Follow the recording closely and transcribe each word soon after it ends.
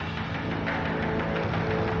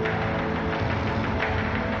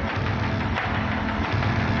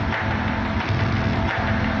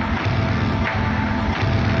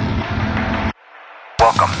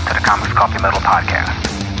Comics Coffee Metal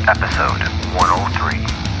Podcast, episode 103.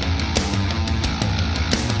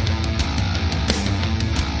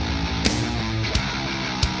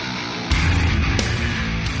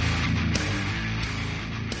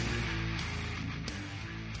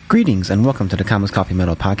 Greetings and welcome to the Comics Coffee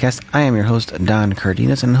Metal Podcast. I am your host, Don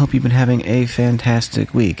Cardenas, and I hope you've been having a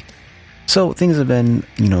fantastic week. So, things have been,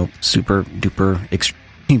 super duper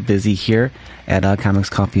extremely busy here at Comics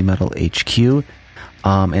Coffee Metal HQ.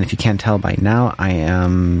 And if you can't tell by now, I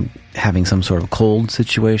am having some sort of cold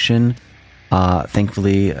situation.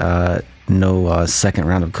 Thankfully, no second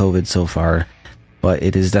round of COVID so far, but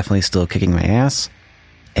it is definitely still kicking my ass.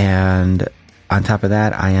 And on top of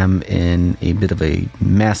that, I am in a bit of a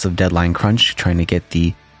massive deadline crunch, trying to get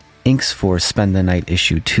the inks for Spend the Night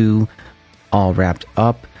issue 2 all wrapped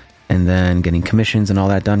up, and then getting commissions and all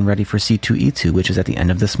that done ready for C2E2, which is at the end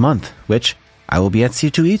of this month, which I will be at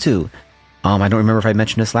C2E2. I don't remember if I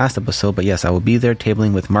mentioned this last episode, but yes, I will be there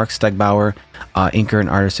tabling with Mark Stegbauer, inker and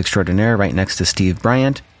artist extraordinaire, right next to Steve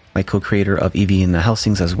Bryant, my co-creator of Evie and the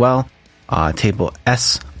Helsings as well, table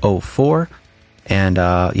S04. And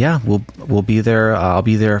we'll be there. I'll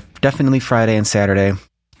be there definitely Friday and Saturday.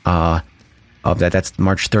 That's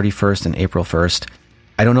March 31st and April 1st.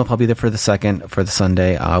 I don't know if I'll be there for the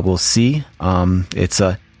Sunday. We'll see. It's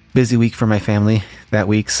a busy week for my family that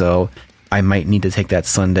week, so I might need to take that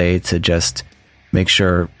Sunday to just make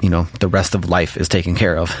sure the rest of life is taken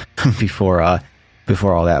care of before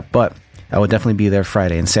all that. But I will definitely be there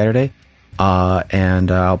Friday and Saturday. And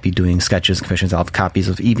I'll be doing sketches, commissions. I'll have copies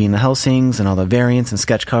of Evie and the Helsings and all the variants and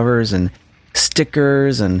sketch covers and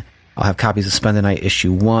stickers, and I'll have copies of Spend the Night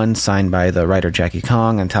issue 1 signed by the writer Jackie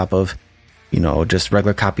Kong on top of, just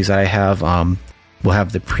regular copies that I have. We'll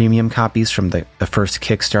have the premium copies from the first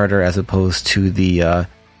Kickstarter as opposed to the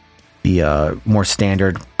more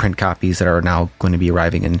standard print copies that are now going to be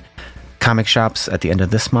arriving in comic shops at the end of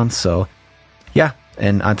this month. So, yeah.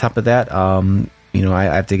 And on top of that, I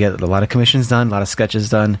have to get a lot of commissions done, a lot of sketches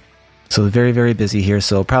done. So very, very busy here.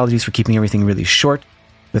 So apologies for keeping everything really short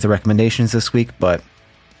with the recommendations this week. But,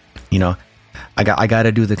 I got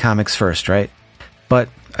to do the comics first, right? But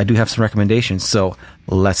I do have some recommendations. So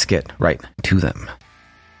let's get right to them.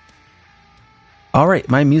 All right.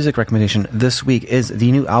 My music recommendation this week is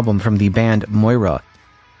the new album from the band Moira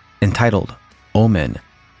entitled Omen.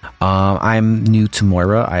 I'm new to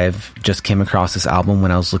Moira. I've just came across this album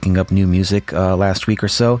when I was looking up new music last week or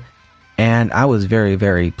so, and I was very,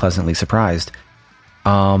 very pleasantly surprised.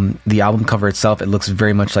 The album cover itself, it looks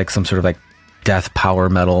very much like some sort of like death power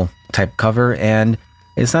metal type cover, and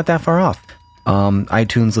it's not that far off.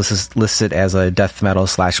 iTunes lists it as a death metal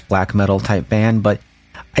 / black metal type band, but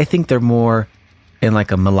I think they're more in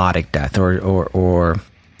like a melodic death or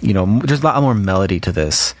there's a lot more melody to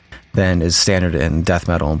this than is standard in death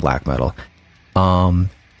metal and black metal.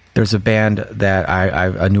 There's a band that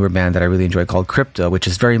a newer band that I really enjoy called Crypto, which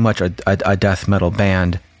is very much a death metal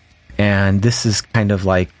band, and this is kind of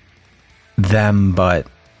like them, but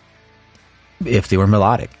if they were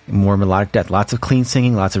more melodic death. Lots of clean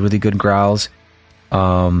singing, lots of really good growls.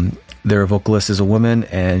 Their vocalist is a woman,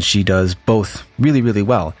 and she does both really, really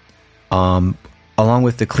well. Along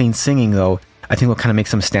with the clean singing, though, I think what kind of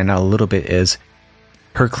makes them stand out a little bit is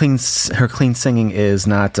her clean singing is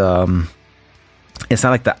not it's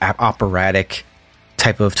not like the operatic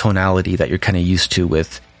type of tonality that you're kind of used to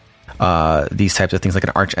with these types of things, like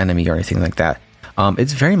an Arch Enemy or anything like that.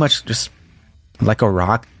 It's very much just like a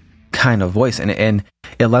rock kind of voice, and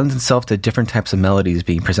it lends itself to different types of melodies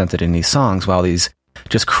being presented in these songs, while these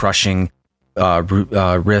just crushing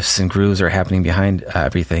riffs and grooves are happening behind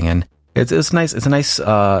everything, and it's nice. It's a nice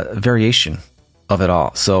variation of it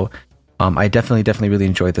all. So I definitely really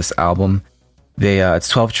enjoyed this album. It's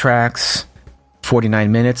 12 tracks,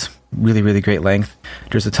 49 minutes, really, really great length.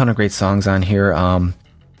 There's a ton of great songs on here. And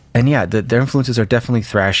yeah, their influences are definitely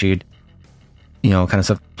thrashy, kind of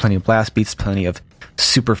stuff, plenty of blast beats, plenty of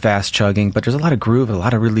super fast chugging, but there's a lot of groove, a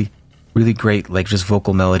lot of really, really great, like just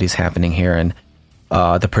vocal melodies happening here. And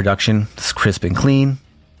the production is crisp and clean.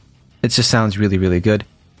 It just sounds really, really good.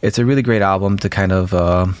 It's a really great album to kind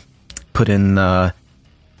of put in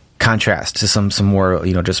contrast to some more,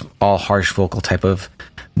 just all harsh vocal type of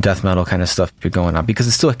death metal kind of stuff you're going on, because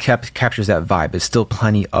it still captures that vibe. It's still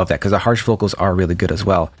plenty of that, because the harsh vocals are really good as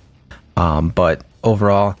well. But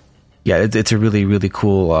overall, yeah, it's a really, really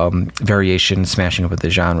cool variation, smashing up with the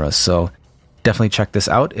genre. So definitely check this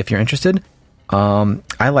out if you're interested.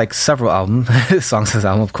 I like several songs of this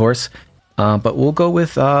album, of course, but we'll go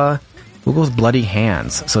with Bloody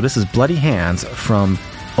Hands. So this is Bloody Hands from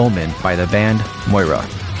Omen by the band Moira.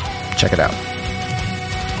 Check it out.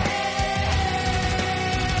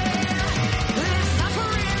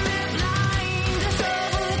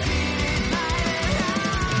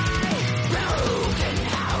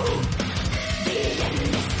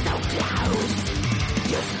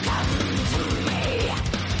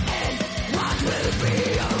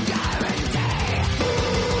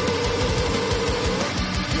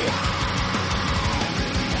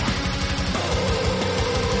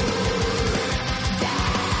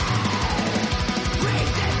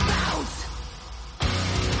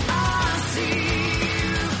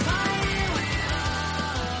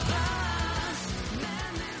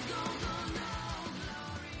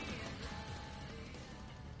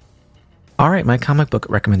 All right, my comic book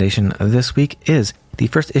recommendation this week is the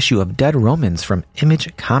first issue of Dead Romans from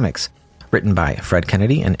Image Comics, written by Fred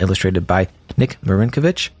Kennedy and illustrated by Nick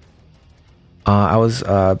Marinkovich. I was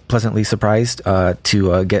pleasantly surprised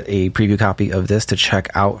to get a preview copy of this to check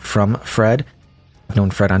out from Fred. I've known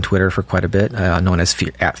Fred on Twitter for quite a bit, known as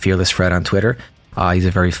at Fearless Fred on Twitter. He's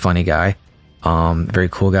a very funny guy, very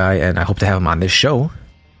cool guy, and I hope to have him on this show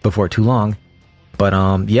before too long.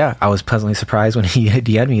 But yeah, I was pleasantly surprised when he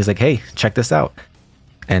DM'd me. He's like, hey, check this out.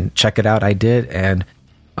 And check it out, I did, and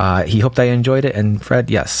he hoped I enjoyed it. And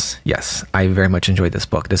Fred, yes, I very much enjoyed this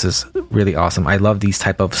book. This is really awesome. I love these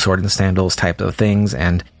type of sword and sandals type of things,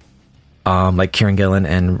 and like Kieran Gillen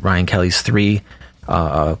and Ryan Kelly's 3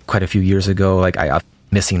 quite a few years ago. Like I'm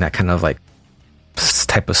missing that kind of like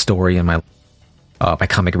type of story in my my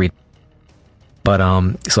comic read. But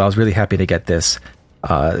so I was really happy to get this.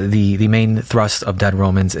 The main thrust of Dead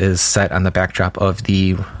Romans is set on the backdrop of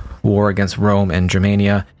the war against Rome and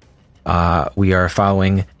Germania. We are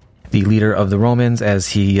following the leader of the Romans as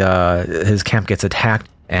his camp gets attacked,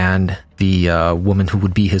 and the woman who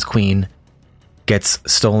would be his queen gets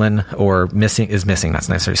stolen or is missing. Not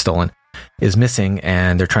necessarily stolen, is missing,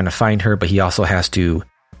 and they're trying to find her. But he also has to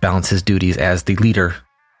balance his duties as the leader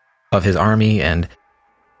of his army. And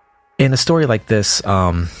in a story like this,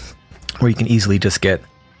 where you can easily just get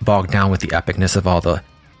bogged down with the epicness of all the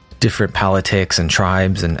different politics and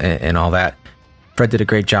tribes and all that, Fred did a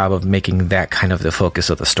great job of making that kind of the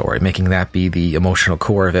focus of the story, making that be the emotional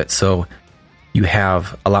core of it, so you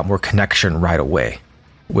have a lot more connection right away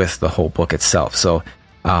with the whole book itself. So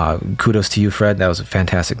kudos to you, Fred. That was a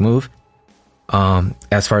fantastic move.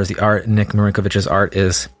 As far as the art, Nick Marinkovich's art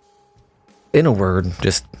is, in a word,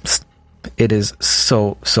 just it is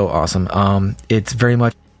so awesome. It's very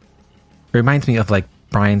much reminds me of like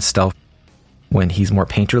Brian Stelf when he's more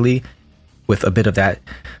painterly, with a bit of that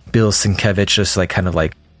Bill Sienkiewicz, just like kind of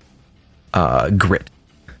like grit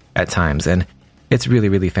at times, and it's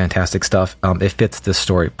really fantastic stuff. It fits this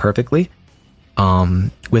story perfectly.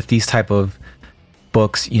 With these type of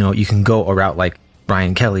books, you can go a route like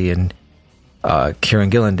Brian Kelly and Kieran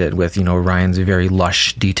Gillen did with Ryan's very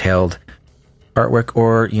lush, detailed artwork,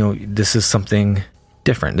 or this is something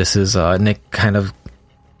different. This is Nick kind of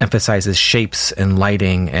emphasizes shapes and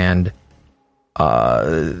lighting and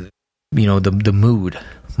the mood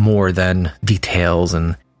more than details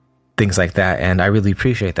and things like that, and I really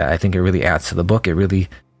appreciate that. I think it really adds to the book. It really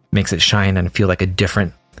makes it shine and feel like a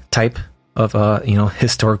different type of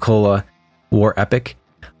historical war epic.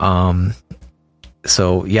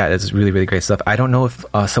 So yeah, it's really great stuff. I don't know if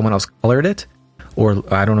someone else colored it, or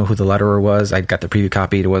I don't know who the letterer was. I got the preview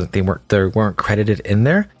copy. They weren't credited in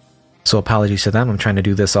there. So apologies to them. I'm trying to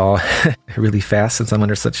do this all really fast since I'm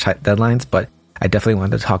under such tight deadlines, but I definitely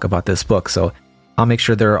wanted to talk about this book. So I'll make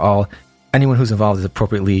sure anyone who's involved is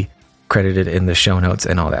appropriately credited in the show notes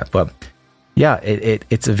and all that. But yeah,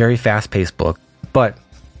 it's a very fast-paced book, but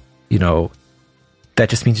that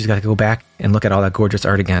just means you got to go back and look at all that gorgeous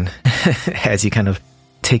art again as you kind of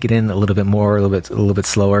take it in a little bit more, a little bit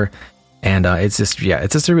slower. And it's just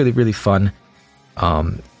a really fun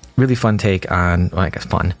take on, well, I guess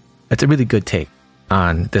fun. It's a really good take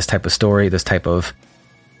on this type of story, this type of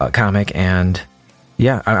comic, and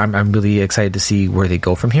yeah, I'm really excited to see where they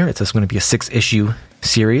go from here. It's just going to be a 6-issue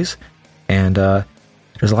series, and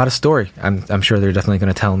there's a lot of story. I'm sure they're definitely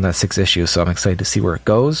going to tell in that 6 issues, so I'm excited to see where it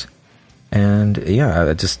goes. And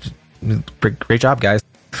yeah, just great job, guys.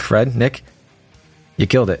 Fred, Nick, you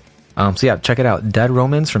killed it. So yeah, check it out. Dead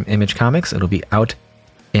Romans from Image Comics. It'll be out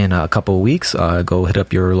in a couple of weeks. Go hit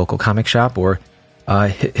up your local comic shop, or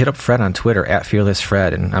hit up Fred on Twitter at Fearless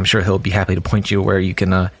Fred, and I'm sure he'll be happy to point you where you can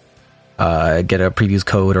get a previews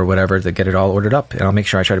code or whatever to get it all ordered up. And I'll make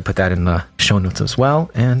sure I try to put that in the show notes as well.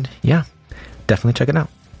 And yeah, definitely check it out.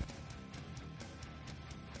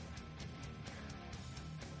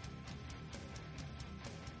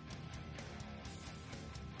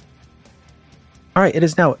 All right, it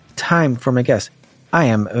is now time for my guest. I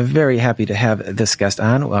am very happy to have this guest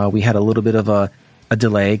on. We had a little bit of a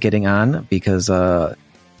delay getting on because, well,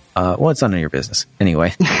 it's none of your business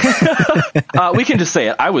anyway. We can just say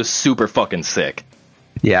it. I was super fucking sick.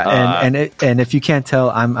 Yeah, and if you can't tell,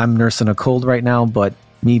 I'm nursing a cold right now, but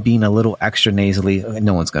me being a little extra nasally,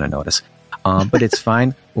 no one's going to notice. But it's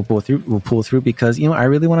fine. We'll pull through because I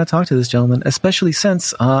really want to talk to this gentleman, especially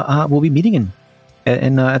since we'll be meeting at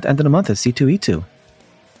the end of the month at C2E2.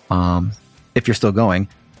 If you're still going.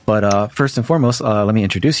 But first and foremost, let me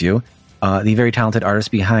introduce you. The very talented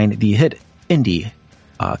artist behind the hit indie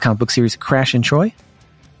comic book series Crash and Troy,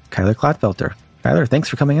 Kyler Clodfelter. Kyler, thanks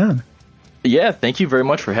for coming on. Yeah, thank you very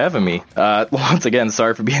much for having me. Once again,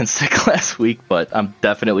 sorry for being sick last week, but I'm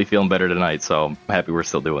definitely feeling better tonight, so I'm happy we're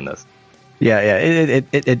still doing this. Yeah.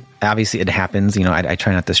 It obviously it happens. You know, I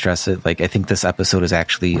try not to stress it. Like, I think this episode is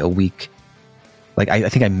actually a week. Like, I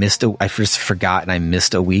think I first forgot and I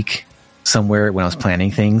missed a week somewhere when I was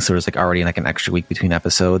planning things. So it was like already like an extra week between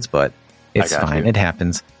episodes, but it's fine. It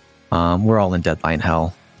happens. We're all in deadline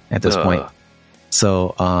hell at this point.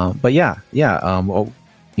 So, but yeah.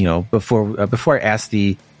 You know, before I ask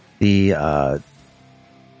the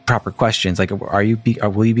proper questions, like, will you be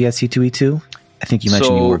at C2E2? I think you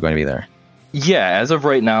mentioned you were going to be there. Yeah, as of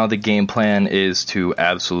right now, the game plan is to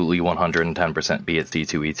absolutely 110% be at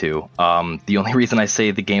C2E2. The only reason I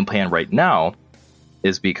say the game plan right now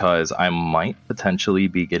is because I might potentially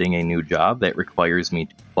be getting a new job that requires me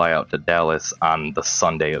to fly out to Dallas on the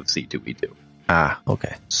Sunday of C2E2. Ah,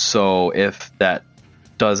 okay. So if that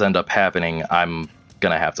does end up happening, I'm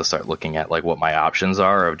going to have to start looking at like what my options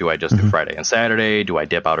are. Or do I just do Friday and Saturday? Do I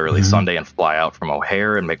dip out early Sunday and fly out from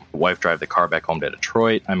O'Hare and make my wife drive the car back home to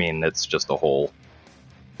Detroit? I mean, it's just a whole...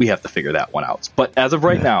 We have to figure that one out. But as of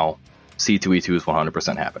right now, C2E2 is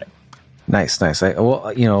 100% happening. Nice. If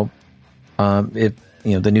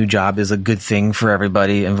the new job is a good thing for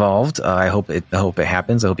everybody involved, I hope it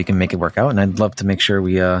happens. I hope you can make it work out, and I'd love to make sure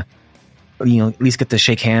we at least get to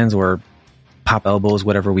shake hands or pop elbows,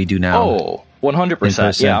 whatever we do now. Oh,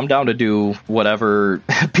 100%. Yeah, I'm down to do whatever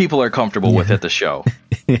people are comfortable with at the show.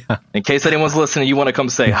 Yeah. In case anyone's listening, you want to come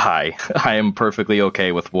say hi. I am perfectly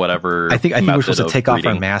okay with whatever. I think we're supposed to take off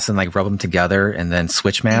our masks and like rub them together and then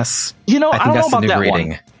switch masks. You know, I think that's the new greeting.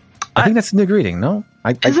 One. I think that's the new greeting. No,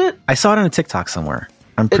 is it? I saw it on a TikTok somewhere.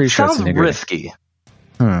 I'm pretty sure it's the new greeting. Risky.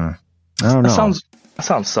 I don't know. That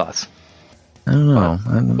sounds sus. I don't know.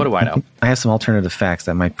 What do I know? I have some alternative facts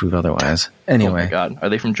that might prove otherwise. Anyway. Oh my God. Are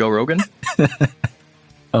they from Joe Rogan?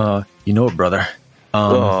 You know it, brother.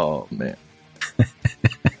 Oh, man.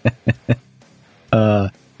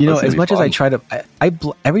 As much as I try to,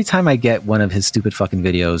 every time I get one of his stupid fucking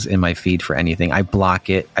videos in my feed for anything, I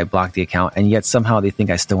block it. I block the account, and yet somehow they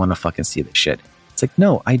think I still want to fucking see the shit. It's like,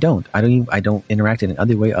 no, I don't. I don't interact in any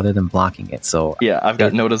other way other than blocking it. So yeah, I've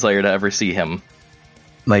got no desire to ever see him.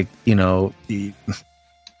 Like, yeah.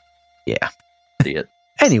 Idiot.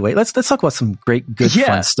 Anyway, let's talk about some good,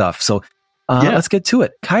 fun stuff. So let's get to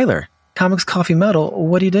it. Kyler, Comics Coffee Metal,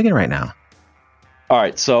 what are you digging right now? All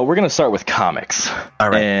right, so we're going to start with comics.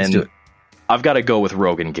 All right, let's do it. I've got to go with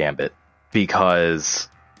Rogan Gambit because...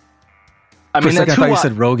 For a second, I thought you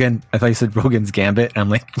said Rogan. I thought you said Rogan's Gambit. I'm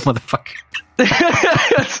like, motherfucker.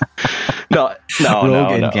 No.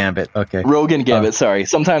 Rogan Gambit. Okay. Rogan Gambit. Sorry.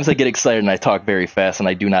 Sometimes I get excited and I talk very fast and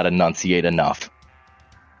I do not enunciate enough.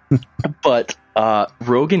 But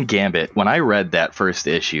Rogan Gambit, when I read that first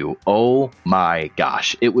issue, oh my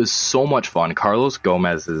gosh, it was so much fun. Carlos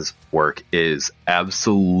Gomez's work is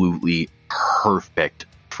absolutely perfect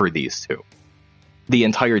for these two. The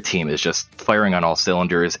entire team is just firing on all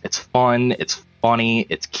cylinders. It's fun, it's funny,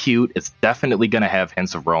 it's cute. It's definitely going to have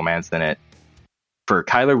hints of romance in it. For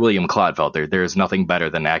Kyler William Clodfelter, there is nothing better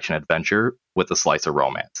than action adventure with a slice of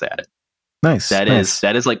romance at it. Nice. That is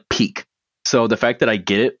like peak. So the fact that I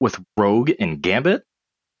get it with Rogue and Gambit,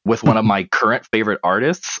 with one of my current favorite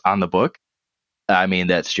artists on the book, I mean,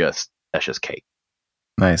 that's just cake.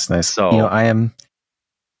 Nice. So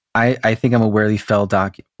I think I'm a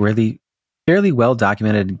fairly well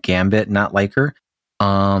documented Gambit not liker.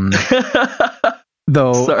 Though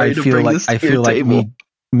I feel like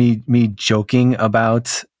me joking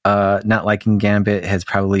about not liking Gambit has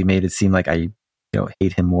probably made it seem like I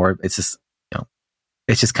hate him more. It's just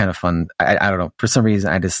it's just kind of fun. I don't know, for some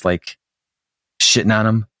reason I just like shitting on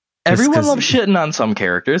him. Everyone loves shitting on some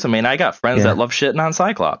characters. I mean, I got friends that love shitting on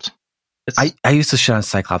Cyclops. I used to shit on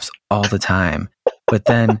Cyclops all the time, but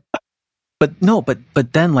then but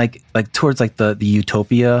then like towards like the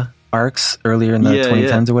Utopia arcs earlier in the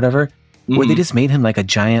 2010s or whatever, where they just made him like a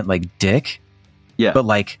giant like dick. Yeah. But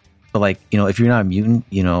like if you're not a mutant,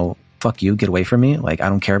 fuck you, get away from me. Like, I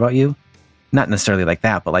don't care about you. Not necessarily like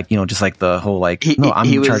that, but like, just like the whole like, I'm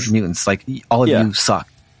in charge of mutants. Like, all of you suck.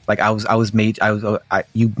 Like,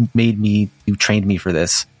 you trained me for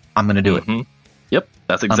this. I'm gonna do it. Yep,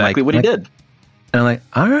 that's exactly what he did. And I'm like,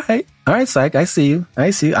 all right, Psych, I see you.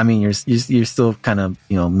 I mean, you're still kind of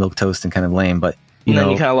milk toast and kind of lame, but then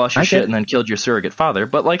you kind of lost your shit and then killed your surrogate father.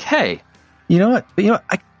 But like, hey, you know what? But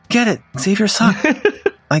I get it. Xavier sucked.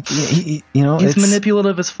 Like, he's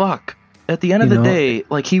manipulative as fuck. At the end of the day,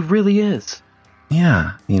 like, he really is.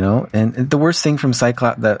 Yeah, and the worst thing from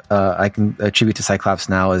Cyclops that I can attribute to Cyclops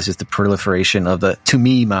now is just the proliferation of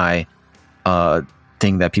my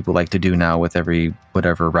thing that people like to do now with every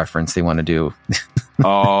whatever reference they want to do.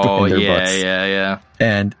 Oh, in their yeah, books. yeah.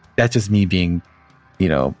 And that's just me being,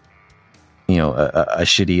 a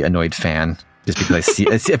shitty, annoyed fan. Just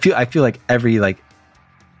because I feel like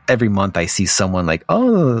every month I see someone like,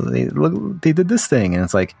 oh, they did this thing, and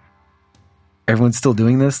it's like everyone's still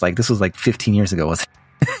doing this. Like this was like 15 years ago, wasn't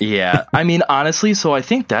it? Yeah, I mean, honestly, so I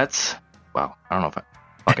think that's wow. I don't know if I.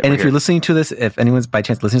 Okay, and if you're listening to this, if anyone's by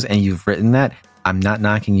chance listening and you've written that, I'm not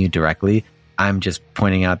knocking you directly. I'm just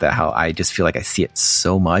pointing out that how I just feel like I see it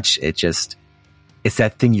so much. It's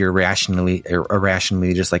that thing you're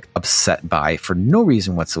irrationally just like upset by for no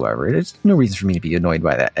reason whatsoever. There's no reason for me to be annoyed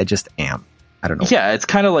by that. I just am. I don't know. Yeah, it's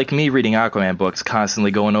kind of like me reading Aquaman books,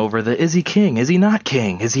 constantly going over is he king? Is he not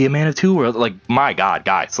king? Is he a man of two worlds? Like, my God,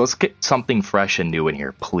 guys, let's get something fresh and new in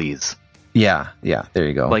here, please. Yeah, there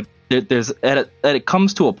you go. Like, it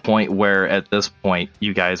comes to a point where at this point,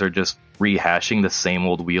 you guys are just rehashing the same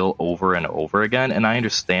old wheel over and over again. And I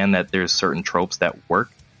understand that there's certain tropes that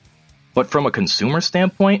work. But from a consumer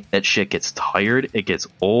standpoint, that shit gets tired, it gets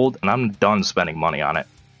old, and I'm done spending money on it.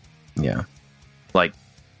 Yeah. Like,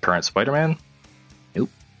 current Spider-Man? Nope.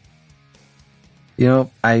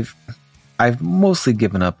 I've mostly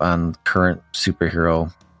given up on current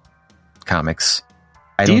superhero comics.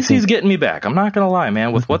 DC's getting me back. I'm not going to lie,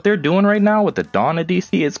 man. With what they're doing right now, with the dawn of DC,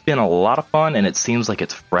 it's been a lot of fun, and it seems like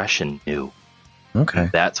it's fresh and new. Okay.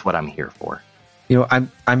 And that's what I'm here for.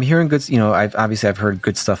 I'm hearing good. I've heard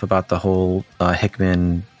good stuff about the whole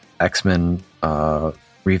Hickman X-Men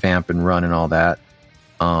revamp and run and all that.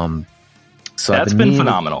 So that's been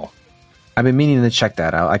phenomenal. I've been meaning to check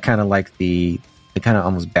that out. I kind of like the kind of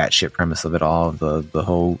almost batshit premise of it all. The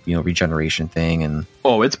whole regeneration thing and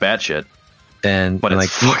it's batshit, but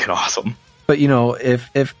it's fucking awesome. But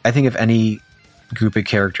if I think if any group of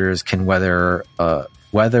characters can weather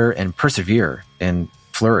and persevere and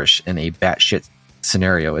flourish in a batshit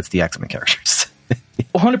scenario, it's the X-Men characters.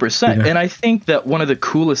 100%. And I think that one of the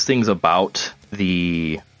coolest things about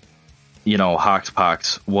the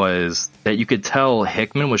Hoxpox was that you could tell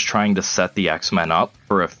Hickman was trying to set the X-Men up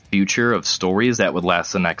for a future of stories that would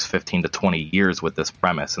last the next 15 to 20 years with this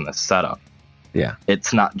premise and this setup. Yeah.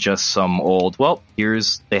 It's not just some old,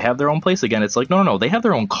 they have their own place again. It's like, no, they have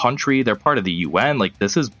their own country. They're part of the UN. Like,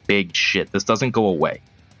 this is big shit. This doesn't go away.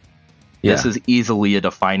 Yeah. This is easily a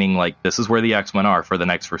defining, this is where the X-Men are for the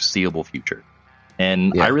next foreseeable future.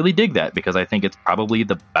 And I really dig that because I think it's probably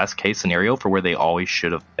the best case scenario for where they always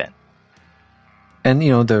should have been. And,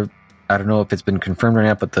 I don't know if it's been confirmed or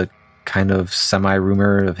not, but the kind of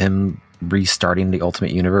semi-rumor of him restarting the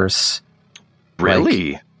Ultimate Universe.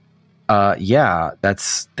 Really? Yeah,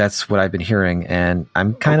 that's what I've been hearing. And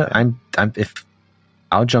I'm kind of, if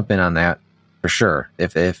I'll jump in on that for sure,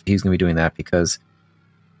 if he's going to be doing that, because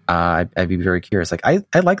I'd be very curious. Like, I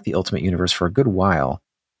like the Ultimate Universe for a good while.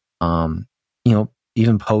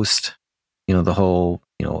 Even post, the whole,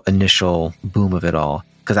 initial boom of it all.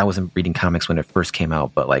 Because I wasn't reading comics when it first came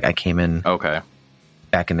out, but I came in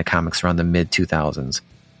back into comics around the mid 2000s.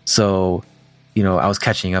 So, I was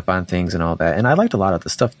catching up on things and all that, and I liked a lot of the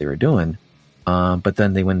stuff they were doing. But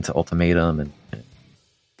then they went into Ultimatum, and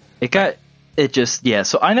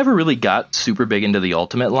so I never really got super big into the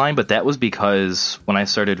Ultimate line, but that was because when I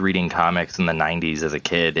started reading comics in the 90s as a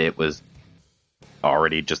kid, it was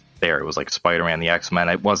already just there. It was like Spider-Man, the X-Men.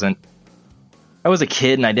 I was a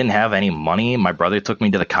kid and I didn't have any money. My brother took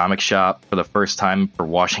me to the comic shop for the first time for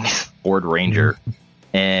watching Ford Ranger.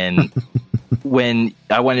 And when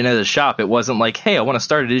I went into the shop, it wasn't like, hey, I want to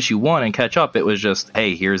start at issue 1 and catch up. It was just,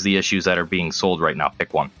 hey, here's the issues that are being sold right now.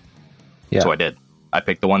 Pick one. Yeah. So I did. I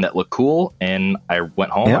picked the one that looked cool, and I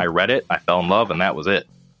went home, I read it, I fell in love, and that was it.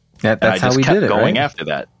 That's how we did it, going right? after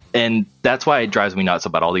that. And that's why it drives me nuts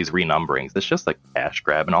about all these renumberings. It's just a cash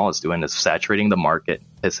grab, and all it's doing is saturating the market,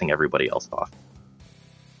 pissing everybody else off.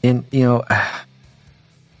 And,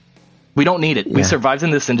 we don't need it. Yeah. We survived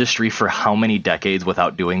in this industry for how many decades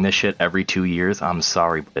without doing this shit every 2 years? I'm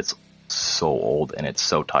sorry, but it's so old and it's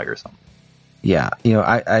so tiresome. Yeah. We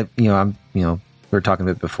were talking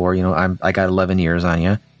a bit before, I got 11 years on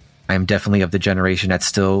you. I'm definitely of the generation that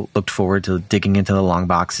still looked forward to digging into the long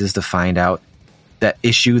boxes to find out that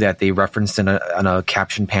issue that they referenced in a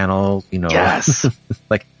caption panel, Yes.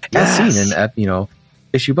 as seen in,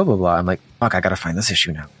 issue blah blah blah. I'm like, fuck, I gotta find this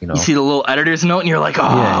issue now. You see the little editor's note, and you're like,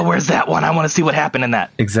 where's that one? I want to see what happened in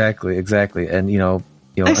that. Exactly. And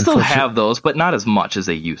they still have those, but not as much as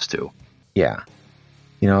they used to. Yeah.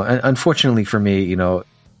 Unfortunately for me,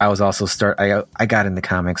 I was also I got into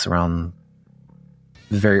comics around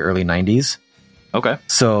the very early 90s. Okay.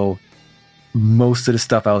 So most of the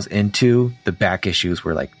stuff I was into, the back issues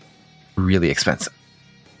were really expensive.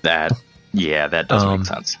 That does make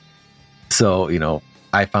sense. So,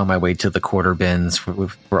 I found my way to the quarter bins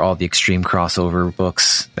for all the extreme crossover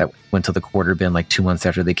books that went to the quarter bin like 2 months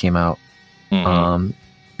after they came out, and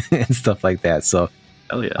stuff like that. So,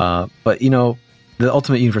 hell yeah. But the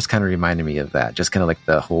Ultimate Universe kind of reminded me of that, just kind of like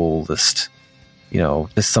the whole list,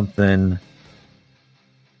 just something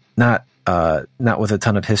not with a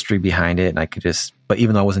ton of history behind it, and I could but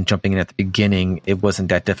even though I wasn't jumping in at the beginning, it wasn't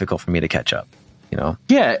that difficult for me to catch up.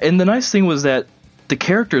 Yeah, and the nice thing was that the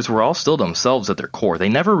characters were all still themselves at their core. They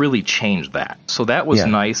never really changed that. So that was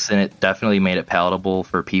nice, and it definitely made it palatable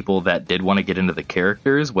for people that did want to get into the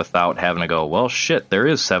characters without having to go, well, shit, there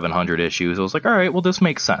is 700 issues. I was like, all right, well, this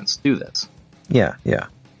makes sense. Do this. Yeah.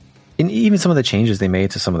 And even some of the changes they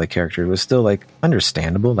made to some of the characters was still, like,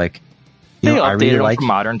 understandable. Like, they updated I really them for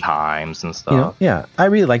modern times and stuff. I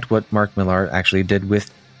really liked what Mark Millar actually did with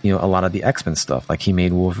a lot of the X-Men stuff. Like, he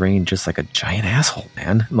made Wolverine just like a giant asshole,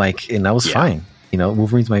 man. Like, and that was fine.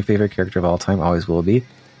 Wolverine's my favorite character of all time, always will be.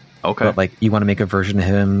 Okay. But, like, you want to make a version of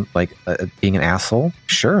him, like, being an asshole?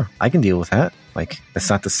 Sure, I can deal with that. Like, it's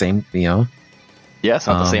not the same, Yeah, it's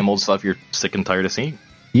not the same old stuff you're sick and tired of seeing.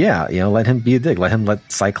 Yeah, let him be a dick. Let him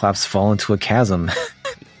let Cyclops fall into a chasm.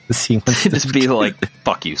 Just be like,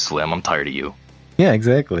 fuck you, Slim, I'm tired of you. Yeah,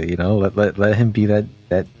 exactly. Let him be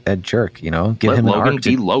that jerk, Give let him Logan an arc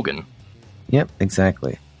be Logan. Yep,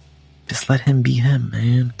 exactly. Just let him be him,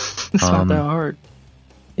 man. It's not that hard.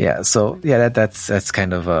 Yeah, so that's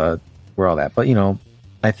kind of where all that. But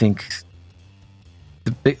I think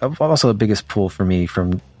also the biggest pull for me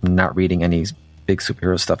from not reading any big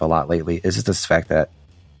superhero stuff a lot lately is just this fact that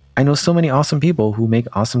I know so many awesome people who make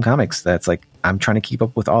awesome comics that's like I'm trying to keep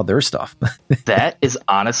up with all their stuff. That is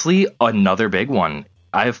honestly another big one.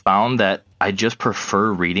 I've found that I just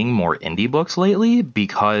prefer reading more indie books lately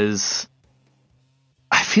because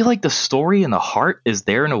I feel like the story and the heart is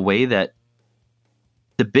there in a way that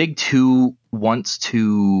the big two wants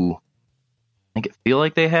to make it feel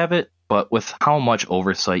like they have it, but with how much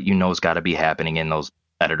oversight has got to be happening in those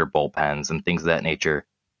editor bullpens and things of that nature,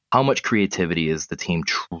 how much creativity is the team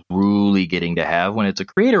truly getting to have when it's a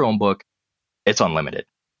creator-owned book? It's unlimited.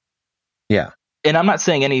 Yeah. And I'm not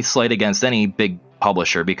saying any slight against any big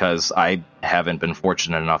publisher because I haven't been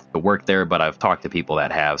fortunate enough to work there, but I've talked to people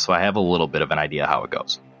that have, so I have a little bit of an idea how it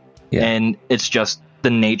goes. Yeah. And it's just the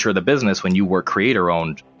nature of the business. When you work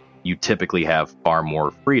creator-owned, you typically have far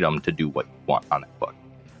more freedom to do what you want on that book.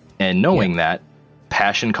 And knowing that,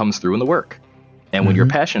 passion comes through in the work. And when you're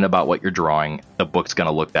passionate about what you're drawing, the book's going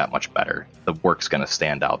to look that much better. The work's going to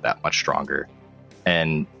stand out that much stronger.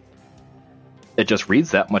 And it just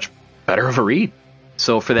reads that much better of a read.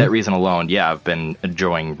 So for that reason alone, I've been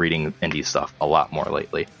enjoying reading indie stuff a lot more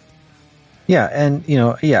lately. Yeah, and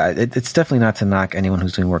it's definitely not to knock anyone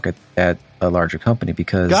who's doing work at a larger company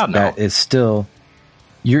because that is still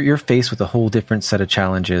you're faced with a whole different set of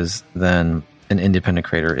challenges than an independent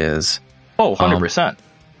creator is. Oh, 100%.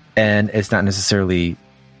 And it's not necessarily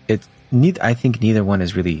I think neither one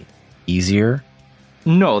is really easier.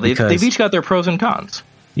 No, they've each got their pros and cons.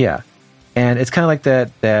 Yeah. And it's kind of like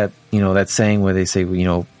that saying where they say,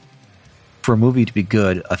 for a movie to be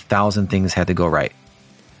good, 1,000 things had to go right.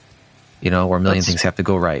 Or a million things have to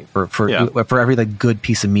go right. For every like good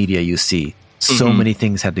piece of media you see, so many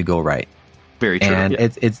things had to go right. Very true. And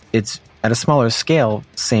it's at a smaller scale,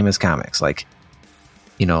 same as comics. Like,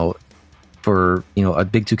 for a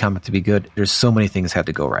big two comic to be good, there's so many things had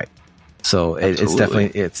to go right. So it's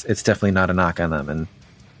definitely not a knock on them. And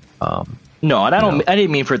no, and I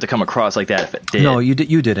didn't mean for it to come across like that. If it did, no, you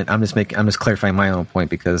didn't. I'm just clarifying my own point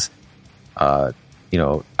because, I've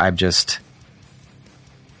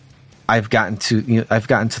gotten to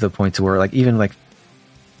the point to where like even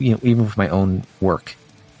with my own work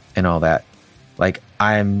and all that, like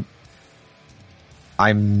I'm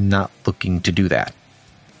not looking to do that.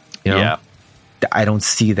 Yeah. I don't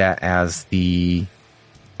see that as a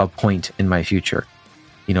point in my future.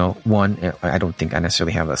 One, I don't think I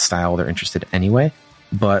necessarily have a style they're interested in anyway,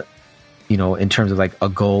 but, in terms of like a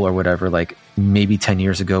goal or whatever, like maybe 10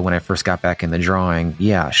 years ago when I first got back in the drawing,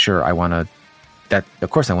 yeah, sure. Of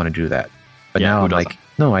course I want to do that. But now I'm like,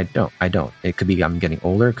 no, I don't. It could be I'm getting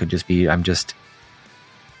older. It could just be I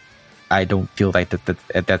don't feel like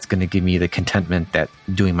that's going to give me the contentment that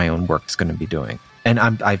doing my own work is going to be doing. And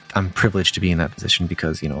I'm privileged to be in that position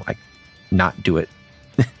because I not do it,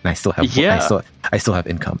 and I still have I still have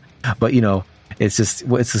income. But it's just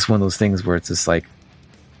one of those things where it's just like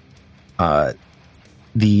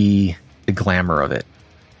the glamour of it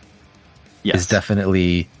is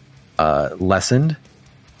definitely lessened,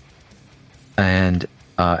 and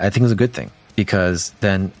I think it's a good thing. because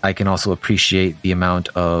then I can also appreciate the amount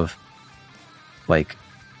of like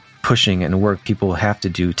pushing and work people have to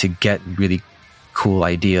do to get really cool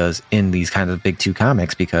ideas in these kind of big two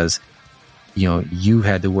comics, because you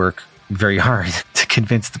had to work very hard to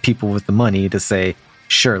convince the people with the money to say,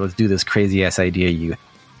 sure, let's do this crazy ass idea.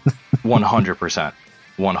 100%.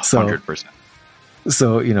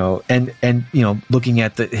 So and looking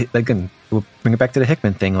at again, we'll bring it back to the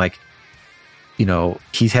Hickman thing. Like,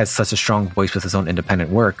 he has such a strong voice with his own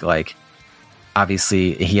independent work. Like,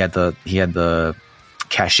 obviously he had the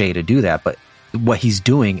cachet to do that, but what he's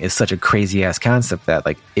doing is such a crazy ass concept that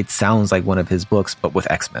like it sounds like one of his books, but with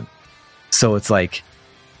X-Men. So it's like,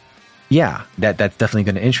 yeah, that's definitely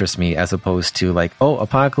going to interest me, as opposed to like, oh,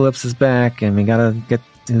 Apocalypse is back and we gotta get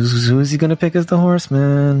who's he going to pick as the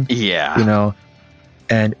Horseman? Yeah,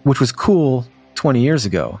 and which was cool 20 years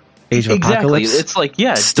ago. Age of Apocalypse. It's like,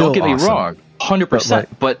 yeah, don't get me wrong, 100%.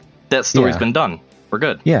 But that story's been done. We're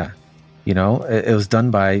good. Yeah, it was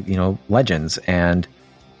done by legends, and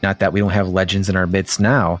not that we don't have legends in our midst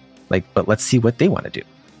now. Like, but let's see what they want to do,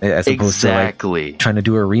 as opposed to like trying to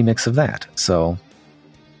do a remix of that. So,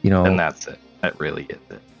 and that's it. That really is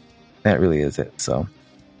it. That really is it. So,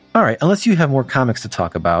 all right. Unless you have more comics to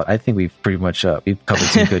talk about, I think we've pretty much we've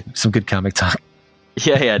covered some good comic talk.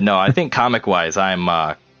 Yeah. No, I think comic wise, I'm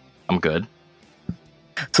good.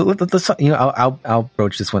 So let's talk, I'll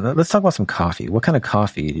broach this one. Let's talk about some coffee. What kind of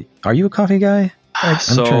coffee? Are you a coffee guy? I'm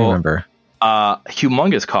trying to remember.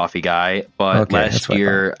 Humongous coffee guy, but last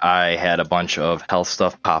year I had a bunch of health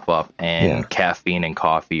stuff pop up, and caffeine and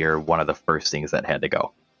coffee are one of the first things that had to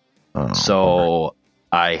go. So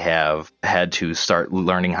I have had to start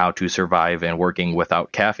learning how to survive and working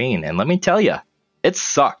without caffeine. And let me tell you, it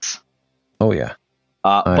sucks. Oh, yeah.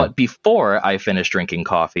 But before I finished drinking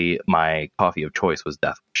coffee, my coffee of choice was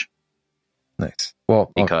Death Wish. Nice.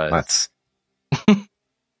 Well, because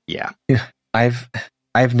yeah, I've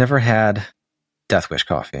never had Death Wish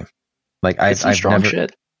coffee. Like I've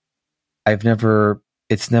never.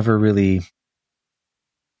 It's never really.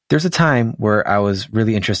 There's a time where I was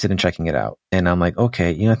really interested in checking it out, and I'm like, okay,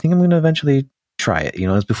 I think I'm going to eventually try it. It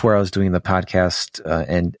was before I was doing the podcast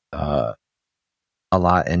and a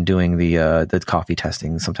lot, and doing the coffee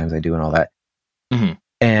testing. Sometimes I do and all that. Mm-hmm.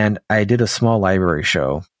 And I did a small library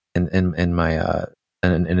show in my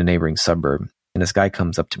in a neighboring suburb, and this guy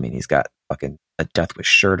comes up to me and he's got fucking a Death Wish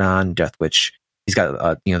shirt on, Death Wish. He's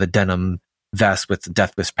got the denim vest with the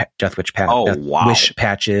Death Wish Wish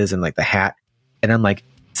patches and like the hat, and I'm like,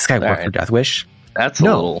 this guy worked for Death Wish? That's a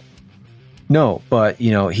little. No, but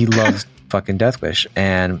he loves fucking Death Wish,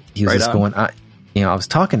 and he was just going. I was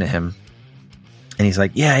talking to him, and he's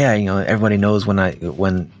like, yeah, everybody knows when I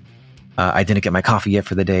didn't get my coffee yet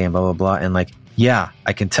for the day, and blah blah blah, and like, yeah,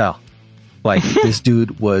 I can tell. Like, this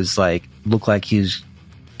dude was like, looked like he's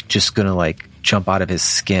just gonna like jump out of his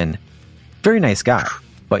skin. Very nice guy,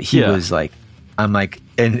 but he was like, I'm like,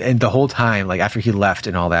 and the whole time, like after he left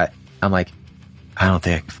and all that, I'm like, I don't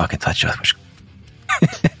think I can fucking touch Death Wish.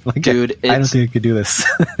 Like, dude, I don't think I could do this.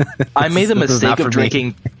 I made the mistake of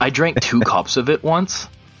drinking. I drank 2 cups of it once,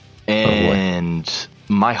 and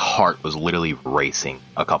my heart was literally racing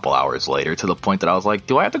a couple hours later, to the point that I was like,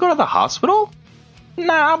 do I have to go to the hospital?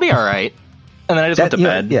 Nah, I'll be all right. And then I just went to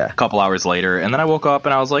bed a couple hours later, and then I woke up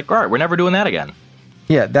and I was like, all right, we're never doing that again.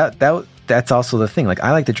 Yeah, that's also the thing. Like,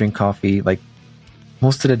 I like to drink coffee like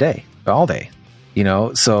most of the day, all day.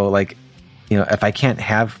 So like, if I can't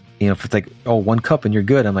have, if it's like, 1 cup and you're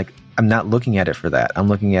good, I'm like, I'm not looking at it for that. I'm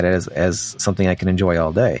looking at it as something I can enjoy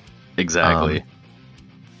all day. Exactly.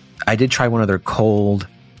 I did try one of their cold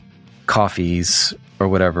coffees or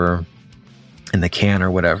whatever in the can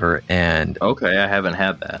or whatever, and okay, I haven't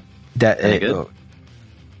had that.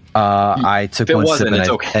 I took one sip and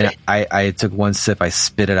I took one sip, I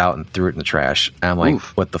spit it out and threw it in the trash. And I'm like,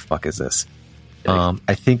 what the fuck is this?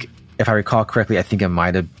 I think, if I recall correctly, I think it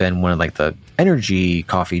might have been one of like the energy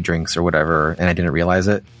coffee drinks or whatever, and I didn't realize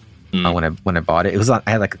it when I bought it. It was I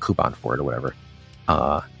had like a coupon for it or whatever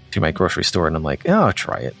to my grocery store, and I'm like, oh, I'll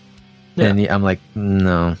try it. Yeah. And I'm like,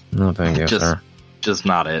 no, thank you, sir. Just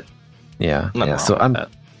not it. Yeah. So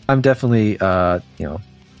I'm definitely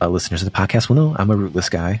listeners of the podcast will know I'm a rootless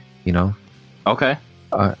guy. Okay.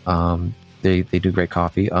 They do great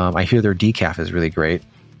coffee. I hear their decaf is really great.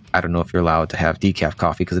 I don't know if you're allowed to have decaf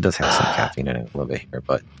coffee because it does have some caffeine in it a little bit here,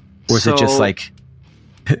 but or is it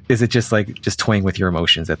just like toying with your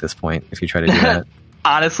emotions at this point if you try to do that?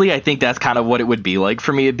 Honestly, I think that's kind of what it would be like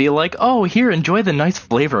for me. It'd be like, oh, here, enjoy the nice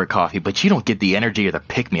flavor of coffee, but you don't get the energy or the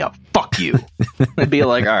pick me up. Fuck you. It'd be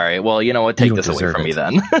like, all right, well, you know what? Take this away from me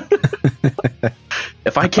then.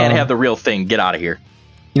 If I can't have the real thing, get out of here.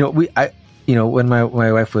 when my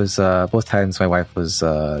wife was both times my wife was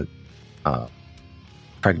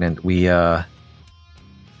pregnant, we had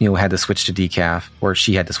to switch to decaf, or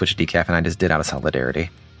she had to switch to decaf, and I just did out of solidarity.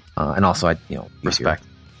 And also I Respect.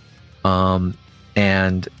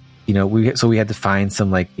 And we had to find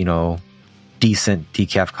some decent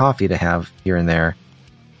decaf coffee to have here and there.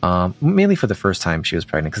 Mainly for the first time she was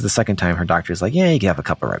pregnant, because the second time her doctor was like, yeah, you can have a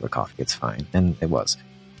cup of regular coffee, it's fine. And it was.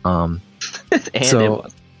 But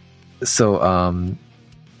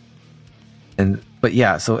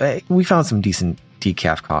we found some decent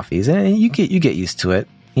decaf coffees, and you get used to it.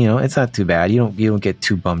 It's not too bad. You don't get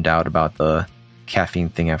too bummed out about the caffeine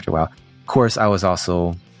thing after a while. Of course, I was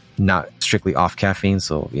also not strictly off caffeine,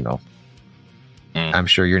 so I'm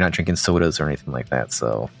sure you're not drinking sodas or anything like that.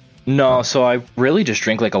 So no, so I really just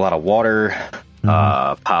drink like a lot of water,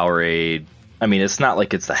 Powerade. I mean, it's not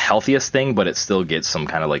like it's the healthiest thing, but it still gets some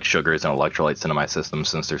kind of like sugars and electrolytes into my system,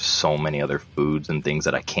 since there's so many other foods and things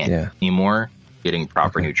that I can't eat anymore. Getting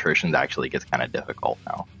proper nutrition actually gets kind of difficult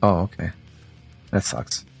now. Oh, okay. That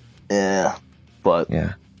sucks. Yeah. But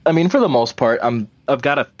I mean, for the most part, I've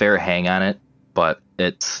got a fair hang on it, but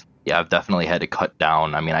I've definitely had to cut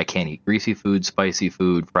down. I mean, I can't eat greasy food, spicy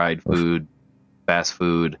food, fried food, fast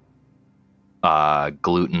food,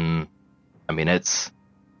 gluten. I mean, it's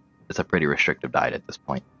a pretty restrictive diet at this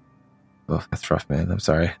point. Oh, that's rough, man. I'm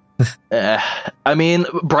sorry. I mean,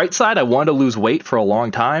 bright side, I wanted to lose weight for a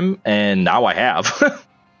long time, and now I have.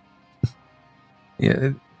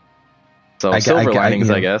 Yeah. So silver linings,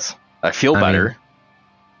 I guess. I feel better.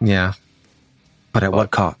 Yeah. But at what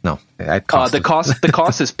cost? No, the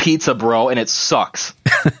cost is pizza, bro, and it sucks.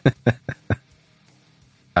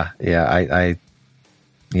 I'm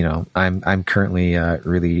currently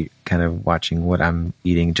really kind of watching what I'm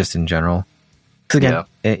eating just in general. Because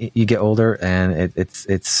again, you get older and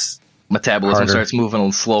it's metabolism harder. Starts moving a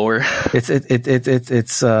little slower.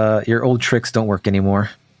 It's your old tricks don't work anymore.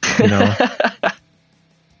 That's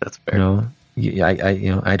fair.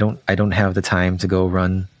 I don't have the time to go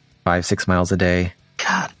run 5-6 miles a day,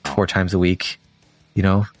 God, 4 times a week.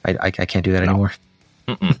 I can't do that anymore.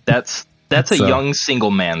 That's a young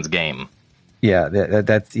single man's game. Yeah,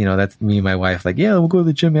 that's me and my wife. Like, yeah, we'll go to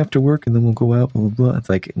the gym after work and then we'll go out. Blah, blah, blah. It's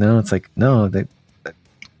like no.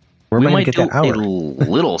 Where am I going to get that hour? A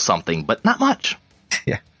little something, but not much.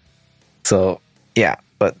 Yeah. So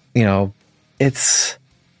but it's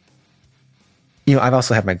I've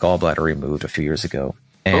also had my gallbladder removed a few years ago,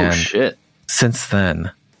 and shit. Since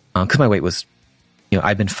then, because my weight was,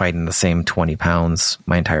 I've been fighting the same 20 pounds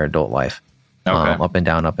my entire adult life, up and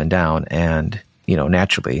down, and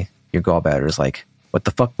naturally your gallbladder is like, what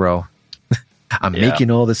the fuck, bro? I'm making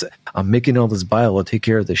all this bile to take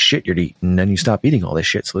care of the shit you're eating, and then you stop eating all this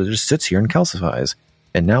shit, so it just sits here and calcifies,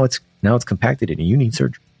 and now it's compacted and you need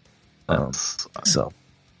surgery. So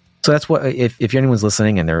that's what, if anyone's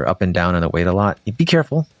listening and they're up and down on the weight a lot, be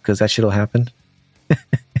careful, because that shit will happen.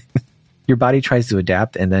 Your body tries to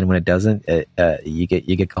adapt, and then when it doesn't, you get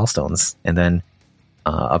gallstones. And then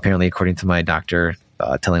apparently, according to my doctor,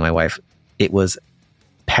 telling my wife, it was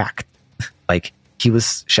packed. Like, he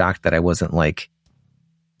was shocked that I wasn't like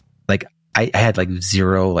I had like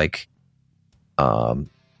zero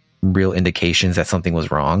real indications that something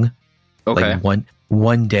was wrong. Okay. Like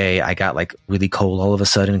one day I got like really cold all of a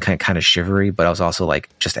sudden, kind of shivery, but I was also like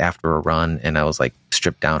just after a run and I was like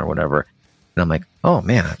stripped down or whatever. And I'm like, oh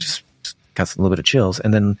man, I just got a little bit of chills.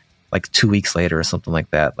 And then like 2 weeks later or something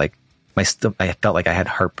like that, like I felt like I had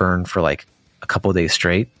heartburn for like a couple of days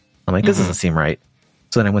straight. I'm like, this doesn't seem right.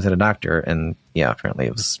 So then I went to the doctor, and apparently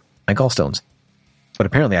it was my gallstones. But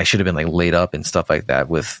apparently I should have been like laid up and stuff like that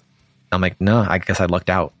I'm like, no, I guess I lucked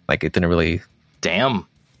out. Like, it didn't really. Damn.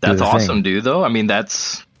 That's awesome, dude, though. I mean,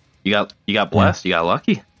 you got blessed. You got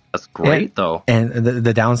lucky. That's great, though. And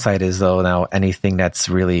the downside is, though, now anything that's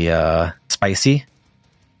really spicy,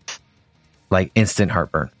 like instant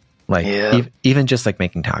heartburn. Like even just like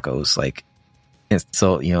making tacos, like,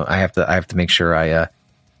 so I have to make sure I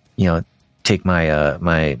take my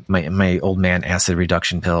my old man acid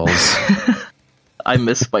reduction pills. I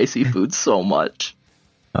miss spicy food so much.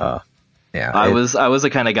 Yeah, I was the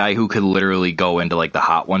kind of guy who could literally go into like the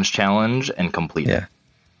hot ones challenge and complete it.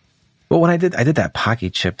 Well, when I did that Pocky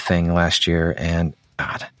chip thing last year, and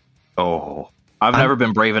God, I've never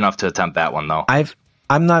been brave enough to attempt that one though.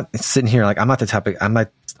 I'm not sitting here like I'm not the type. I'm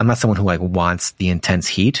not someone who like wants the intense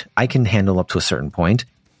heat. I can handle up to a certain point,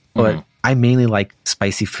 but I mainly like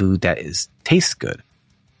spicy food that tastes good.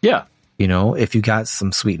 Yeah, if you got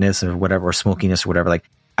some sweetness or whatever, or smokiness or whatever, like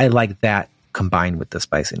I like that combined with the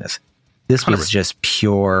spiciness. This was 100%. Just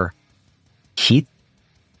pure heat,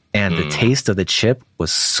 And the taste of the chip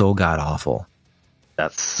was so god awful.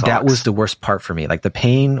 That was the worst part for me. Like the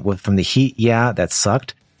pain from the heat, yeah, that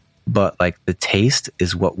sucked. But like the taste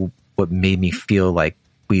is what made me feel like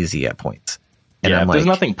queasy at points. And yeah, if there's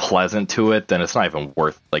nothing pleasant to it, then it's not even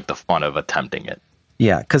worth like the fun of attempting it.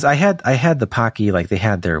 Yeah, because I had the Pocky, like they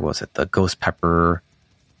had their, was it the ghost pepper,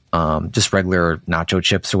 just regular nacho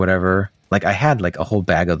chips or whatever. Like I had like a whole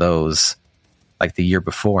bag of those like the year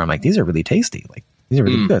before. I'm like, these are really tasty. Like these are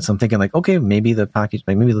really good. So I'm thinking like, okay, maybe the Pocky,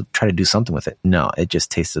 like maybe they'll try to do something with it. No, it just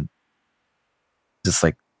tasted just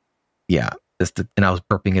like, yeah. And I was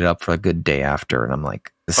burping it up for a good day after, and I'm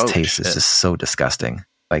like, this taste is just so disgusting.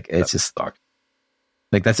 Like it's just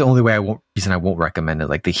like that's the only reason I won't recommend it.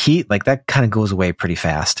 Like the heat, like that kind of goes away pretty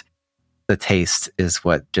fast. The taste is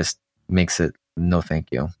what just makes it no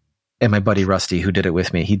thank you. And my buddy Rusty, who did it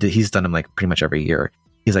with me, he's done them like pretty much every year.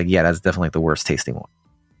 He's like, yeah, that's definitely like the worst tasting one.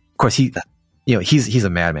 Of course, he's a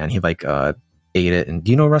madman. He like ate it. And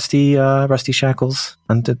do you know Rusty Shackles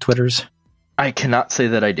on the Twitters? I cannot say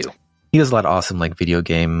that I do. He does a lot of awesome like video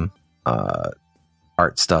game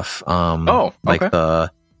art stuff.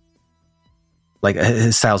 Like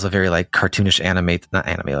his style's a very like cartoonish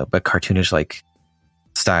but cartoonish like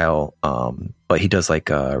style. But he does like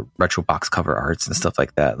retro box cover arts and stuff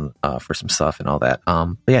like that for some stuff and all that.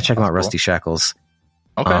 But yeah, check him out, cool. Rusty Shackles.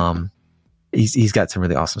 Okay. He's got some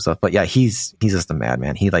really awesome stuff. But yeah, he's just a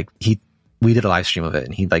madman. We did a live stream of it,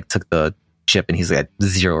 and he like took the chip and he's like had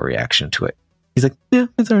zero reaction to it. He's like, yeah,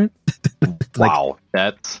 it's all right. Wow,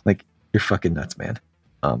 that's like, you're fucking nuts, man.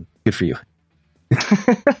 Good for you.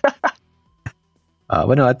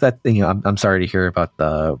 But no, I'm sorry to hear about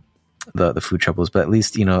the food troubles, but at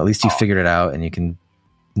least you figured it out and you can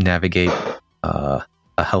navigate a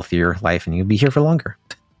healthier life, and you'll be here for longer.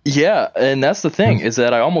 Yeah, and that's the thing is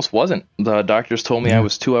that I almost wasn't. The doctors told me I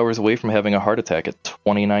was 2 hours away from having a heart attack at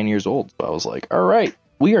 29 years old. So I was like, all right,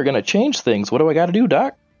 we are going to change things. What do I got to do,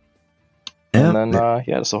 doc? And then,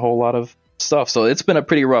 it's a whole lot of stuff. So it's been a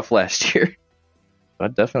pretty rough last year. I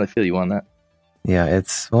definitely feel you on that. Yeah,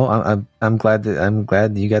 I'm glad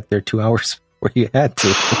that you got there 2 hours where you had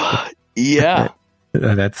to. Yeah,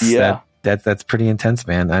 that's pretty intense,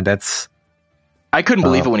 man. I couldn't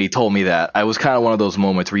believe it when he told me that. I was kind of one of those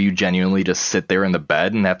moments where you genuinely just sit there in the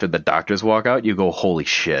bed, and after the doctors walk out, you go, "Holy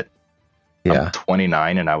shit!" Yeah, I'm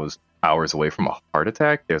 29, and I was hours away from a heart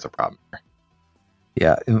attack. There's a problem here.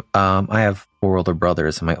 Yeah, I have 4 older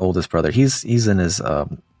brothers, and my oldest brother, he's in his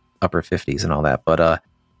upper 50s and all that, but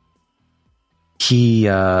he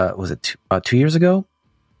was it about 2 years ago,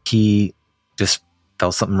 he just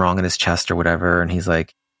felt something wrong in his chest or whatever, and he's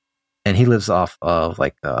like, and he lives off of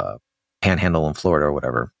like Panhandle in Florida or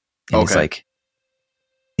whatever, and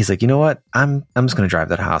he's like, you know what, I'm just gonna drive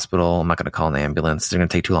to the hospital. I'm not gonna call an ambulance. They're gonna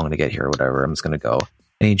take too long to get here or whatever. I'm just gonna go.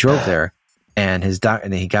 And he drove there. And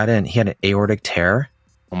and he got in, he had an aortic tear.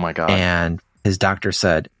 Oh my God. And his doctor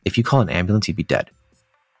said, if you call an ambulance, you'd be dead.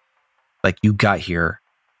 Like, you got here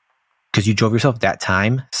because you drove yourself that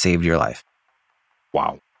time, saved your life.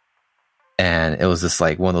 Wow. And it was just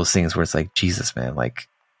like one of those things where it's like, Jesus, man, like.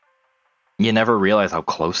 You never realize how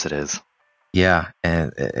close it is. Yeah.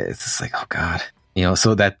 And it's just like, oh God.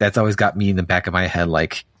 So that's always got me in the back of my head,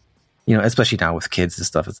 like, especially now with kids and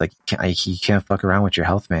stuff, it's like you can't fuck around with your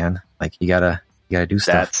health, man. Like you gotta do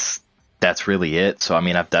stuff. That's really it. So I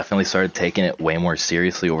mean, I've definitely started taking it way more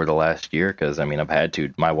seriously over the last year because I mean, I've had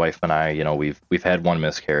to. My wife and I, we've had one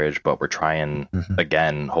miscarriage, but we're trying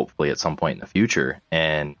again, hopefully at some point in the future.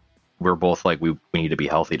 And we're both like, we need to be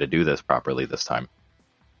healthy to do this properly this time.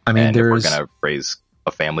 I mean, if we're gonna raise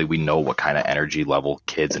a family, we know what kind of energy level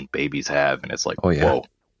kids and babies have, and it's like, whoa,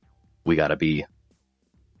 we gotta be.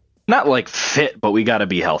 Not like fit, but we got to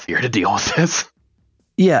be healthier to deal with this.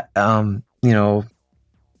 Yeah.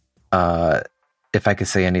 If I could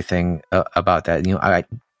say anything about that,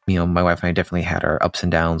 my wife and I definitely had our ups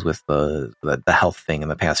and downs with the health thing in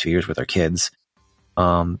the past few years with our kids.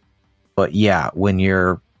 But yeah, when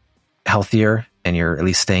you're healthier and you're at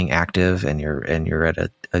least staying active and you're at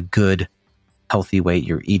a good, healthy weight,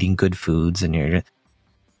 you're eating good foods and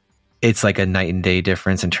it's like a night and day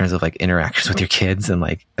difference in terms of like interactions with your kids and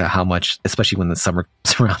like how much, especially when the summer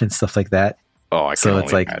comes around and stuff like that. Oh, I can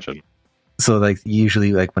only imagine. So like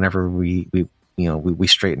usually like whenever we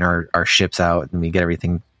straighten our ships out and we get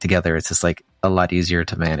everything together, it's just like a lot easier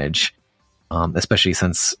to manage. Especially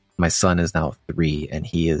since my son is now 3 and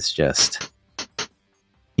he is a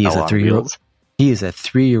 3-year-old. He is a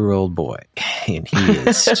 3-year-old boy and he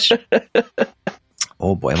is,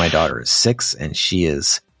 oh boy, my daughter is 6 and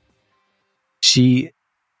she's kind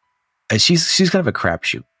of a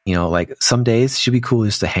crapshoot. you know, like some days should be cool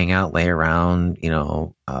just to hang out, lay around, you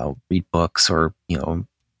know, read books or, you know,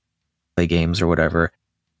 play games or whatever.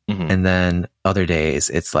 Mhm. And then other days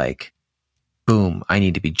it's like, boom, I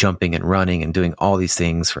need to be jumping and running and doing all these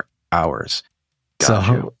things for hours.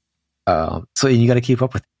 Gotcha. So you got to keep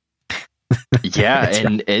up with Yeah, It's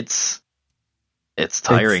and it's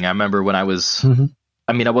tiring. I remember when I was, Mhm.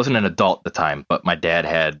 I mean, I wasn't an adult at the time, but my dad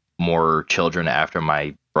had more children after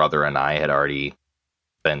my brother and I had already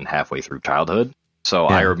been halfway through childhood. So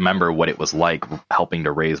I Yeah. remember what it was like helping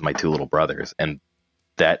to raise my two little brothers, and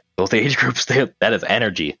those age groups, that is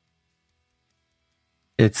energy.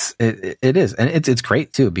 it is, and it's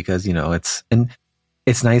great too, because you know it's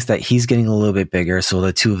nice that he's getting a little bit bigger, so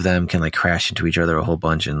the two of them can like crash into each other a whole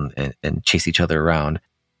bunch and chase each other around.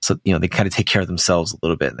 So you know they kind of take care of themselves a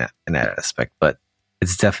little bit in that aspect. But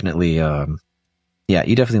it's definitely yeah,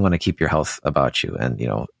 you definitely want to keep your health about you, and you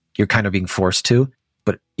know you're kind of being forced to,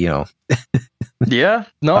 but you know Yeah,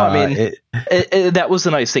 no, I mean, it, that was the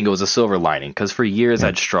nice thing. It was a silver lining, because for years Yeah.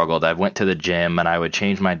 I'd struggled. I went to the gym and I would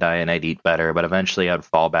change my diet and I'd eat better, but eventually I'd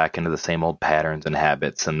fall back into the same old patterns and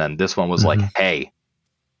habits. And then this one was like, Mhm. hey,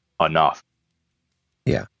 enough.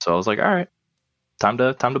 Yeah. So I was like, all right, time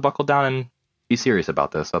to buckle down and be serious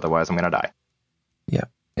about this. Otherwise, I'm gonna die.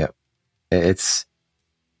 it's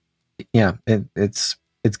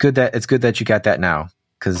it's good that you got that now,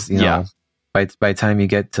 because you know Yeah. by the time you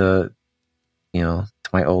get to you know to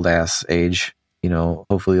my old ass age, you know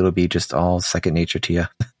hopefully it'll be just all second nature to you,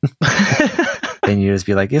 and you just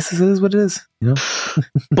be like, yes, this is what it is, you know.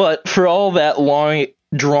 But for all that long,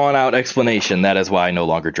 drawn out explanation, that is why I no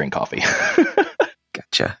longer drink coffee.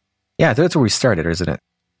 Gotcha. Yeah, that's where we started, isn't it?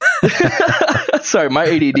 Sorry, my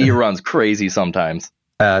ADD runs crazy sometimes.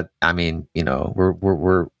 I mean, you know,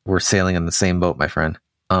 we're sailing in the same boat, my friend.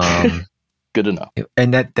 Good to know.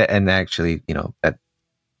 And that and actually, you know,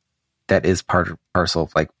 that is parcel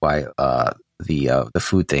of like why the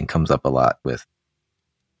food thing comes up a lot with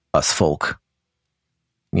us folk.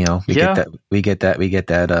 You know, we get that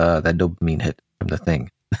that dopamine hit from the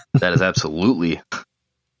thing. That is absolutely.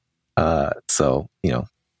 So you know,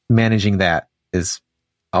 managing that is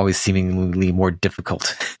always seemingly more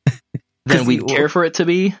difficult Than we care for it to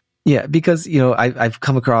be. Yeah, because you know I've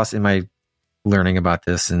come across in my learning about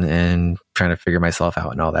this and trying to figure myself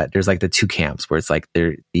out and all that. There's like the two camps where it's like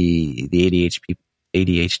they're the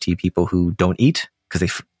ADHD people who don't eat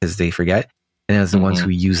because they forget, and there's the ones who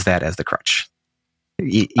use that as the crutch,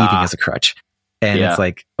 eating as a crutch. And it's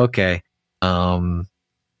like, okay, you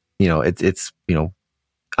know, it's you know,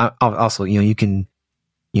 also you know you can.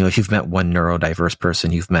 You know, if you've met one neurodiverse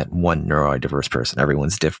person, you've met one neurodiverse person.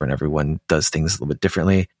 Everyone's different. Everyone does things a little bit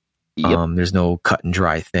differently. Yep. There's no cut and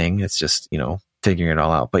dry thing. It's just, you know, figuring it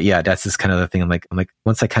all out. But yeah, that's just kind of the thing. I'm like,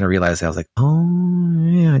 once I kind of realized that, I was like, oh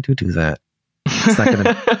yeah, I do that. It's not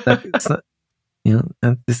gonna, it's not, you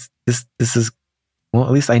know, this is, well,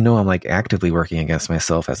 at least I know I'm like actively working against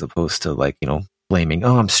myself as opposed to like, you know, blaming,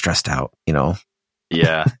 oh, I'm stressed out, you know?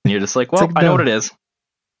 Yeah. And you're just like, well, I know what it is.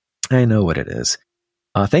 I know what it is.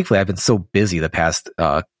 Thankfully, I've been so busy the past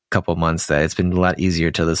couple of months that it's been a lot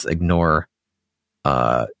easier to just ignore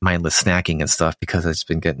mindless snacking and stuff, because it's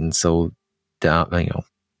been getting so down, you know,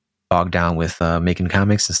 bogged down with making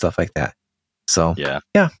comics and stuff like that. So yeah,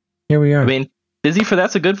 here we are. I mean, busy for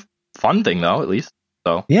that's a good fun thing though, at least.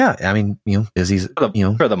 So yeah, I mean, you know, busy's you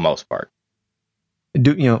know for the most part.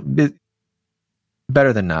 You know,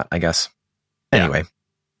 better than not, I guess. Anyway,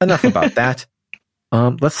 enough about that.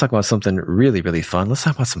 Let's talk about something really, really fun. Let's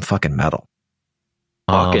talk about some fucking metal.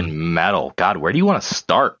 Fucking metal. God, where do you want to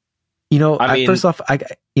start? You know, I mean, first off, I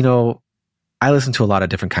listen to a lot of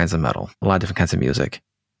different kinds of metal, a lot of different kinds of music.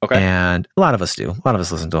 Okay. And a lot of us do. A lot of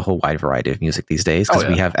us listen to a whole wide variety of music these days because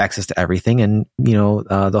we have access to everything. And, you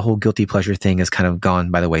know, the whole guilty pleasure thing has kind of gone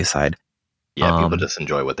by the wayside. Yeah, people just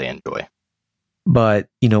enjoy what they enjoy. But,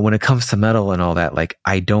 you know, when it comes to metal and all that, like,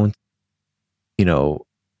 I don't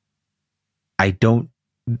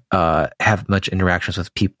have much interactions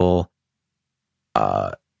with people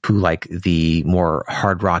who like the more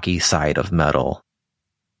hard rocky side of metal.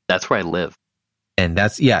 That's where I live. And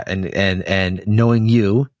that's and knowing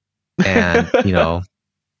you, and you know,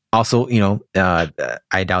 also, you know,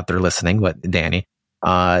 I doubt they're listening, but Danny,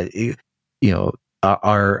 you know,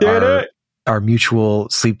 our mutual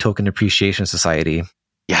Sleep Token Appreciation Society,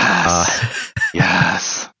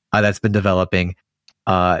 yes, that's been developing.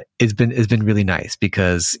 It's been really nice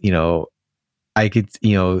because, you know, I could,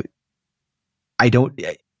 you know, I don't.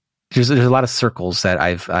 There's a lot of circles that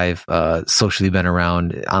I've socially been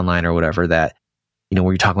around online or whatever that, you know,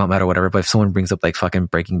 where you talk about metal or whatever, but if someone brings up like fucking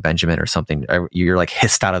Breaking Benjamin or something, you're like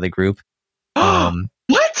hissed out of the group.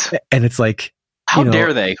 What? And it's like, how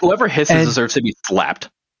dare they? Whoever hisses deserves to be slapped.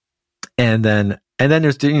 And then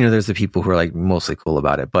there's there's the people who are like mostly cool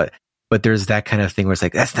about it, but there's that kind of thing where it's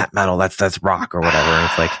like, that's not metal, that's rock or whatever. And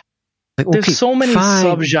it's like there's okay, so many fine,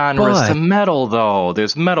 subgenres to metal though.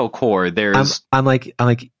 There's metalcore. There's I'm like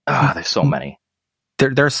there's so many.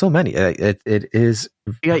 There are so many. It is.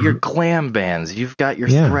 You got your glam bands. You've got your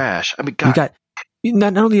thrash. I mean, God. You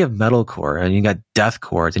not only have metalcore, and you got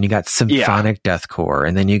deathcore, and you got symphonic deathcore,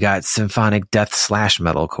 and then you got symphonic death /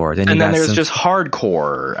 metalcore, and then there's just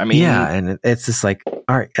hardcore. I mean, and it's just like, all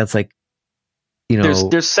right, it's like,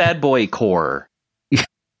 there's sad boy core.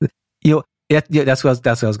 That's what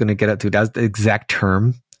I was going to get up to. That's the exact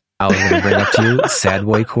term I was going to bring up to you. Sad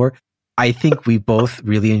boy core. I think we both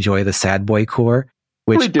really enjoy the sad boy core,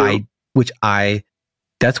 which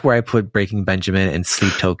that's where I put Breaking Benjamin and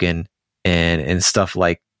Sleep Token and stuff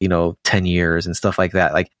like 10 Years and stuff like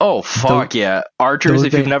that. Like, oh fuck yeah, Archers.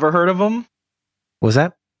 If you've never heard of them, what was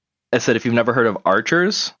that? I said if you've never heard of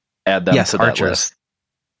Archers, add them to that list.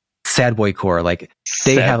 Sad boy core, like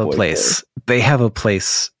they have a place. Core. They have a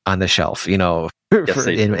place on the shelf, in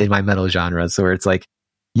my metal genre. So where it's like,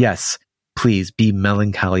 yes, please be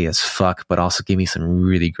melancholy as fuck, but also give me some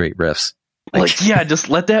really great riffs. Just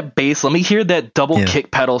let that bass. Let me hear that double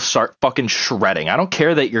kick pedal start fucking shredding. I don't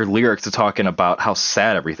care that your lyrics are talking about how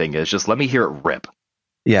sad everything is. Just let me hear it rip.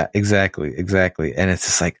 Yeah, exactly. And it's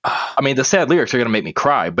just like, I mean, the sad lyrics are gonna make me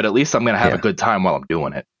cry, but at least I'm gonna have a good time while I'm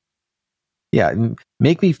doing it. Yeah,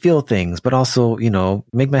 make me feel things, but also,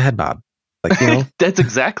 make my head bob. Like, That's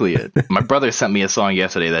exactly it. My brother sent me a song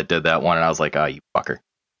yesterday that did that one, and I was like, "Oh, you fucker."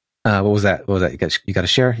 What was that? You got to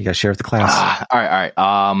share. You got to share with the class. All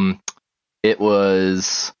right. It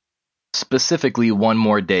was specifically "One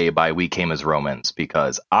More Day" by We Came as Romans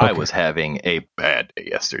because I was having a bad day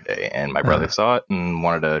yesterday, and my brother saw it and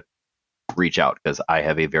wanted to reach out because I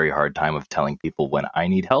have a very hard time of telling people when I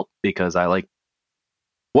need help because I like.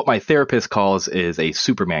 What my therapist calls is a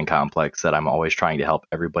Superman complex that I'm always trying to help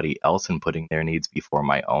everybody else and putting their needs before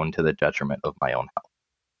my own to the detriment of my own health.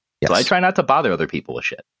 Yes. So I try not to bother other people with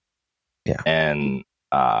shit. Yeah. And,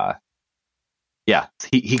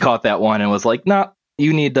 he caught that one and was like, nah,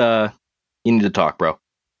 you need to talk, bro.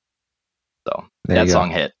 So that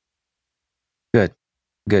song hit. Good.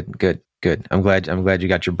 I'm glad you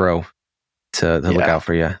got your bro to look out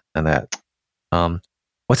for you on that.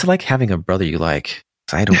 What's it like having a brother you like?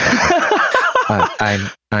 I don't know.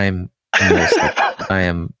 I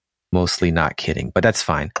am mostly not kidding, but that's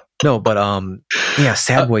fine. No, but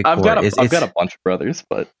sad boy core. I've got a bunch of brothers,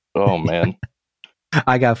 but oh man.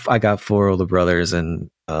 I got 4 older brothers and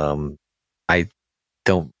I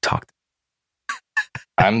don't talk to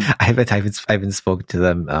them. I haven't spoken to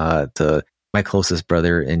them to my closest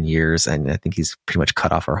brother in years, and I think he's pretty much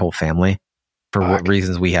cut off our whole family for what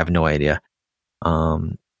reasons we have no idea.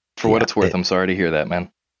 For what it's worth, I'm sorry to hear that,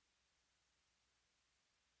 man.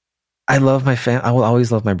 I love my I will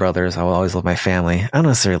always love my brothers. I will always love my family. I don't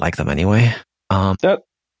necessarily like them anyway. We're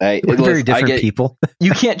very different people.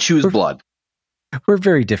 You can't choose blood. We're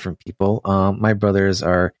very different people. My brothers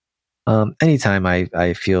are. Anytime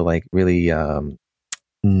I feel like really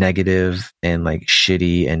negative and like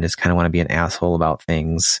shitty and just kind of want to be an asshole about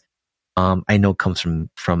things, I know comes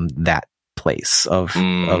from that place of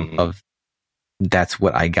that's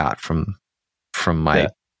what I got from my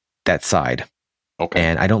that side. Okay.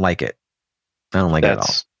 And I don't like it. I don't like it at all.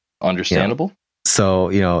 That's understandable. So,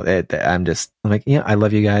 I'm like, yeah, I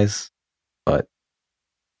love you guys, but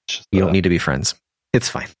you don't need to be friends. It's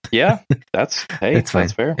fine. Yeah, that's fine.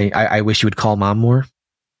 That's fair. I wish you would call mom more,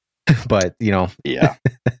 but yeah.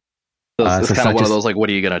 It's kind of one of those, like, what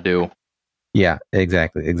are you going to do? Yeah,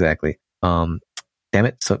 exactly. Damn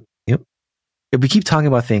it. So, if we keep talking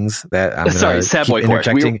about things that I'm sorry, sad boy core.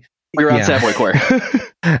 We were on sad boy core.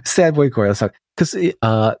 Sad boy core. Let's talk because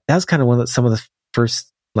that was kind of some of the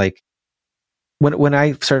first, like, when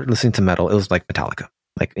I started listening to metal, it was like Metallica,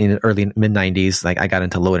 like in the early mid 90s. Like I got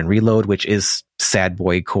into Load and Reload, which is sad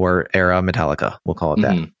boy core era Metallica. We'll call it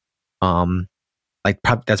that.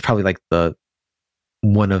 That's probably like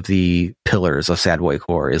one of the pillars of sad boy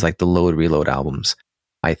core is like the Load Reload albums.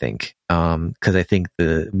 I think, because I think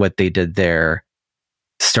what they did there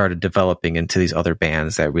started developing into these other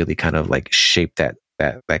bands that really kind of like shaped that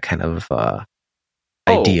kind of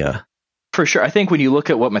idea. For sure. I think when you look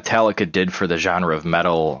at what Metallica did for the genre of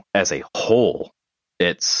metal as a whole,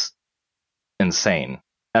 it's insane.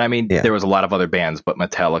 And I mean, there was a lot of other bands, but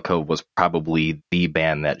Metallica was probably the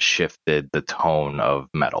band that shifted the tone of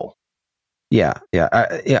metal. Yeah.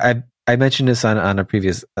 I mentioned this on a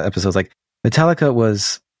previous episode. Like Metallica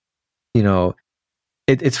was,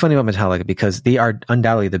 it's funny about Metallica because they are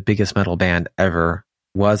undoubtedly the biggest metal band ever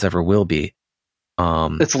will be.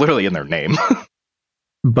 It's literally in their name.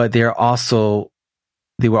 But they were also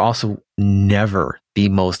never the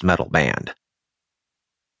most metal band.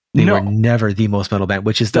 They were never the most metal band,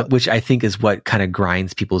 which I think is what kind of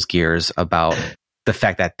grinds people's gears about the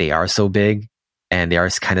fact that they are so big and they are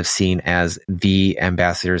kind of seen as the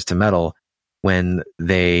ambassadors to metal when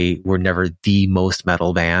they were never the most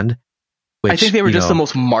metal band. Which, I think they were just the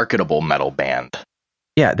most marketable metal band.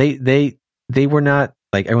 Yeah, they were not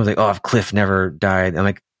like everyone's like, oh, if Cliff never died. I'm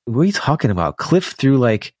like, what are you talking about? Cliff threw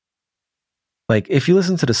like if you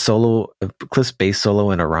listen to the solo, Cliff's bass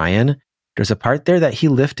solo in Orion, there's a part there that he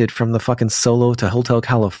lifted from the fucking solo to Hotel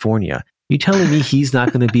California. You telling me he's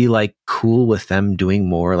not going to be like cool with them doing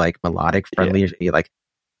more like melodic, friendly, like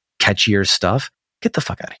catchier stuff? Get the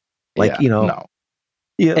fuck out of here. Like, no.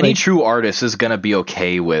 Yeah, any true artist is going to be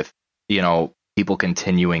okay with, people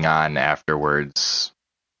continuing on afterwards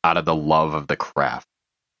out of the love of the craft.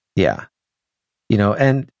 Yeah.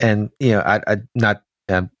 I not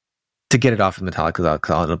to get it off of Metallica, because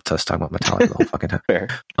I'll end up just talking about Metallica the whole fucking time. Fair.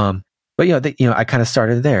 But I kind of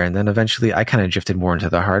started there, and then eventually I kind of drifted more into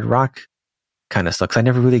the hard rock kind of stuff, because I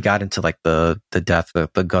never really got into like the death,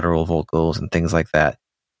 the guttural vocals and things like that.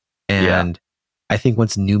 And I think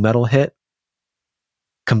once new metal hit,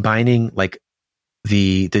 combining like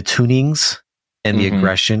the tunings and the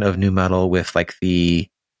aggression of new metal with like the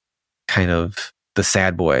kind of the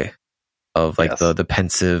sad boy of like the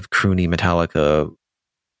pensive, croony Metallica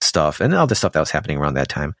stuff and all the stuff that was happening around that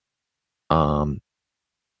time.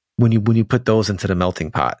 When you put those into the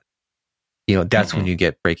melting pot, that's when you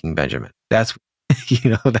get Breaking Benjamin. That's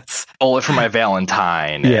that's Bullet for My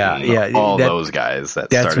Valentine. All those guys.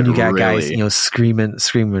 That's when you got guys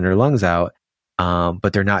screaming their lungs out.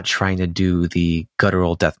 But they're not trying to do the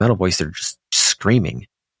guttural death metal voice. They're just screaming.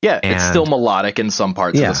 Yeah, it's still melodic in some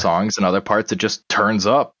parts of the songs, and other parts it just turns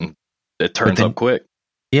up. It turns up quick.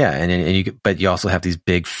 Yeah, and you also have these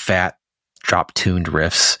big fat drop tuned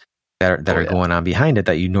riffs that are going on behind it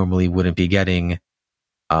that you normally wouldn't be getting,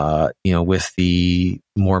 with the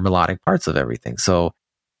more melodic parts of everything. So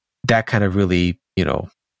that kind of really,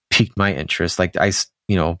 piqued my interest. Like I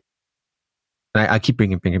keep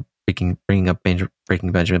bringing up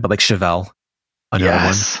Breaking Benjamin, but like Chevelle, another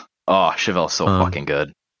one. Oh, Chevelle's so fucking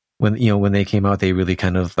good. When they came out, they really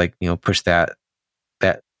kind of like pushed that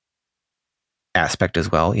aspect as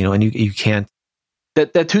well. And you can't.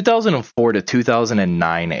 That 2004 to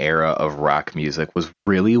 2009 era of rock music was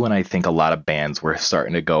really when I think a lot of bands were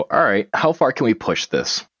starting to go, all right, how far can we push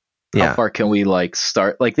this? How far can we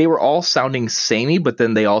start? Like they were all sounding samey, but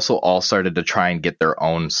then they also all started to try and get their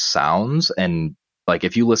own sounds. And like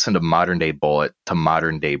if you listen to modern day Bullet to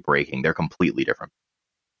modern day Breaking, they're completely different.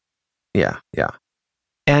 Yeah.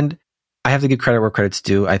 And I have to give credit where credit's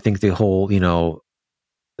due. I think the whole, why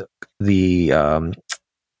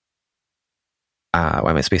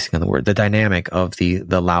am I spacing on the word? The dynamic of the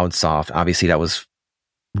loud soft, obviously that was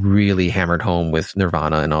really hammered home with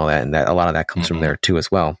Nirvana and all that, and that a lot of that comes from there too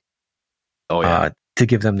as well. Oh yeah. To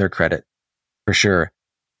give them their credit for sure.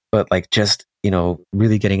 But like just,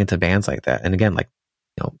 really getting into bands like that. And again,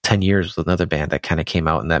 10 Years was another band that kind of came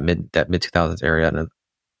out in that mid 2000s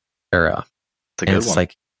era. It's a good one.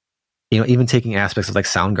 Like, even taking aspects of like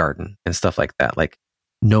Soundgarden and stuff like that. Like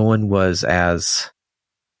no one was as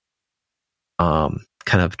kind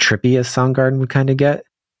of trippy as Soundgarden would kind of get.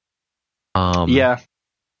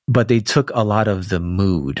 But they took a lot of the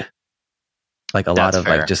mood, like a lot of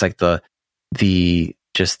fair. Like just like the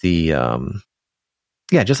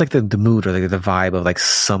mood or like the vibe of like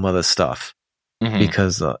some of the stuff,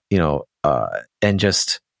 because and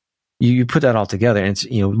just you put that all together, and it's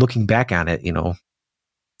looking back on it,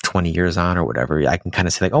 20 years on or whatever, I can kind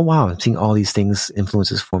of say like, oh wow, I'm seeing all these things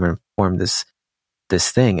influences form this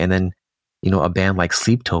thing, and then a band like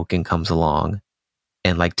Sleep Token comes along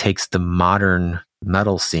and like takes the modern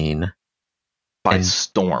metal scene by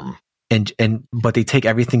storm, but they take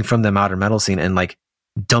everything from the modern metal scene and like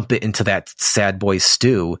dump it into that sad boy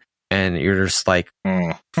stew, and you're just like,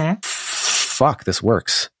 fuck, this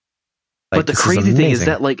works. Like, but the crazy thing is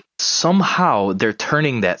that like somehow they're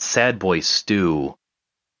turning that sad boy stew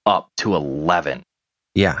up to 11.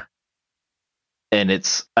 Yeah. And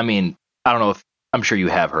it's, I mean, I don't know if, I'm sure you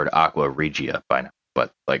have heard Aqua Regia by now,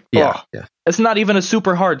 but like, it's not even a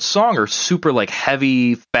super hard song or super like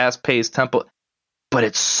heavy, fast paced tempo, but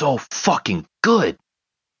it's so fucking good.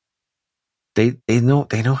 They know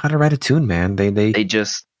how to write a tune, man. They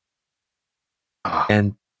just,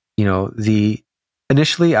 and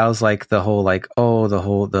initially I was like the whole like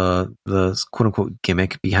the quote unquote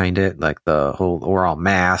gimmick behind it, like the whole we're all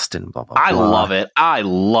masked and blah blah blah. I love it. I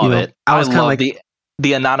love it. I was kind of like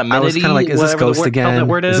the anonymity. I was kind of like, is this Ghost again? That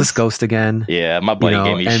word is this Ghost again? Yeah, my buddy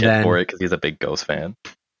gave me shit for it because he's a big Ghost fan.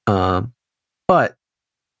 But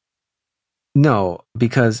no,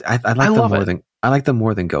 because I like them more than I like them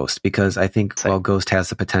more than Ghost, because I think Ghost has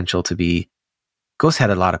the potential to be. Ghost had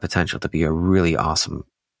a lot of potential to be a really awesome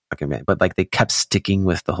fucking band, but like they kept sticking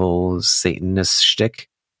with the whole Satanist shtick.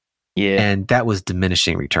 Yeah, and that was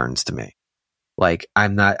diminishing returns to me. Like I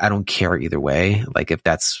don't care either way. Like if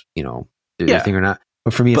that's their thing or not.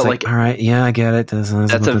 But for me, it's like all right, yeah, I get it. That's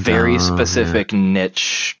a very specific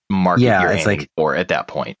niche market you're aiming for at that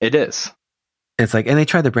point. It is. It's like, and they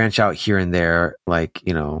tried to branch out here and there. Like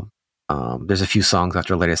there's a few songs off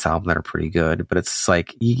their latest album that are pretty good, but it's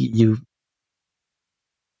like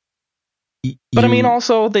But I mean,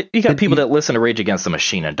 also you got people that listen to Rage Against the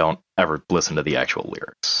Machine and don't ever listen to the actual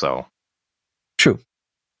lyrics. So true.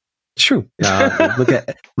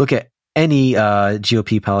 Look at any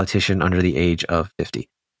GOP politician under the age of 50.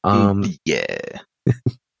 Yeah,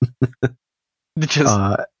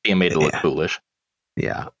 just being made to look foolish.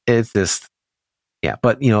 Yeah, it's just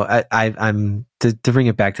But I'm to bring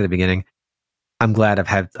it back to the beginning. I'm glad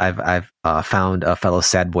I've found a fellow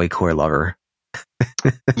sad boy core lover.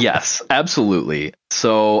 Yes, absolutely.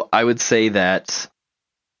 So I would say that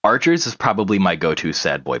Archers is probably my go-to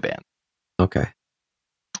sad boy band. Okay.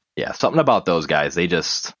 Yeah, something about those guys.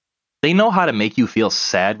 They know how to make you feel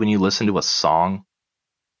sad when you listen to a song.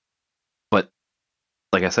 But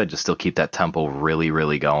like I said, just still keep that tempo really,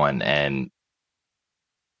 really going. And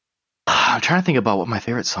I'm trying to think about what my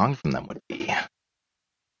favorite song from them would be.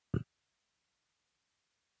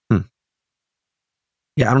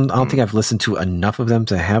 Yeah, I don't think I've listened to enough of them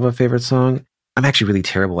to have a favorite song. I'm actually really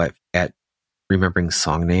terrible at remembering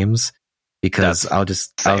song names, because I'll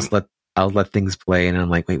let things play and I'm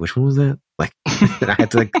like, wait, which one was that? Like, and I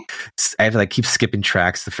have to keep skipping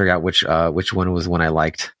tracks to figure out which one was one I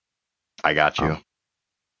liked. I got you.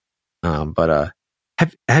 But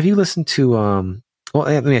have you listened to well,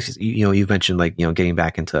 let me ask you. You've mentioned getting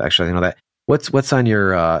back into exercising and all that. What's on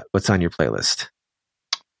your playlist?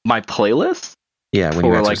 My playlist? Yeah, when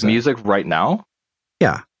you're like music right now.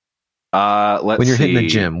 Yeah. When you're hitting the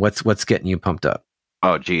gym, what's getting you pumped up?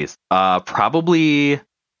 Oh, geez. Probably.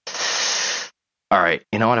 All right.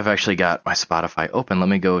 You know what? I've actually got my Spotify open. Let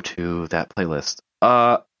me go to that playlist.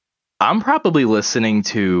 I'm probably listening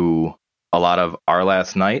to a lot of Our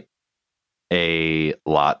Last Night, a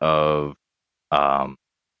lot of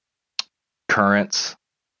Currents,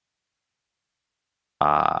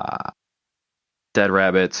 Dead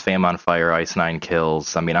Rabbits, Fame on Fire, Ice Nine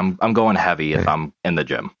Kills. I mean, I'm going heavy if I'm in the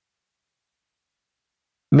gym.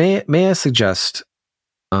 May I suggest?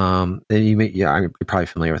 You're probably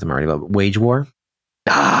familiar with them already, but Wage War.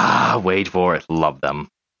 Wage War, love them.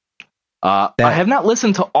 I have not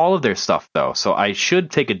listened to all of their stuff though, so I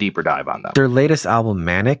should take a deeper dive on them. Their latest album,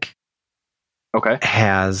 Manic,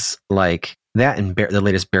 has like that, and the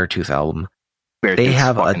latest Beartooth album. They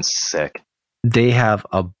have fucking sick. They have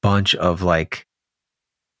a bunch of like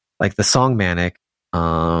the song Manic,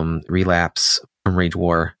 Relapse from Rage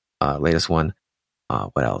War, latest one.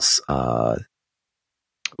 What else?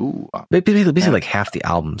 Basically like half the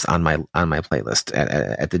albums on my playlist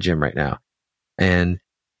at the gym right now, and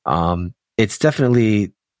it's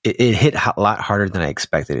definitely it hit a lot harder than I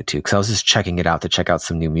expected it to, because I was just checking it out to check out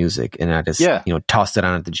some new music, and I just tossed it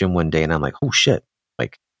on at the gym one day, and I'm like, oh shit,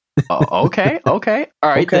 like okay, all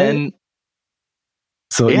right then.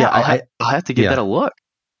 So I'll have to give that a look.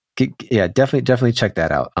 Yeah, definitely check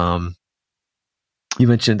that out. You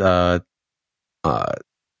mentioned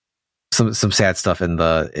some sad stuff in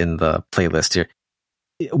the playlist here.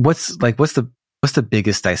 What's the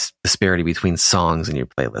biggest disparity between songs in your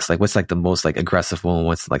playlist? Like, what's like the most like aggressive one?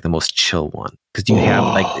 What's like the most chill one? Because do you have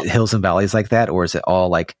like hills and valleys like that, or is it all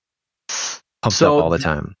like pumped up all the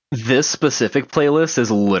time? This specific playlist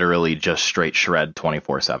is literally just straight shred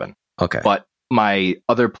 24/7. Okay, but my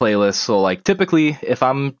other playlists, so like typically if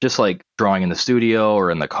I'm just like drawing in the studio or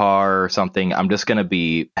in the car or something, I'm just going to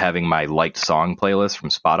be having my liked song playlist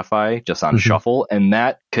from Spotify just on shuffle, and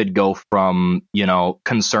that could go from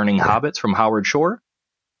Concerning Hobbits from Howard Shore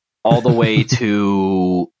all the way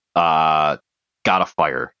to Got a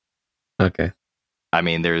Fire. Okay. I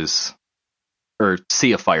mean,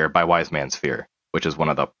 See a Fire by Wise Man's Fear, which is one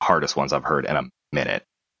of the hardest ones I've heard in a minute.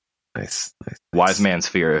 Nice. Wise Man's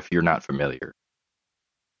Fear, if you're not familiar.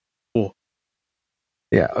 Cool.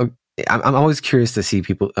 Yeah, I'm always curious to see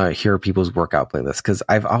hear people's workout playlists, because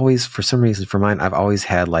I've always, for some reason, for mine, I've always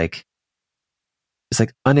had like just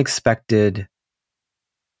like unexpected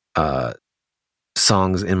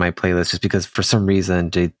songs in my playlist, just because for some reason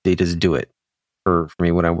they just do it for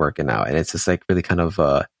me when I'm working out, and it's just like really kind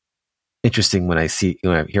of interesting when I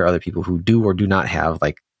hear other people who do or do not have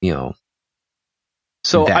like, you know.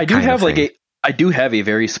 So I do have a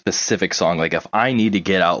very specific song. Like if I need to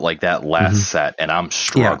get out like that last set and I'm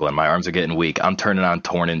struggling, my arms are getting weak, I'm turning on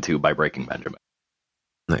Torn in Two by Breaking Benjamin.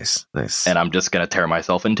 Nice. And I'm just gonna tear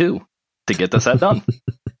myself in two to get the set done.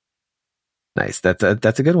 Nice. That's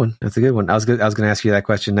a good one. That's a good one. I was gonna ask you that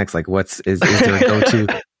question next. Like, is there a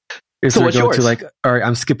go-to? Is there a go-to? Like, all right,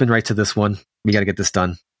 I'm skipping right to this one. We got to get this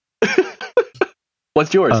done.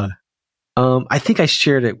 What's yours? I think I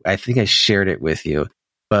shared it with you,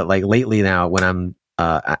 but like lately now, when I'm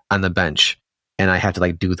on the bench and I have to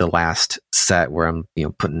like do the last set where I'm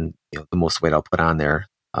putting the most weight I'll put on there,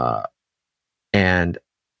 and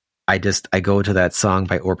I go to that song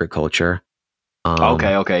by Orbit Culture.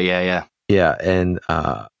 Okay, yeah. And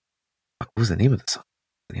what was the name of the song?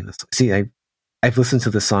 See, I've listened to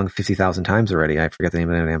this song 50,000 times already. I forget the name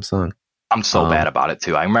of the damn song. I'm so bad about it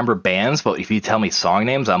too. I remember bands, but if you tell me song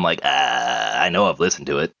names, I'm like, I know I've listened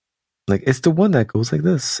to it. Like it's the one that goes like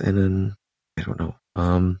this, and then I don't know.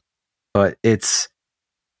 But it's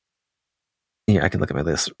I can look at my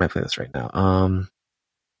playlist right now.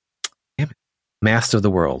 Damn it, Master of the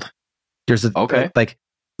World. There's like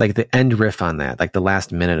the end riff on that, like the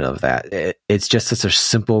last minute of that. It's just such a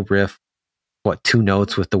simple riff. 2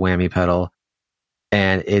 notes with the whammy pedal,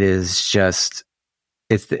 and it is just.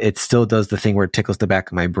 It still does the thing where it tickles the back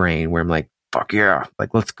of my brain where I'm like, fuck yeah,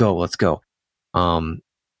 like let's go.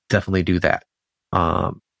 Definitely do that.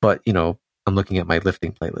 But I'm looking at my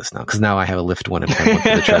lifting playlist now, because now I have a lift one and one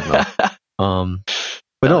for the treadmill.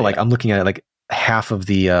 But no, like I'm looking at like half of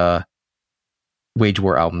the Wage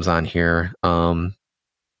War albums on here. Some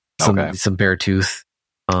Beartooth.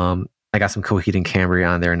 I got some Coheed and Cambria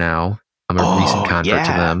on there now. I'm a recent convert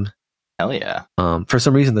to them. Hell yeah. For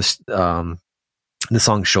some reason the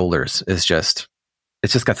song Shoulders is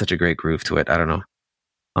it's just got such a great groove to it. I don't know.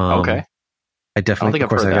 Okay. I definitely, think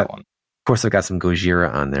I've heard that one. Of course, I've got some Gojira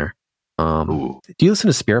on there. Do you listen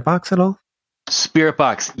to Spirit Box at all? Spirit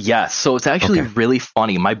Box, yes. So it's actually really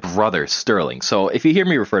funny. My brother, Sterling. So if you hear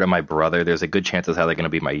me refer to my brother, there's a good chance it's either going to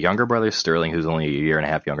be my younger brother, Sterling, who's only a year and a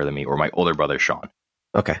half younger than me, or my older brother, Sean.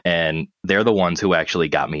 Okay. And they're the ones who actually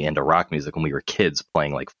got me into rock music when we were kids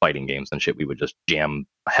playing like fighting games and shit. We would just jam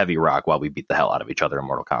heavy rock while we beat the hell out of each other in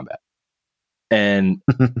Mortal Kombat. And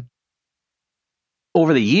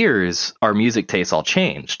over the years, our music tastes all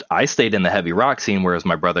changed. I stayed in the heavy rock scene, whereas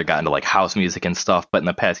my brother got into like house music and stuff. But in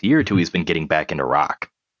the past year or two, he's been getting back into rock.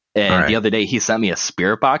 And the other day, he sent me a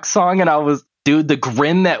Spirit Box song, and I was, dude, the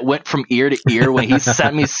grin that went from ear to ear when he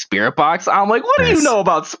sent me Spirit Box. I'm like, what do you know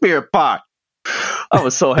about Spirit Box? I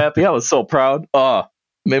was so happy. I was so proud. Oh,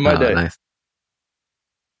 made my day. Nice.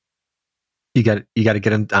 You got to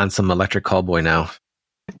get him on some Electric Callboy now,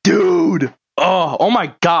 dude. Oh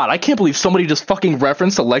my God! I can't believe somebody just fucking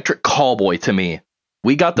referenced Electric Callboy to me.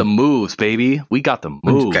 We got the moves, baby. We got the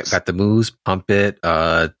moves. Got the moves. Pump it.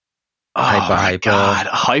 God,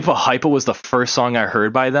 Hypa was the first song I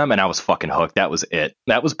heard by them, and I was fucking hooked. That was it.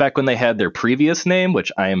 That was back when they had their previous name,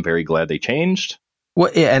 which I am very glad they changed.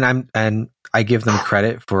 Well, yeah, and I give them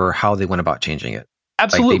credit for how they went about changing it.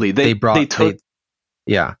 Absolutely, like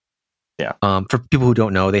yeah. For people who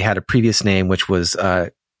don't know, they had a previous name which was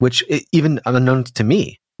which even unknown to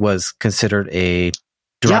me was considered a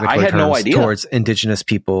derogatory term towards indigenous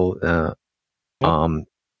people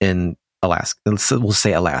in Alaska. We'll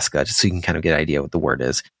say Alaska, just so you can kind of get an idea what the word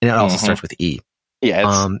is, and it also starts with E.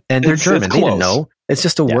 Yeah, and they're German. They didn't know. It's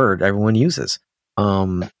just a word everyone uses.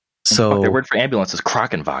 So their word for ambulance is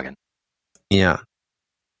Krankenwagen. Yeah.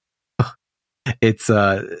 It's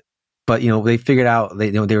but they figured out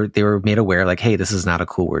they were made aware, like, hey, this is not a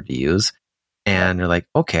cool word to use. And they're like,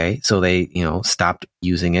 okay, so they stopped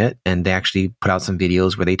using it, and they actually put out some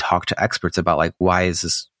videos where they talk to experts about like, why is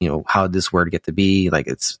this, how did this word get to be, like,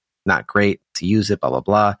 it's not great to use it, blah blah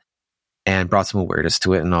blah, and brought some awareness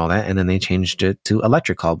to it and all that. And then they changed it to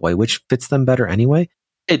Electric Callboy, which fits them better anyway.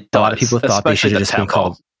 It does. A lot of people thought they should have just been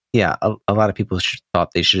called. Yeah, a lot of people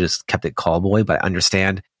thought they should have just kept it Callboy, but I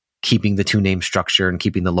understand keeping the two name structure and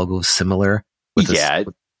keeping the logos similar. With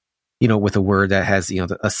with a word that has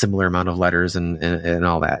a similar amount of letters and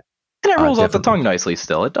all that. And it rolls off the tongue nicely.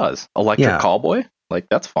 Still, it does. Electric Callboy, like,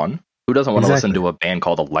 that's fun. Who doesn't want to listen to a band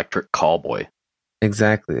called Electric Callboy?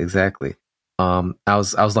 Exactly. I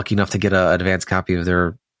was lucky enough to get an advanced copy of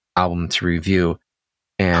their album to review,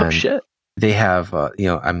 and oh shit. They have,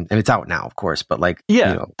 it's out now, of course, but like,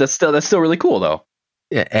 that's still really cool though.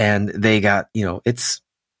 and they got, it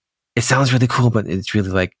sounds really cool, but it's really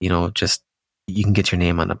like, just you can get your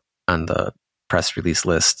name on the press release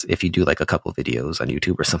list if you do like a couple videos on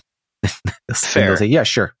YouTube or something. Fair. And they'll say, yeah,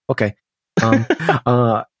 sure. Okay.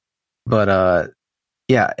 But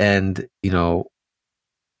yeah. And,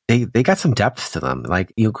 they got some depth to them.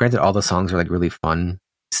 Like, granted, all the songs are like really fun,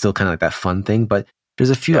 still kind of like that fun thing, but there's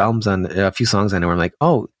a few a few songs I know where I'm like,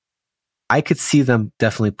 oh, I could see them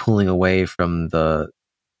definitely pulling away from the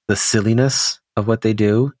silliness of what they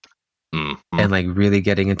do, and like really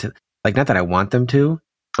getting into, like, not that I want them to,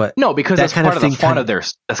 but no, because that that's kind part of of the thing fun of their.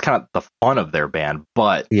 That's kind of the fun of their band,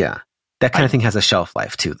 but yeah, that kind of thing has a shelf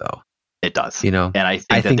life too, though. It does, and I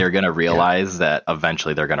think that they're going to realize that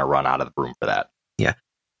eventually they're going to run out of room for that. Yeah,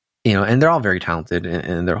 and they're all very talented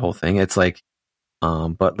in their whole thing. It's like,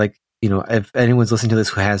 but like, if anyone's listening to this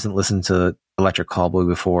who hasn't listened to Electric Callboy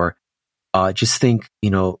before, just think,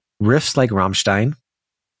 riffs like Rammstein,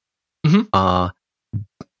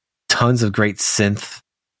 tons of great synth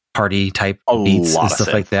party type beats and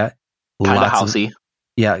stuff like that. Kind of housey.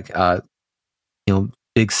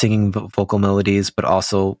 Big singing vocal melodies, but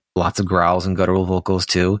also lots of growls and guttural vocals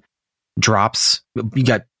too. Drops, you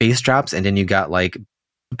got bass drops, and then you got like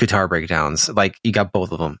guitar breakdowns. Like, you got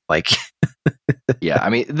both of them. Like, yeah, I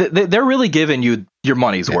mean, they're really giving you your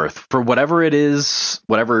money's worth for whatever it is,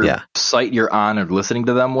 whatever site you're on or listening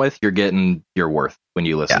to them with. You're getting your worth when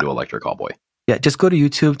you listen to Electric Callboy. Yeah, just go to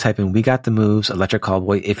YouTube, type in "We Got the Moves," Electric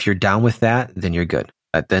Callboy. If you're down with that, then you're good.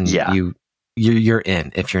 Then you're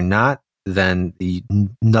in. If you're not, then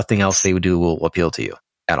nothing else they would do will appeal to you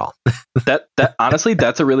at all. that honestly,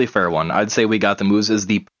 that's a really fair one. I'd say "We Got the Moves" is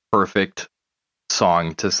the perfect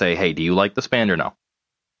song to say, hey, do you like this band or no?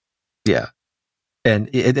 Yeah. And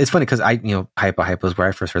it's funny because Hypa was where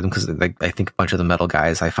I first heard them, because like I think a bunch of the metal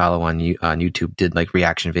guys I follow on YouTube did like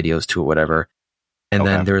reaction videos to it, whatever. And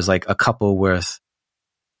then there was like a couple worth,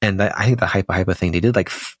 and I think the Hypa thing, they did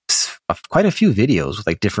like quite a few videos with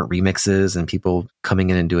like different remixes and people coming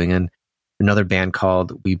in and doing it. Another band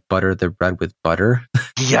called We Butter the Bread with Butter.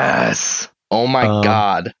 Yes. Oh my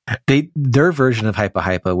God. Their version of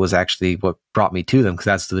Hypa was actually what brought me to them, because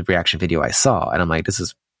that's the reaction video I saw. And I'm like, this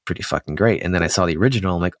is pretty fucking great. And then I saw the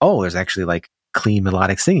original. I'm like, oh, there's actually like clean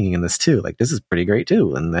melodic singing in this too. Like, this is pretty great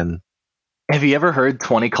too. And then, have you ever heard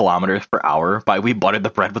 20 kilometers per hour by We Buttered the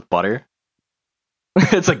Bread with Butter?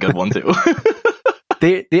 It's a good one too.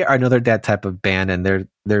 They are another that type of band, and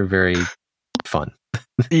they're very fun.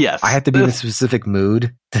 Yes. I have to be in a specific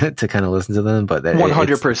mood to kind of listen to them, but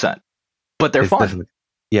 100%. But they're fun.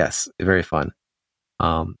 Yes, very fun.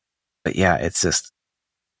 But yeah, it's just,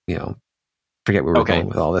 forget where we're going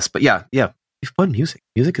with all this. But yeah, fun music.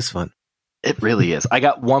 Music is fun. It really is. I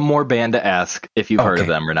got one more band to ask if you've heard of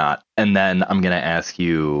them or not, and then I'm going to ask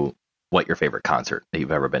you what your favorite concert that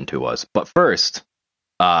you've ever been to was. But first,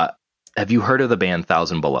 have you heard of the band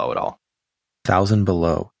 1,000 Below at all? 1,000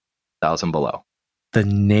 Below. 1,000 Below. The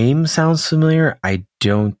name sounds familiar. I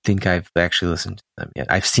don't think I've actually listened to them yet.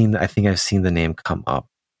 I think I've seen the name come up.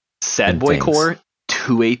 Sad Boy Core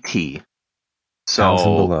to a T. So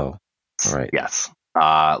 1,000 Below. All right. Yes.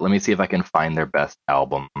 Let me see if I can find their best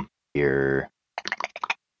album here.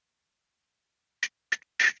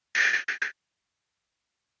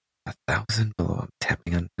 A 1,000 Below. I'm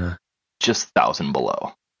tapping on. Just 1,000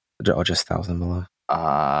 Below. Oh, just 1,000 Below.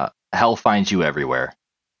 Hell Finds You Everywhere.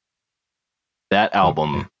 That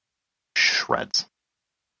album shreds.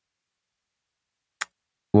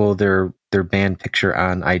 Well, their band picture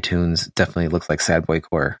on iTunes definitely looks like Sad Boy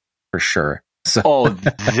Core for sure. So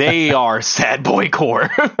they are Sad Boy Core.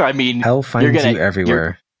 I mean, Hell Finds You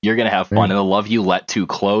Everywhere. You're gonna have fun, and the Love You Let Too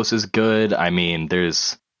Close is good. I mean,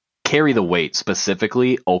 there's Carry the Weight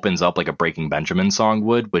specifically opens up like a Breaking Benjamin song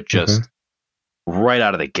would, with just right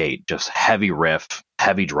out of the gate, just heavy riff,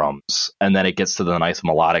 heavy drums, and then it gets to the nice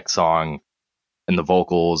melodic song and the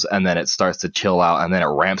vocals, and then it starts to chill out, and then it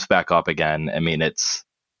ramps back up again. I mean,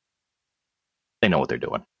 they know what they're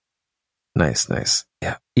doing. Nice.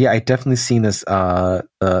 Yeah, I definitely seen this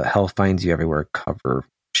Hell Finds You Everywhere cover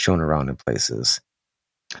shown around in places.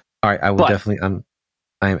 All right, I will definitely.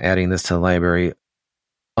 I'm adding this to the library.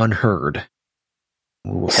 Unheard.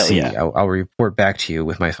 We'll see. Yeah. I'll report back to you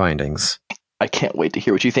with my findings. I can't wait to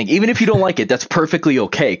hear what you think. Even if you don't like it, that's perfectly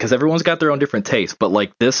okay, because everyone's got their own different tastes. But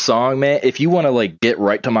like this song, man, if you want to like get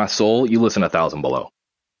right to my soul, you listen to 1,000 Below.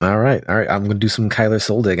 All right. I'm going to do some Kyler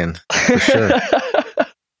soul digging for sure.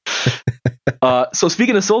 So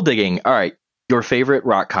speaking of soul digging, all right, your favorite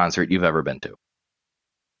rock concert you've ever been to?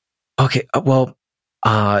 Okay, well,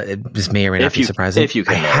 this may or may not be surprising. If you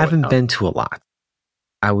can, I haven't been to a lot.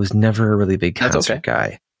 I was never a really big concert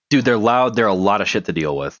guy. Dude, they're loud. They're a lot of shit to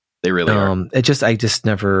deal with. They really are. I just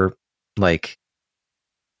never like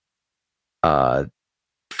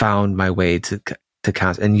found my way to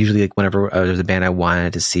concert. And usually, like whenever there's a band I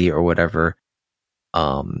wanted to see or whatever,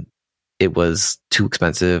 it was too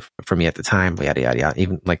expensive for me at the time. Yada yada yada.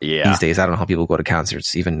 Even like these days, I don't know how people go to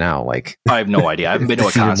concerts. Even now, like I have no idea. I haven't been to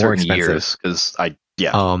a concert in years because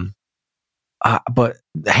but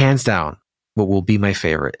hands down, what will be my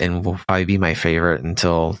favorite, and will probably be my favorite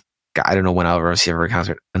until I don't know when I'll ever see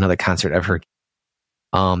another concert ever.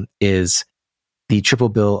 Is the triple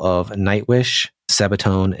bill of Nightwish,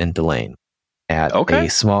 Sabaton, and Delane at a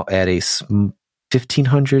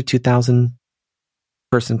 1,500, 2,000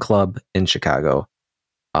 person club in Chicago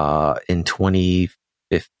in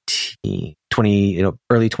 2015,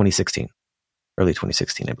 early 2016, I believe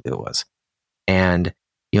it was. And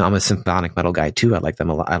I'm a symphonic metal guy too. I like them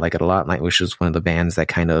a lot. I like it a lot. Nightwish was one of the bands that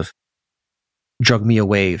kind of drug me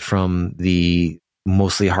away from the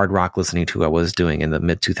mostly hard rock listening to I was doing in the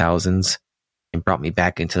mid 2000s and brought me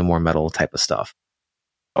back into the more metal type of stuff.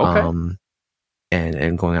 And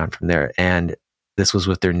going on from there. And this was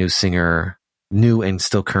with their new and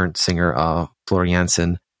still current singer, Flor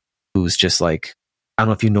Jansen, who's just like, I don't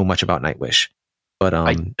know if you know much about Nightwish, but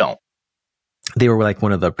I don't. They were like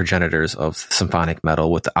one of the progenitors of symphonic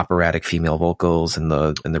metal with the operatic female vocals and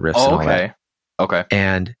the riffs and all that. Okay.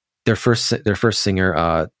 And their first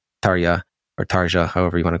singer, Tarja,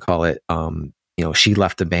 however you want to call it, she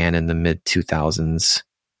left the band in the mid 2000s,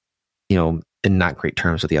 in not great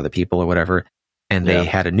terms with the other people or whatever. And they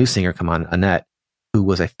had a new singer come on, Annette, who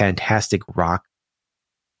was a fantastic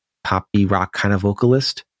poppy rock kind of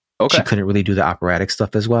vocalist. Okay. She couldn't really do the operatic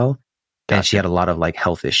stuff as well. Gotcha. And she had a lot of like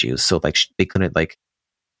health issues. So like they couldn't like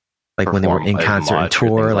when they were in concert and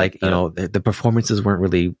tour, the performances weren't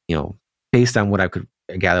really, based on what I could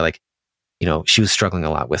gather, she was struggling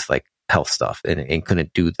a lot with like health stuff and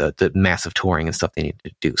couldn't do the massive touring and stuff they needed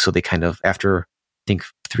to do. So they kind of, after I think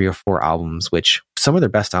 3 or 4 albums, which some of their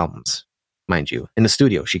best albums, mind you, in the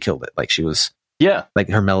studio, she killed it. Like she was, like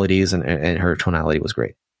her melodies and her tonality was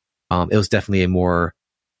great. It was definitely a more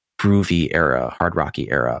groovy era, hard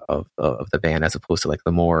rocky era of the band, as opposed to like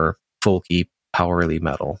the more folky, powerly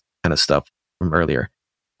metal kind of stuff from earlier.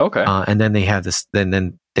 Okay. And then they had this.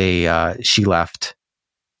 Then she left,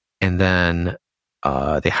 and then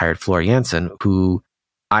they hired Flor Jansen, who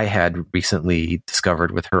I had recently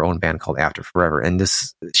discovered with her own band called After Forever. And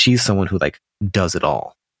she's someone who like does it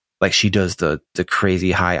all. Like she does the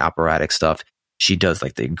crazy high operatic stuff. She does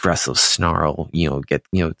like the aggressive snarl,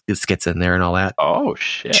 this gets in there and all that. Oh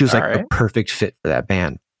shit. She was like the perfect fit for that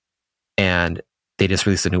band. And they just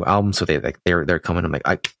released a new album. So they're coming. I'm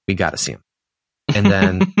like, we got to see them. And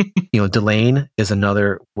then, Delane was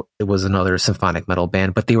another symphonic metal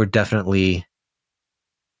band, but they were definitely,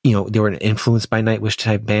 they were influenced by Nightwish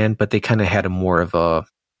type band, but they kind of had a more of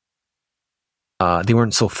they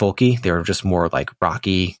weren't so folky. They were just more like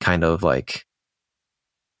rocky, kind of like,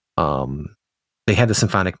 they had the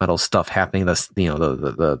symphonic metal stuff happening, the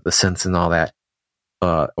synths and all that,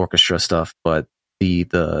 orchestra stuff, but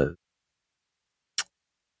the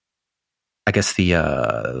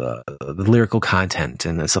lyrical content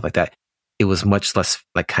and stuff like that, it was much less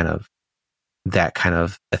like kind of that kind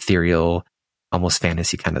of ethereal, almost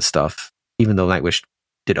fantasy kind of stuff. Even though Nightwish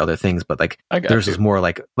did other things, but like theirs was more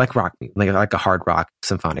like rock, like a hard rock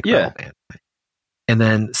symphonic metal band. And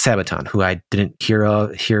then Sabaton, who I didn't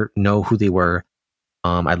know who they were.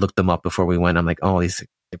 I looked them up before we went. I'm like, oh, these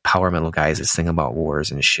power metal guys that sing about wars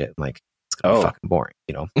and shit. I'm like, it's gonna be fucking boring,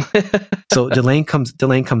 So Delane comes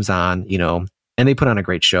on, and they put on a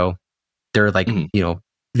great show. They're like,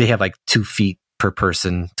 they have like 2 feet per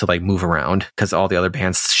person to like move around because all the other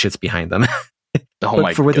bands shit's behind them.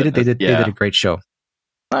 But for what they did a great show.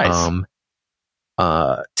 Nice.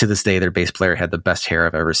 To this day, their bass player had the best hair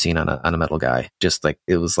I've ever seen on a metal guy. Just like,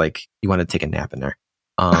 it was like you wanted to take a nap in there.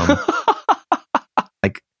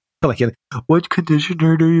 What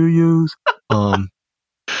conditioner do you use? And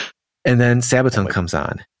then Sabaton comes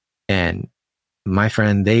on, and my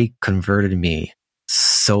friend, they converted me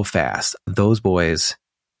so fast. Those boys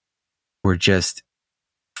were just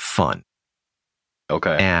fun.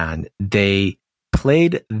 Okay. And they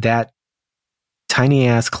played that tiny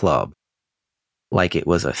ass club like it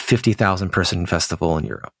was a 50,000 person festival in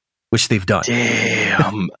Europe, which they've done.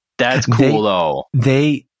 Damn, that's cool though.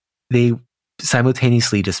 They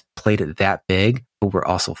simultaneously just played it that big, but were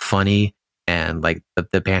also funny, and like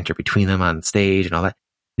the banter between them on stage and all that.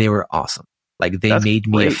 They were awesome. Like that's made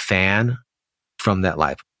me a fan from that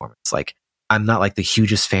live performance. Like I'm not like the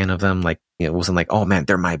hugest fan of them. Like it wasn't like, oh man,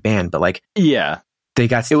 they're my band, but like they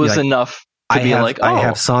got. It was enough. To be like, I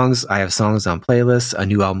have songs on playlists. A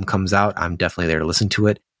new album comes out, I'm definitely there to listen to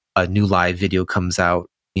it. A new live video comes out,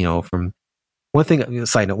 from one thing.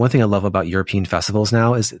 Side note: one thing I love about European festivals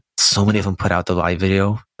now is so many of them put out the live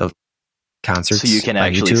video of concerts, so you can on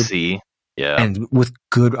actually YouTube, see. Yeah, and with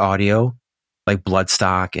good audio, like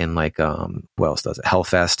Bloodstock and like who else does it?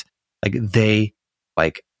 Hellfest. Like they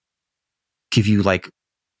like give you like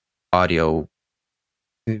audio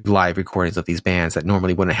live recordings of these bands that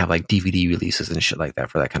normally wouldn't have like DVD releases and shit like that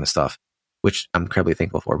for that kind of stuff, which I'm incredibly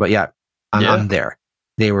thankful for. But yeah, I'm there.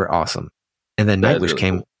 They were awesome. And then That is Nightwish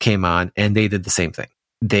really cool. came on, and they did the same thing.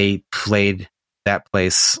 They played that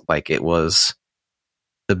place like it was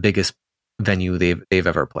the biggest venue they've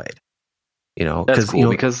ever played. That's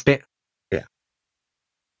cool because yeah.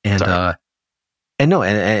 And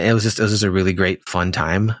and it was just a really great fun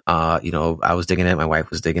time. I was digging it. My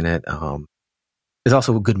wife was digging it. It's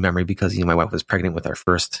also a good memory because my wife was pregnant with our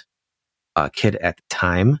first kid at the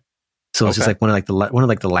time, so it's just like one of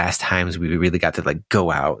the last times we really got to like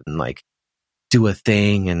go out and like do a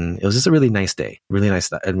thing, and it was just a really nice day, really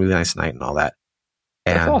nice night, and all that.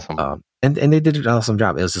 And, that's awesome. And they did an awesome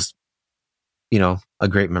job. It was just a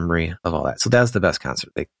great memory of all that. So that was the best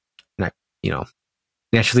concert.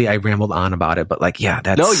 Naturally I rambled on about it, but like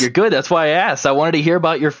that's no, you're good. That's why I asked. I wanted to hear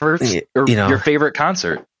about your first or your favorite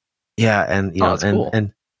concert. Yeah, and cool.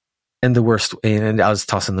 and the worst, and I was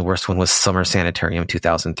tossing the worst one was Summer Sanitarium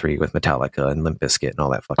 2003 with Metallica and Limp Bizkit and all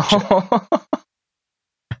that fucking shit.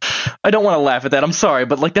 I don't want to laugh at that. I'm sorry,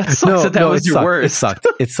 but like that sucks that was your worst. It sucked.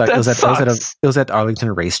 It was at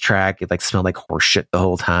Arlington racetrack. It like smelled like horse shit the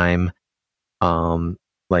whole time.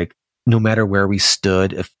 Like no matter where we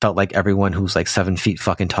stood, it felt like everyone who's like 7 feet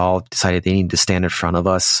fucking tall decided they needed to stand in front of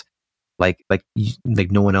us. Like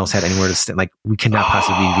no one else had anywhere to stand. Like we cannot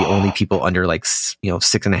possibly be the only people under like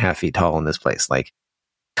 6.5 feet tall in this place. Like,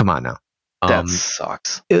 come on now. That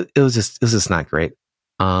sucks. It was just not great.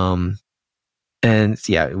 And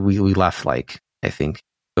yeah, we left like I think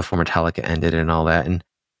before Metallica ended and all that, and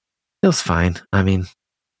it was fine. I mean,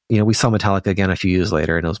 we saw Metallica again a few years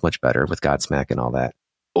later, and it was much better with Godsmack and all that.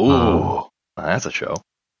 Oh, that's a show.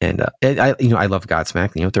 And I love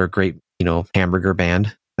Godsmack. They're a great hamburger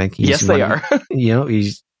band. Like yes, they are.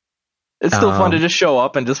 It's still fun to just show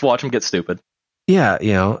up and just watch them get stupid. Yeah,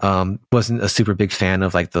 wasn't a super big fan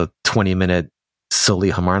of like the 20-minute Sully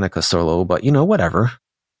harmonica solo, but whatever.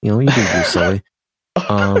 You can do Sully.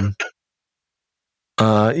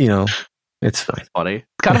 It's fine. Funny. It's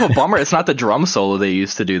kind of a bummer. It's not the drum solo they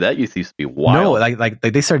used to do. That used to be wild. No, like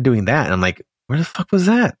they started doing that, and I'm like, where the fuck was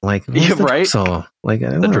that? Like, yeah, right. Solo. Like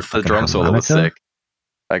the drum solo was sick.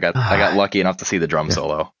 I got lucky enough to see the drum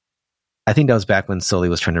solo. I think that was back when Sully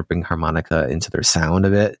was trying to bring harmonica into their sound a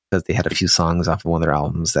bit, because they had a few songs off of one of their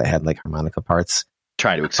albums that had like harmonica parts.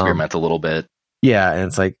 Trying to experiment a little bit. Yeah, and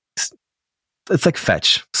it's like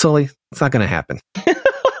Fetch. Sully, it's not going to happen.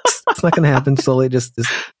 It's not going to happen, Sully. Just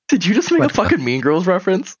Did you just make a fucking Mean Girls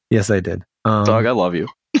reference? Yes, I did. Dog, I love you.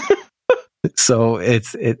 So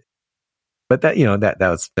but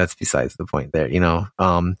that's besides the point there.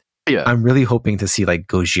 Yeah. I'm really hoping to see like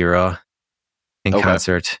Gojira in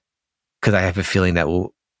concert, because I have a feeling that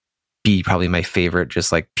will be probably my favorite,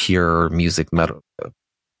 just like pure music metal,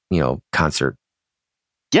 concert.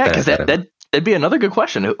 Yeah, because that'd be another good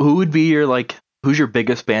question. Who would be who's your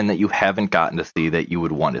biggest band that you haven't gotten to see that you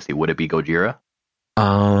would want to see? Would it be Gojira?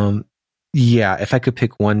 Yeah, if I could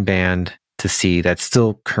pick one band to see that's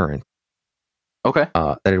still current,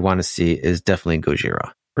 that I'd want to see is definitely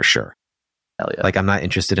Gojira for sure. Hell yeah! Like I'm not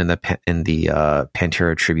interested in the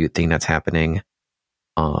Pantera tribute thing that's happening.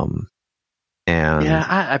 And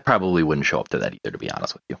yeah, I probably wouldn't show up to that either, to be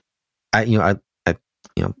honest with you. I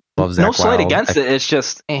love Zach no slight Wild. against it. It's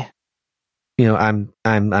just, I'm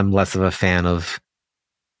less of a fan of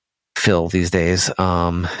Phil these days.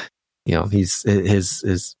 He's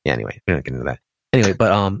his anyway, we're not getting into that. Anyway,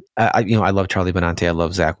 but I love Charlie Benante. I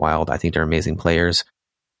love Zach Wild. I think they're amazing players.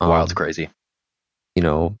 Wild's crazy.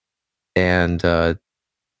 And but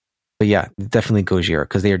yeah, definitely Gojira,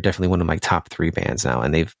 because they are definitely one of my top 3 bands now,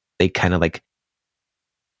 and they kind of like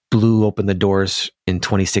blew open the doors in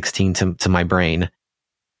 2016 to my brain,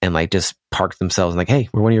 and like just parked themselves and like, hey,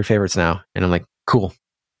 we're one of your favorites now, and I'm like, cool,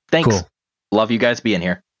 thanks, cool. Love you guys being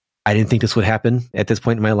here. I didn't think this would happen at this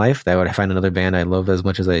point in my life, that I would find another band I love as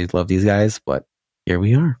much as I love these guys, but here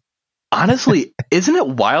we are. Honestly, isn't it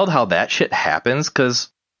wild how that shit happens?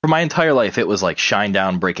 Because for my entire life, it was like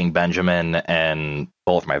Shinedown, Breaking Benjamin, and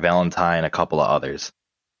Both My Valentine, a couple of others.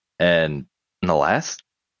 And in the last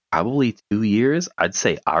probably 2 years, I'd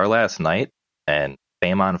say Our Last Night and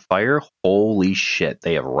Fame on Fire, holy shit,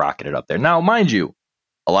 they have rocketed up there. Now, mind you,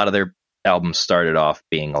 a lot of their album started off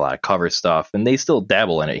being a lot of cover stuff, and they still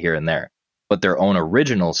dabble in it here and there. But their own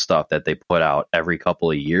original stuff that they put out every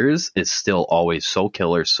couple of years is still always so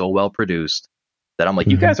killer, so well produced that I'm like,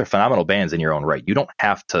 you guys are phenomenal bands in your own right. You don't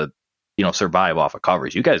have to, survive off of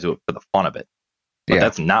covers. You guys do it for the fun of it. But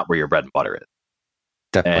that's not where your bread and butter is.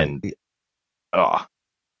 Definitely. And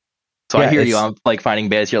so I hear you. I'm like finding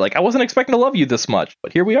bands. You're like, I wasn't expecting to love you this much,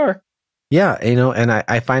 but here we are. Yeah, and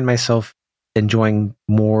I find myself enjoying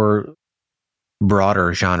more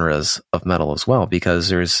broader genres of metal as well, because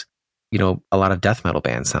there's a lot of death metal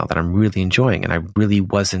bands now that I'm really enjoying, and I really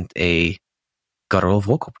wasn't a guttural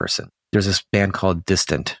vocal person. There's this band called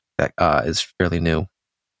Distant that is fairly new.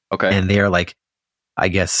 Okay. And they are like, I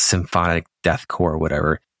guess, symphonic deathcore or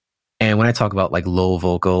whatever. And when I talk about like low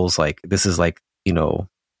vocals, like this is like,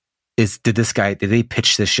 did they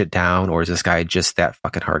pitch this shit down, or is this guy just that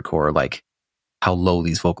fucking hardcore, like how low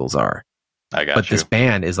these vocals are? I got But you. this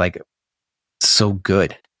band is like so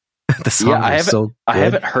good. The songs are so good. I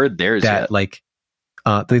haven't heard theirs that, yet. like,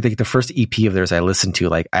 the first EP of theirs I listened to,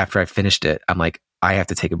 like after I finished it, I'm like, I have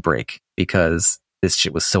to take a break because this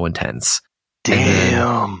shit was so intense.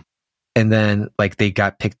 Damn. And then like they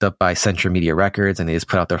got picked up by Century Media Records, and they just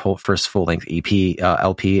put out their whole first full length EP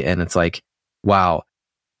LP, and it's like, wow,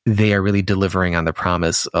 they are really delivering on the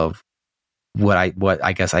promise of what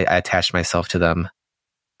I guess I attached myself to them.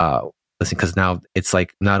 Listen, because now it's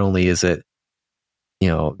like, not only is it,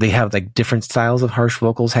 they have like different styles of harsh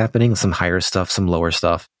vocals happening, some higher stuff, some lower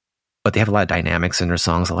stuff, but they have a lot of dynamics in their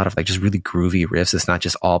songs, a lot of like just really groovy riffs. It's not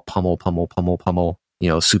just all pummel,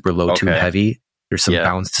 super low tune heavy. There's some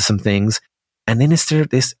bounce to some things. And then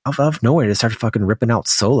this out of nowhere, they started fucking ripping out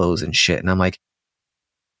solos and shit. And I'm like,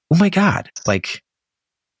 oh my God, like,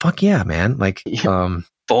 fuck yeah, man. Like,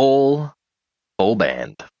 full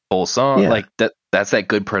band, full song. Like that's that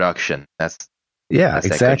good production. That's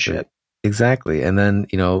exactly. Exactly. And then,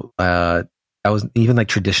 I was even like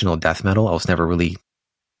traditional death metal. I was never really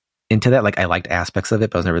into that. Like I liked aspects of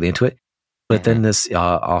it, but I was never really into it. But then this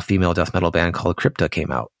all-female death metal band called Crypta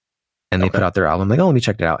came out, and they put out their album. I'm like, oh, let me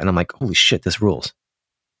check it out. And I'm like, holy shit, this rules.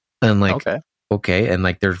 And I'm like, okay. And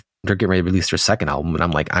like they're getting ready to release their second album, and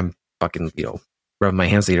I'm like, I'm fucking, rubbing my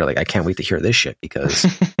hands together. Like, I can't wait to hear this shit, because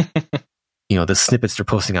the snippets they're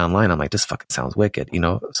posting online, I'm like, this fucking sounds wicked.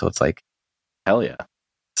 So it's like, hell yeah.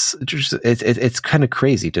 It's kind of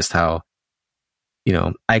crazy just how,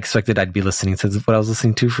 I expected I'd be listening to what I was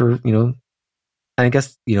listening to for, and I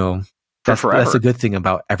guess, that's a good thing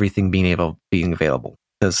about everything being available,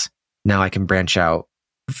 because now I can branch out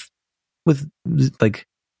with like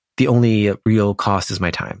the only real cost is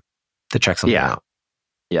my time to check something out.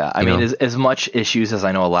 Yeah. I mean, as much issues as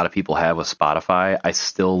I know a lot of people have with Spotify, I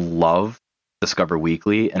still love Discover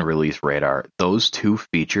Weekly and Release Radar. Those two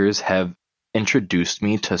features have introduced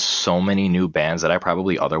me to so many new bands that I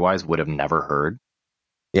probably otherwise would have never heard.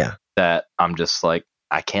 Yeah. That I'm just like,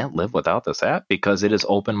 I can't live without this app, because it has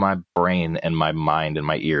opened my brain and my mind and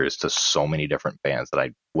my ears to so many different bands that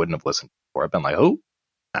I wouldn't have listened to before. I've been like, oh,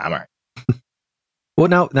 I'm all right.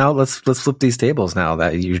 Well, now let's flip these tables now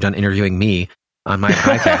that you're done interviewing me on my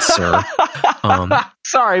podcast, sir.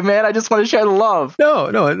 Sorry, man. I just want to share the love. No.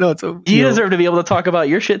 It's, you deserve to be able to talk about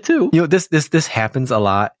your shit too. This happens a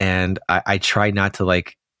lot, and I try not to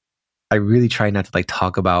like. I really try not to like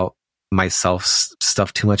talk about myself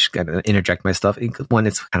stuff too much, interject my stuff. One,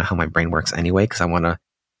 it's kind of how my brain works anyway, because I want to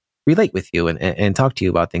relate with you and talk to you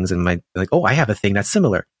about things, and my like, oh, I have a thing that's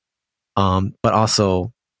similar. But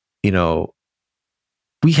also,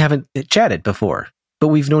 we haven't chatted before, but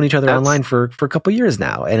we've known each other online for a couple years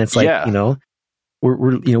now, and it's like,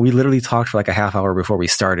 we literally talked for like a half hour before we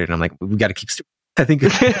started, and I'm like, we got to keep. I think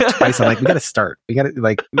twice I'm like, we got to start. We got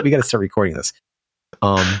to start recording this.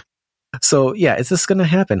 So yeah, it's just gonna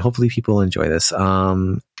happen. Hopefully, people enjoy this.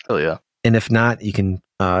 Hell yeah! And if not, you can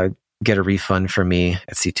get a refund from me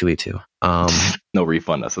at C2E2. No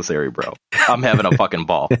refund necessary, bro. I'm having a fucking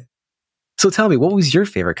ball. So tell me, what was your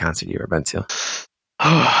favorite concert you ever been to?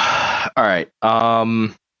 All right.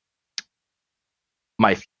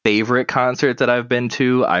 My favorite concert that I've been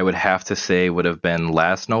to, I would have to say, would have been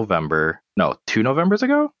last November. No, 2 Novembers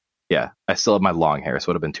ago. Yeah, I still have my long hair, so it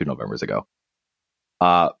would have been 2 Novembers ago.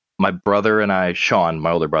 My brother and I, Sean,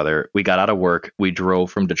 my older brother, we got out of work. We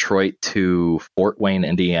drove from Detroit to Fort Wayne,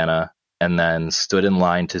 Indiana, and then stood in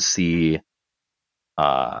line to see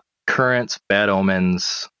Currents, Bad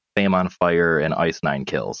Omens, Fame on Fire, and Ice Nine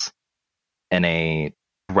Kills in a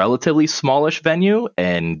relatively smallish venue,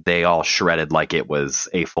 and they all shredded like it was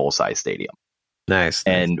a full-size stadium. Nice.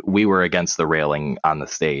 And we were against the railing on the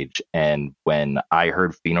stage, and when I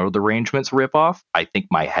heard Funeral Arrangements rip off, I think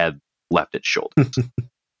my head left its shoulders.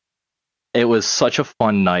 It was such a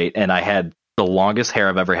fun night, and I had the longest hair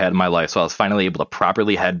I've ever had in my life. So I was finally able to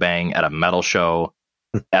properly headbang at a metal show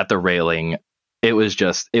at the railing. It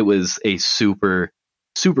was a super,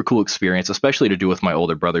 super cool experience, especially to do with my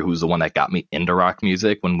older brother, who's the one that got me into rock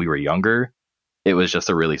music when we were younger. It was just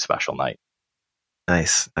a really special night.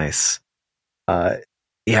 Nice.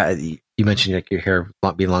 Yeah, you mentioned like your hair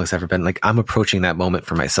not being the longest it's ever been. Like I'm approaching that moment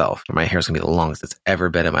for myself where my hair's gonna be the longest it's ever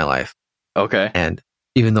been in my life. Okay. And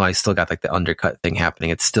even though I still got like the undercut thing happening,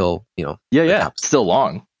 it's still, It's still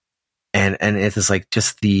long. And it's just like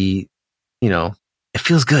it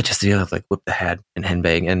feels good just to be able to like whip the head and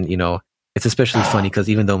headbang. And it's especially funny because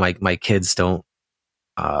even though my kids don't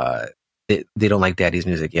they don't like daddy's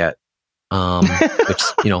music yet. Which,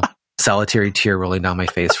 solitary tear rolling down my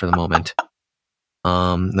face for the moment.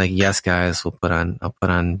 Like, yes, guys, I'll put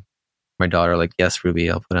on my daughter, like, yes,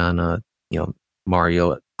 Ruby, I'll put on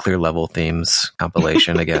Mario Clear Level themes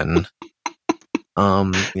compilation again.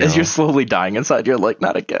 As you're slowly dying inside, you're like,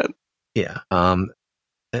 not again. Yeah.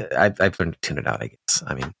 I've learned to tune it out, I guess.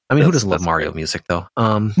 I mean, who doesn't love Mario music though?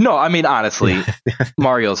 No, I mean, honestly,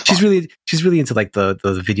 Mario's fun. She's really into like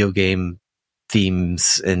the video game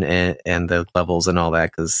themes and the levels and all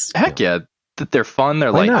that because yeah, they're fun,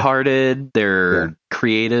 they're lighthearted, they're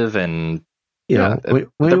creative, and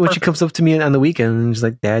when she comes up to me on the weekend and she's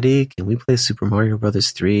like, "Daddy, can we play Super Mario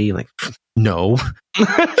Brothers 3?" I'm like, no.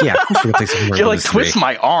 Yeah, of course we're gonna play Super Mario you're Brothers like, twist 3.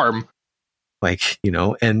 my arm. Like,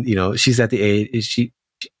 and she's at the age she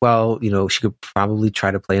could probably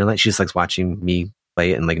try to play it on that. She just likes watching me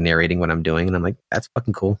play it and like narrating what I'm doing, and I'm like, that's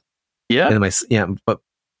fucking cool. Yeah. And but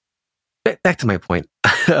back to my point.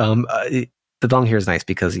 The long hair is nice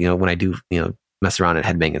because when I do mess around and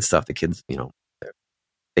headbang and stuff, the kids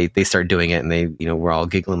they start doing it and they we're all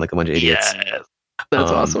giggling like a bunch of idiots. Yes,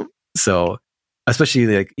 that's awesome. So especially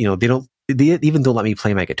like they even don't let me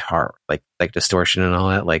play my guitar like distortion and all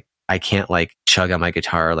that. Like I can't like chug on my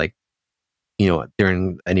guitar like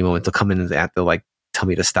during any moment. They'll come in and they'll like tell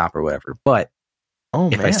me to stop or whatever. But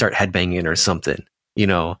if I start headbanging or something,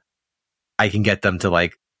 I can get them to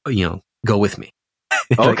like go with me.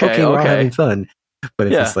 Okay, we're all having fun. But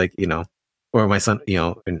if it's like, or my son,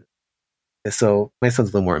 and so my son's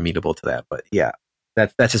a little more amenable to that. But yeah,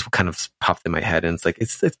 that's just what kind of popped in my head. And it's like,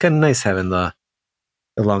 it's kind of nice having the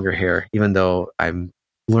longer hair, even though I'm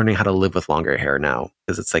learning how to live with longer hair now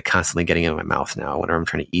because it's like constantly getting in my mouth now whenever I'm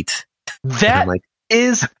trying to eat. That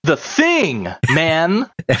is the thing, man.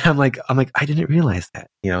 And I'm like, I didn't realize that,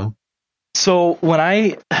 So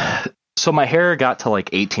so my hair got to like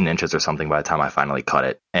 18 inches or something by the time I finally cut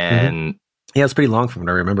it. And yeah, it's pretty long from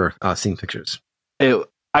what I remember seeing pictures.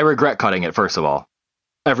 I regret cutting it, first of all.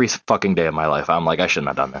 Every fucking day of my life, I'm like, I shouldn't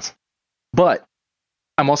have done this. But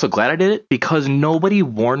I'm also glad I did it because nobody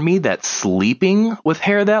warned me that sleeping with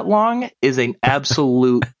hair that long is an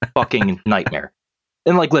absolute fucking nightmare.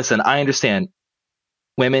 And like, listen, I understand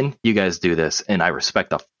women, you guys do this, and I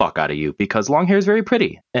respect the fuck out of you because long hair is very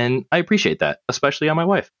pretty, and I appreciate that, especially on my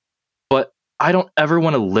wife. But I don't ever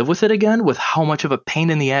want to live with it again with how much of a pain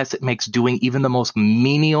in the ass it makes doing even the most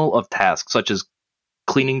menial of tasks, such as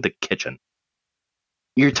cleaning the kitchen.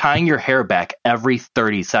 You're tying your hair back every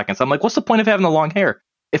 30 seconds. I'm like, what's the point of having the long hair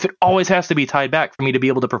if it always has to be tied back for me to be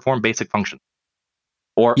able to perform basic functions?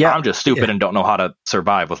 Or I'm just stupid and don't know how to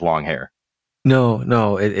survive with long hair.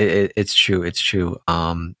 No, it's true. It's true.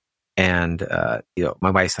 And my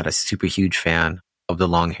wife's not a super huge fan of the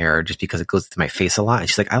long hair just because it goes to my face a lot. And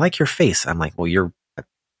she's like, I like your face. I'm like, well,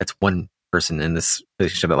 that's one person in this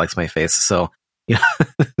relationship that likes my face. So,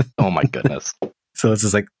 Oh my goodness. So it's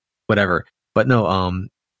just like, whatever. But no, I'm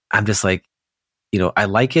just like, I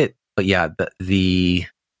like it, but yeah, the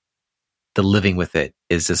living with it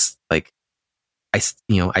is just like, I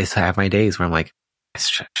have my days where I'm like,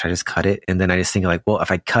 should I just cut it? And then I just think like, well,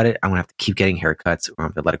 if I cut it, I'm gonna have to keep getting haircuts or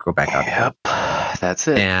I'm gonna let it grow back out. Yep, that's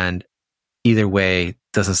it. And either way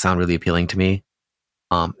doesn't sound really appealing to me.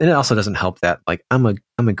 And it also doesn't help that like I'm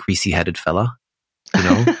a greasy headed fella,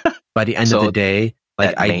 by the end of the day,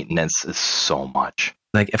 like maintenance is so much.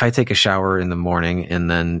 Like if I take a shower in the morning and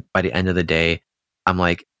then by the end of the day, I'm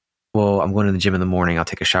like, well, I'm going to the gym in the morning. I'll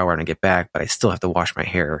take a shower and I get back, but I still have to wash my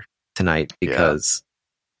hair tonight because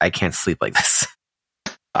I can't sleep like this.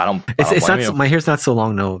 It's not. My hair's not so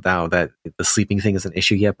long now that the sleeping thing is an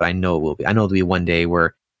issue yet, but I know it will be. I know there'll be one day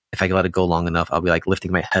where if I let it go long enough, I'll be like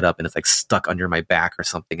lifting my head up and it's like stuck under my back or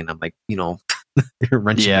something, and I'm like,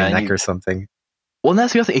 wrenching my neck or something. Well, and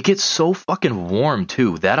that's the other thing. It gets so fucking warm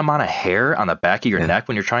too. That amount of hair on the back of your neck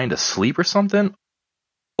when you're trying to sleep or something.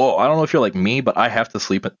 Oh, I don't know if you're like me, but I have to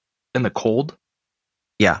sleep in the cold.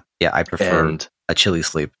 Yeah, I prefer a chilly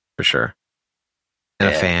sleep for sure. and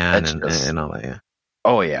a Yeah, fan that's just- and all that. Yeah.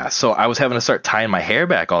 Oh yeah. So I was having to start tying my hair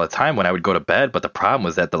back all the time when I would go to bed, but the problem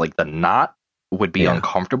was that the knot would be Yeah.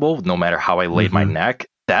 uncomfortable no matter how I laid my Mhm. neck.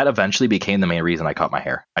 That eventually became the main reason I cut my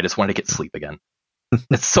hair. I just wanted to get sleep again.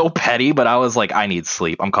 It's so petty, but I was like, I need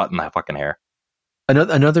sleep. I'm cutting that fucking hair.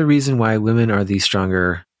 Another reason why women are the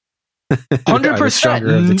stronger, 100%.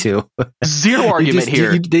 stronger of the two. Zero argument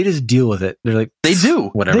here. They just deal with it. They're like, They do.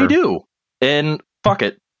 whatever. They do. And fuck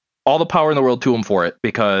it. All the power in the world to them for it,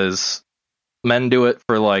 because men do it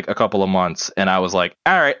for like a couple of months. And I was like,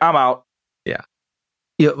 all right, I'm out.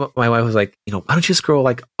 Yeah, my wife was like, why don't you just grow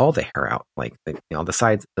like all the hair out, like the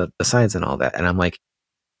sides, the sides and all that. And I'm like,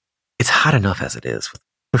 it's hot enough as it is,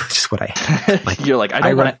 which is what I like. You're like, I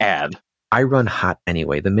don't want to add. I run hot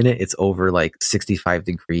anyway. The minute it's over like 65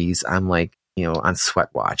 degrees, I'm like, on sweat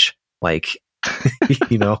watch, like,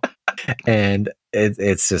 and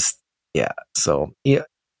it's just, yeah. So yeah,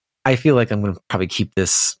 I feel like I'm going to probably keep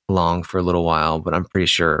this long for a little while, but I'm pretty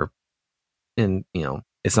sure, and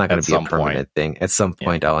it's not going to be a permanent thing. At some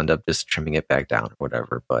point, I'll end up just trimming it back down or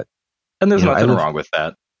whatever. But there's nothing wrong with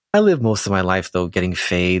that. I live most of my life though getting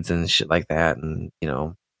fades and shit like that, and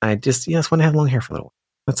I just want to have long hair for a little while.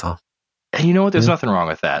 That's all. And you know what? There's nothing wrong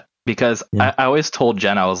with that, because I always told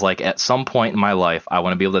Jen, I was like, at some point in my life, I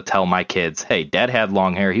want to be able to tell my kids, hey, Dad had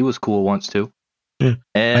long hair. He was cool once too. Yeah.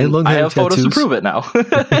 And I have photos to prove it now.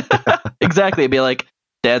 Exactly. It'd be like,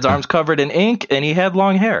 Dad's arms covered in ink, and he had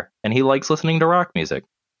long hair, and he likes listening to rock music.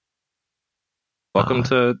 Welcome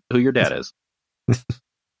to who your dad is.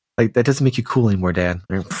 Like, that doesn't make you cool anymore, Dad.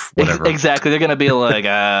 Whatever. Exactly. They're going to be like,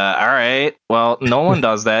 all right, well, no one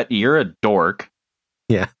does that. You're a dork.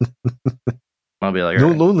 Yeah. I'll be like, no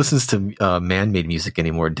one listens to man-made music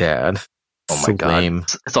anymore, Dad. Oh my God. Lame.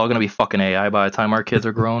 It's all going to be fucking AI by the time our kids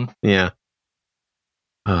are grown. Yeah.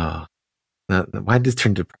 Oh. Why did this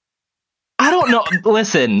turn to... I don't know.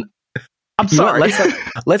 Listen, I'm sorry.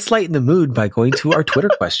 Let's lighten the mood by going to our Twitter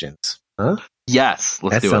questions. Huh? Yes,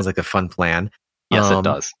 let's do it. That sounds like a fun plan. Yes, it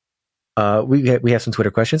does. We have some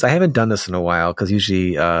Twitter questions. I haven't done this in a while because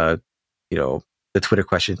usually, the Twitter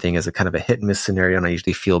question thing is a kind of a hit and miss scenario, and I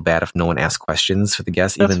usually feel bad if no one asks questions for the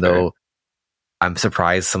guests, even though I'm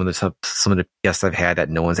surprised some of the guests I've had that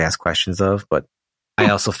no one's asked questions of. But I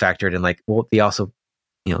also factored in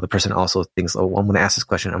the person also thinks, oh, I'm going to ask this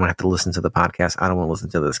question. I'm going to have to listen to the podcast. I don't want to listen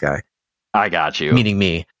to this guy. I got you. Meaning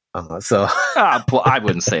me. I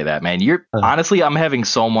wouldn't say that, man. Honestly, I'm having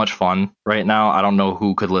so much fun right now. I don't know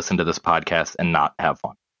who could listen to this podcast and not have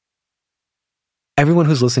fun. Everyone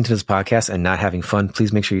who's listening to this podcast and not having fun,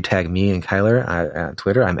 please make sure you tag me and Kyler on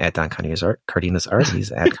Twitter. I'm at Don Cardenas Art.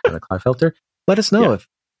 He's at Clodfelter. Let us know if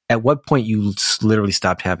at what point you literally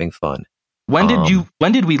stopped having fun. When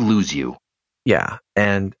did we lose you? Yeah,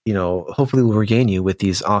 and hopefully we'll regain you with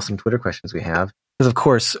these awesome Twitter questions we have. Because of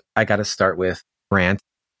course, I got to start with Grant.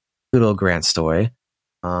 Good old Grant story.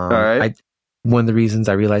 All right. One of the reasons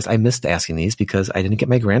I realized I missed asking these because I didn't get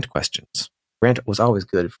my Grant questions. Grant was always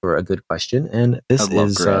good for a good question, and this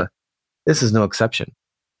is no exception.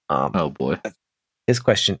 Oh boy. His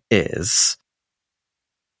question is,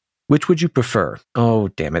 which would you prefer? Oh,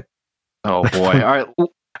 damn it. Oh boy. All right.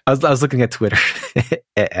 I was looking at Twitter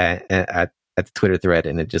at the Twitter thread,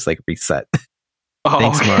 and it just like reset. Oh,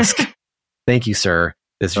 thanks, Musk. Thank you, sir.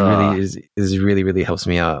 This really helps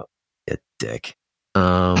me out. You dick.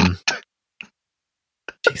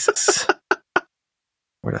 Jesus.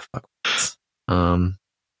 Where the fuck was this?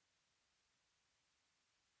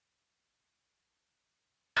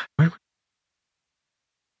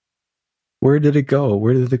 Where did it go?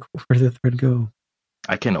 Where did the thread go?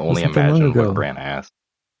 I can only imagine what Grant asked.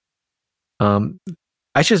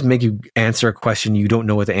 I should just make you answer a question you don't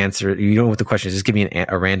know what the answer. You don't know what the question is. Just give me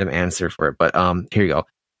a random answer for it. But here you go.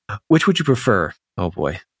 Which would you prefer? Oh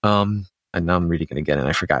boy. And now I'm reading it again, and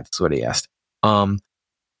I forgot. That's what he asked.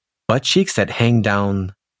 Butt cheeks that hang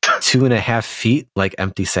down 2.5 feet like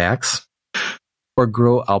empty sacks, or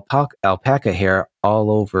grow alpaca hair all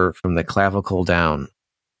over from the clavicle down.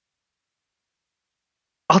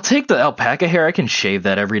 I'll take the alpaca hair. I can shave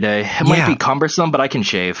that every day. It might be cumbersome, but I can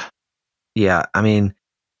shave. Yeah, I mean,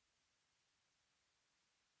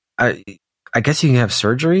 I guess you can have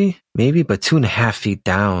surgery, maybe, but 2.5 feet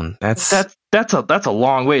down. That's a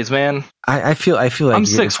long ways, man. I feel like I'm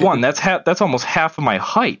 6'1". That's almost half of my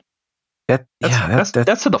height. That's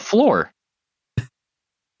to the floor.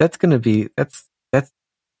 That's gonna be that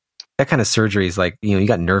kind of surgery is like, you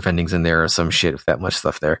got nerve endings in there or some shit with that much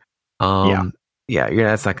stuff there. Yeah,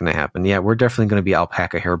 that's not going to happen. Yeah, we're definitely going to be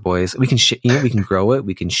alpaca hair boys. We can, we can grow it.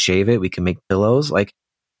 We can shave it. We can make pillows. Like,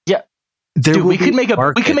 yeah, dude, we can make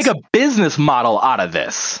a business model out of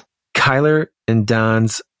this. Kyler and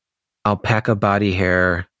Don's alpaca body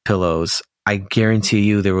hair pillows. I guarantee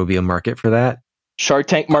you there will be a market for that. Shark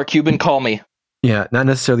Tank, Mark Cuban, call me. Yeah, not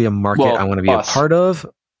necessarily a market I want to be a part of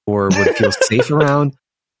or would feel safe around,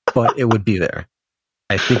 but it would be there.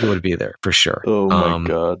 I think it would be there for sure. Oh my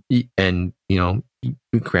God. And,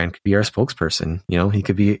 Grant could be our spokesperson. He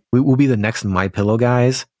could be, we'll be the next My Pillow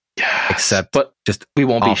guys, except but just we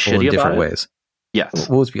won't be awful shitty in different about it. ways. Yes.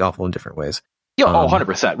 We'll just be awful in different ways.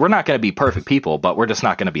 100%. We're not going to be perfect people, but we're just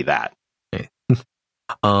not going to be that.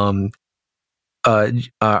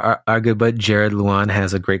 Our good bud Jared Luan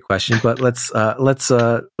has a great question, but let's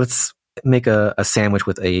make a sandwich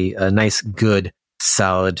with a nice, good,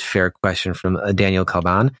 solid, fair question from Daniel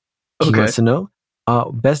Calban. He wants to know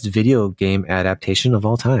best video game adaptation of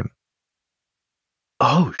all time.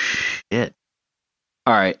 Oh shit!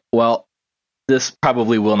 All right, well, this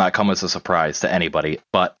probably will not come as a surprise to anybody,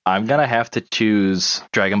 but I'm gonna have to choose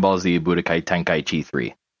Dragon Ball Z Budokai Tenkaichi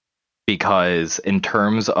 3. Because in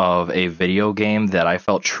terms of a video game that I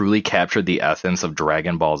felt truly captured the essence of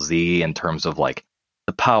Dragon Ball Z in terms of like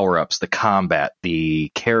the power-ups, the combat, the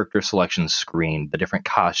character selection screen, the different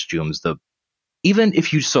costumes, even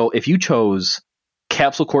if you chose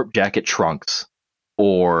Capsule Corp Jacket Trunks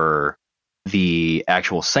or the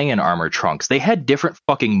actual Saiyan armor Trunks, they had different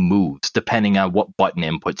fucking moves depending on what button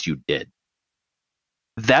inputs you did.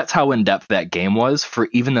 That's how in-depth that game was for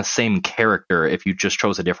even the same character if you just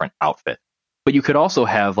chose a different outfit. But you could also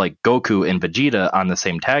have like Goku and Vegeta on the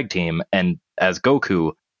same tag team, and as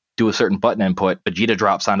Goku, do a certain button input, Vegeta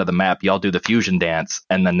drops onto the map, y'all do the fusion dance,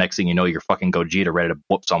 and then next thing you know, you're fucking Gogeta ready to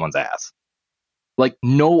whoop someone's ass. Like,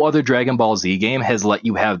 no other Dragon Ball Z game has let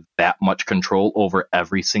you have that much control over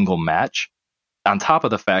every single match. On top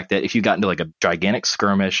of the fact that if you got into like a gigantic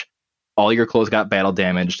skirmish, all your clothes got battle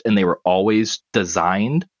damaged, and they were always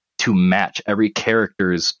designed to match every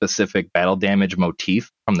character's specific battle damage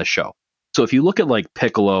motif from the show. So if you look at like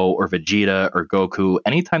Piccolo or Vegeta or Goku,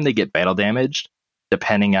 anytime they get battle damaged,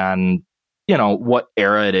 depending on, what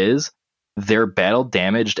era it is, their battle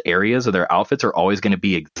damaged areas of their outfits are always going to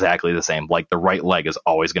be exactly the same. Like the right leg is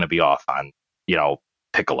always going to be off on,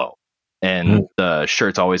 Piccolo. And the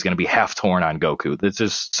shirt's always going to be half torn on Goku. There's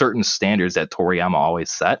just certain standards that Toriyama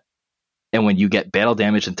always set. And when you get battle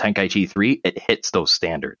damage in Tenkaichi 3, it hits those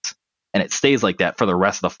standards. And it stays like that for the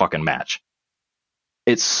rest of the fucking match.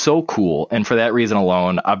 It's so cool. And for that reason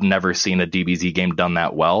alone, I've never seen a DBZ game done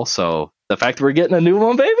that well. So the fact that we're getting a new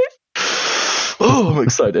one, baby, oh, I'm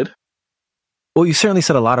excited. Well, you certainly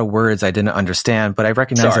said a lot of words I didn't understand, but I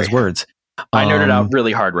recognize those words. I nerded out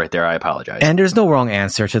really hard right there. I apologize. And there's no wrong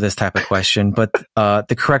answer to this type of question, but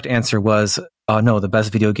the correct answer was no, the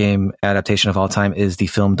best video game adaptation of all time is the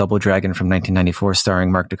film Double Dragon from 1994, starring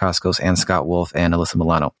Mark Dacascos and Scott Wolf and Alyssa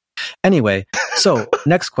Milano. Anyway, so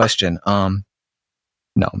next question.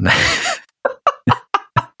 No.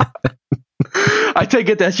 I take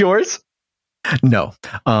it that's yours? No.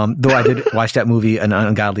 Though I did watch that movie an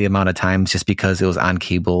ungodly amount of times just because it was on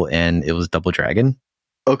cable and it was Double Dragon.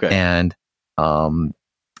 Okay. And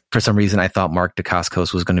for some reason, I thought Mark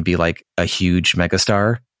Dacascos was going to be like a huge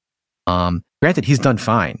megastar. Granted, he's done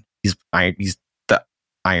fine. He's the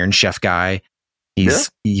Iron Chef guy. He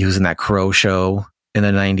was in that Crow show in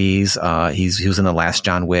the 90s. He was in the last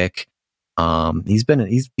John Wick. He's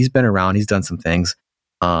been around. He's done some things.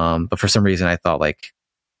 But for some reason, I thought like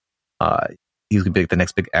he was gonna be the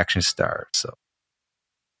next big action star. So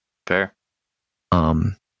fair.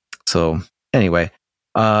 So anyway,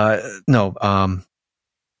 no.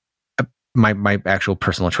 My actual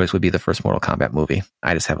personal choice would be the first Mortal Kombat movie.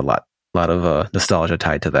 I just have a lot of nostalgia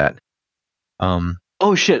tied to that.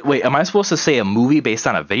 Oh shit! Wait, am I supposed to say a movie based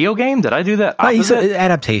on a video game? Did I do that? He said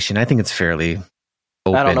adaptation. I think it's fairly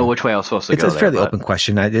open. I don't know which way I was supposed to go. It's a fairly open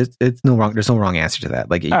question. It's no wrong. There's no wrong answer to that.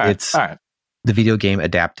 Like all right. The video game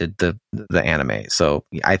adapted the anime. So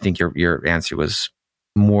I think your answer was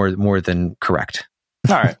more than correct.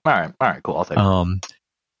 All right. Cool. I'll take it.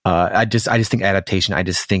 I just think adaptation. I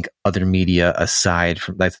just think other media aside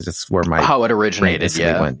from that's where how it originated.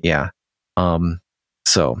 Went. Yeah.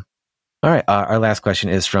 So, all right. Our last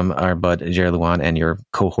question is from our bud Jerry Luan and your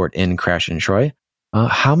cohort in Crash and Troy.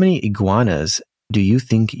 How many iguanas do you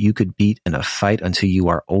think you could beat in a fight until you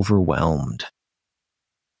are overwhelmed?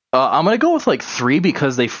 I'm gonna go with like 3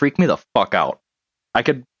 because they freak me the fuck out. I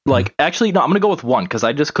could actually no. I'm gonna go with 1 because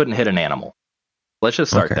I just couldn't hit an animal. Let's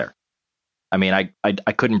just start there. I mean, I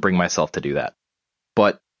couldn't bring myself to do that.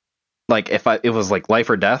 But like if it was like life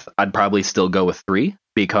or death, I'd probably still go with 3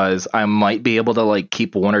 because I might be able to like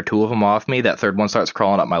keep 1 or 2 of them off me. That third one starts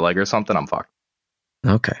crawling up my leg or something, I'm fucked.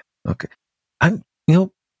 Okay.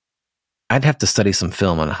 I I'd have to study some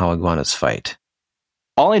film on how iguanas fight.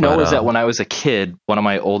 All I know is that when I was a kid, one of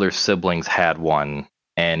my older siblings had one,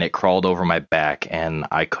 and it crawled over my back, and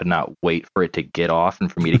I could not wait for it to get off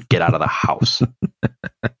and for me to get out of the house.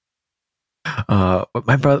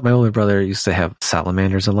 My older brother used to have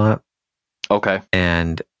salamanders a lot. Okay.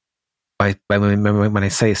 And when I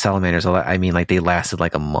say salamanders a lot, I mean like they lasted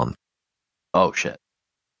like a month. Oh shit.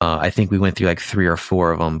 I think we went through like 3 or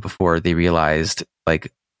 4 of them before they realized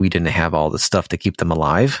like we didn't have all the stuff to keep them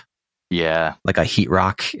alive. Yeah. Like a heat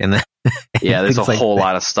rock. And then yeah, there's a whole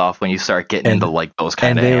lot of stuff when you start getting into like those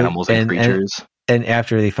kind of animals and creatures. And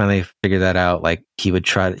after they finally figured that out, like he would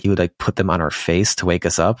like put them on our face to wake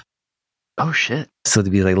us up. Oh shit. So to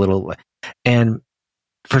be like little, and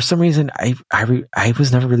for some reason I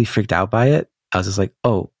was never really freaked out by it. I was just like,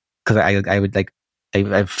 oh, because I would like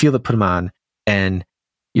I feel to put them on, and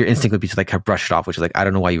your instinct would be to like brush it off, which is like, I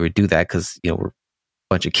don't know why you would do that, because we're a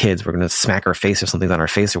bunch of kids, we're gonna smack our face or something on our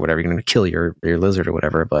face or whatever, you're gonna kill your lizard or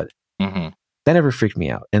whatever. But that never freaked me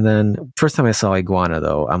out. And then first time I saw iguana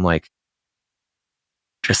though, I'm like,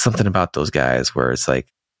 there's something about those guys where it's like,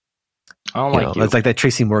 it's like that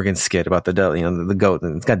Tracy Morgan skit about the the goat,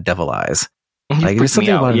 and it's got devil eyes. Like there's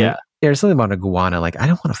something about there's something about an iguana. Like I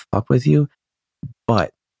don't want to fuck with you,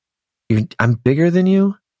 but I'm bigger than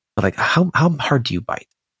you. But like, how hard do you bite?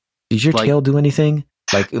 Does your tail do anything?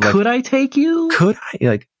 Like, could I take you? Could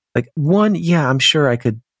I like one? Yeah, I'm sure I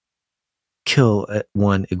could kill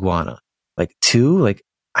one iguana. Like 2, like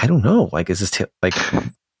I don't know. Like is this like?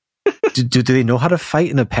 do they know how to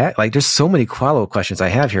fight in a pack? Like, there's so many follow-up questions I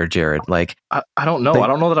have here, Jared. Like, I don't know. Like, I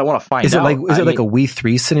don't know that I want to find out. Is it like a We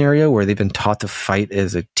 3 scenario where they've been taught to fight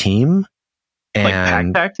as a team? And, like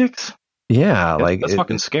pack tactics? Yeah, that's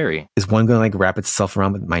fucking scary. Is one going to like wrap itself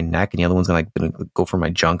around my neck, and the other one's going to go for my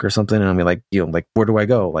junk or something? And I'll be like, like where do I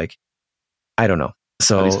go? Like, I don't know.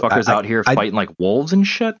 So are these fuckers out here fighting like wolves and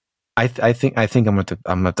shit? I think I'm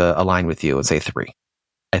going to align with you and say 3.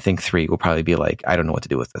 I think 3 will probably be like, I don't know what to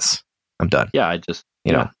do with this. I'm done. Yeah, I just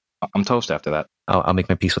I'm toast after that. I'll make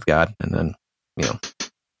my peace with God, and then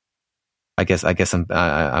I guess I'm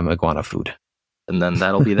iguana food, and then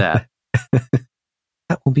that'll be that.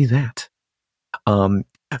 That will be that.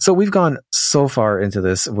 So we've gone so far into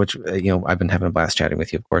this, which I've been having a blast chatting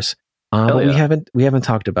with you, of course. But we haven't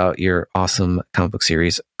talked about your awesome comic book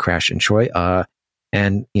series, Crash and Troy.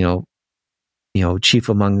 And chief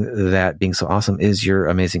among that being so awesome is your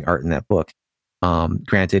amazing art in that book.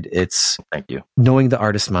 Granted, it's thank you. Knowing the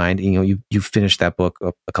artist's mind. You finished that book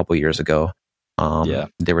a couple years ago.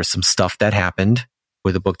 There was some stuff that happened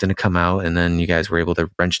where the book didn't come out, and then you guys were able to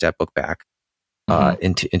wrench that book back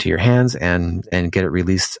into your hands and get it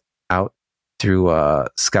released out through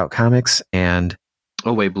Scout Comics and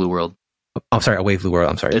Away Blue World. I'm sorry, Away Blue World.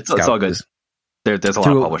 I'm sorry, it's all good. There's a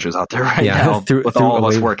lot of publishers out there right now with all of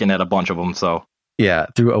us working at a bunch of them. So yeah,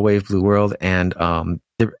 through Away Blue World, and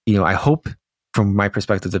I hope, from my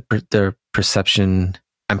perspective, the perception,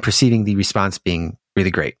 I'm perceiving the response being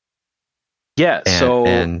really great. Yeah.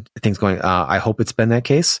 And things going, I hope it's been that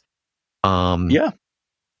case. And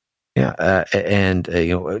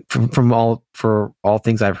from all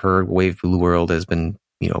things I've heard, Wave Blue World has been,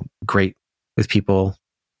 great with people.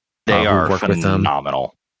 They are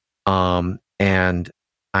phenomenal. And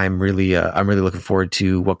I'm really looking forward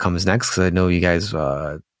to what comes next, because I know you guys,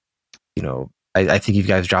 I think you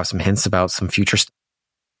guys dropped some hints about some future stuff.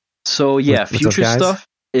 So yeah, future stuff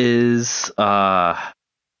is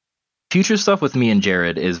future stuff with me and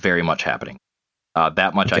Jared is very much happening.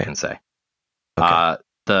 That much I can say. Okay.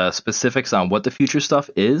 The specifics on what the future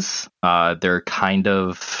stuff is, they're kind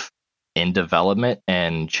of in development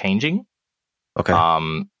and changing. Okay.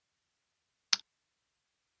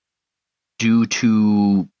 Due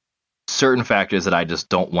to certain factors that I just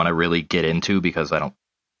don't want to really get into because I don't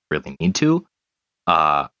really need to.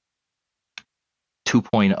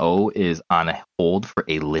 2.0 is on hold for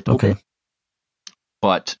a little bit,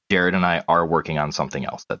 but Jared and I are working on something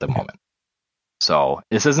else at the moment. So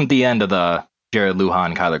this isn't the end of the Jared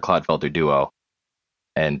Lujan, Kyler Clodfelter duo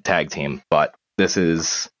and tag team, but this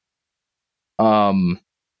is new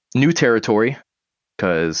territory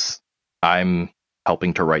because I'm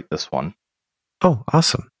helping to write this one. Oh,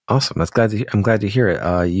 awesome. I'm glad to hear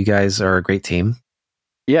it. You guys are a great team.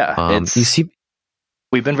 Yeah,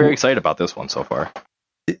 we've been very excited about this one so far.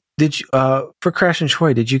 Did you, for Crash and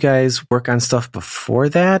Troy, did you guys work on stuff before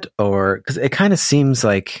that, or because it kind of seems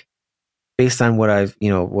like, based on what I've,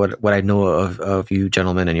 what I know of you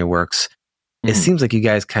gentlemen and your works, it seems like you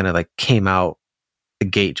guys kind of like came out the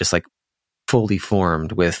gate just like fully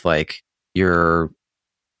formed with like how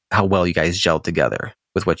well you guys gelled together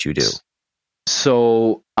with what you do.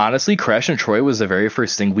 So honestly, Crash and Troy was the very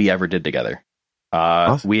first thing we ever did together.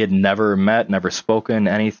 Awesome. We had never met, never spoken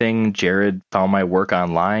anything. Jared found my work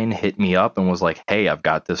online, hit me up, and was like, "Hey, I've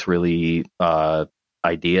got this really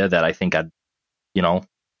idea that I think I'd,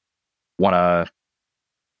 want to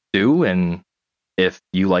do, and if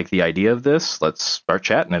you like the idea of this, let's start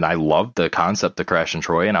chatting." And I loved the concept of Crash and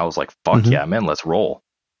Troy, and I was like, "Fuck yeah, man, let's roll."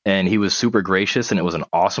 And he was super gracious, and it was an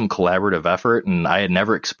awesome collaborative effort. And I had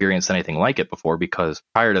never experienced anything like it before, because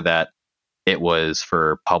prior to that, it was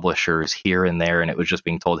for publishers here and there, and it was just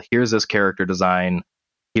being told, here's this character design,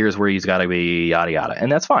 here's where he's got to be, yada yada.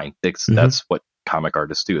 And that's fine. That's what comic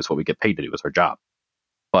artists do. It's what we get paid to do. It's our job.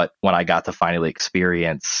 But when I got to finally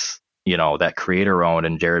experience, that creator owned,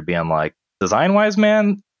 and Jared being like, design wise,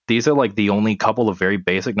 man, these are like the only couple of very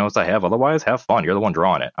basic notes I have. Otherwise, have fun. You're the one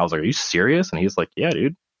drawing it. I was like, are you serious? And he's like, yeah,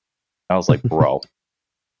 dude. I was like, bro,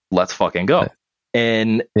 let's fucking go.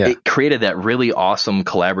 And it created that really awesome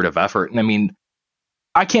collaborative effort. And I mean,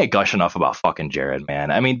 I can't gush enough about fucking Jared,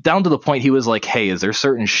 man. I mean, down to the point he was like, hey, is there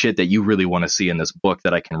certain shit that you really want to see in this book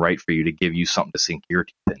that I can write for you to give you something to sink your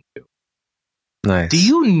teeth into? Nice. Do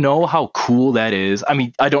you know how cool that is? I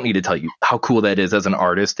mean, I don't need to tell you how cool that is as an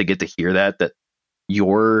artist to get to hear that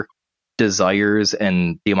your desires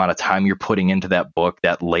and the amount of time you're putting into that book,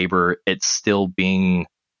 that labor, it's still being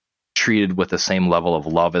treated with the same level of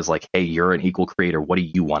love as like, hey, you're an equal creator. What do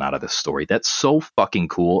you want out of this story? That's so fucking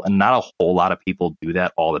cool. And not a whole lot of people do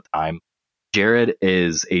that all the time. Jared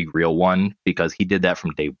is a real one because he did that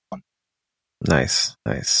from day one. Nice.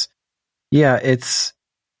 Yeah, it's,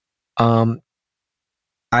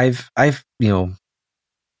 I've,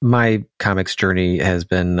 my comics journey has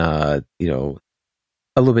been, a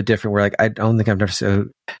little bit different where like, I don't think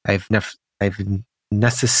I've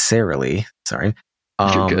necessarily, sorry,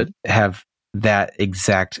 You're good. have that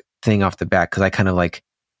exact thing off the bat, because I kind of like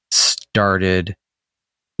started,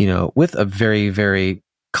 with a very, very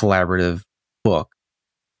collaborative book,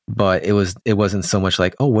 but it wasn't so much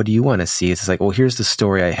like, oh, what do you want to see? It's just like, well, here's the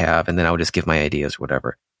story I have, and then I would just give my ideas or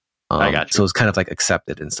whatever. I got you. So it's kind of like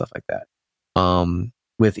accepted and stuff like that.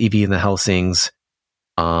 With Evie and the Helsings,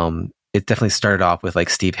 it definitely started off with like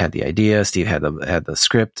Steve had the idea, Steve had the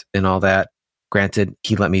script and all that. Granted,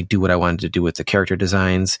 he let me do what I wanted to do with the character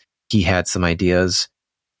designs. He had some ideas,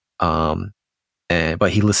 but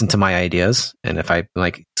he listened to my ideas. And if I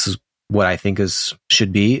like, this is what I think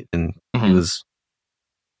should be, and he was,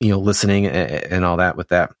 listening and all that with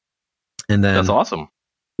that. And then that's awesome.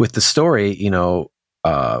 With the story,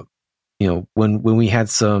 when we had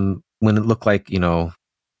when it looked like,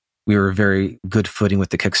 we were very good footing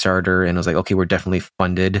with the Kickstarter, and it was like, okay, we're definitely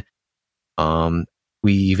funded.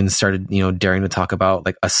 We even started, daring to talk about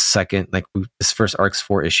like a second, like this first arc's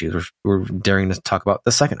 4 issues. We're daring to talk about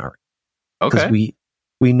the second arc. Okay. Because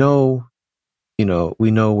we know, we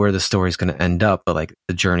know where the story's going to end up, but like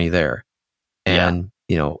the journey there. And,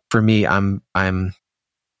 for me, I'm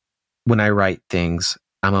when I write things,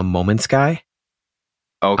 I'm a moments guy.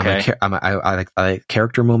 Okay. I like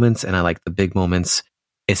character moments, and I like the big moments.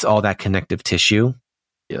 It's all that connective tissue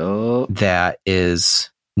that is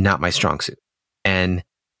not my strong suit. And,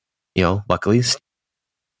 luckily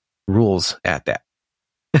rules at that.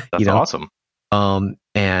 That's awesome.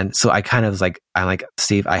 And so I kind of was like, I'm like,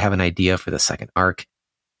 Steve, I have an idea for the second arc.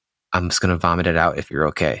 I'm just going to vomit it out if you're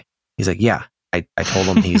okay. He's like, yeah. I told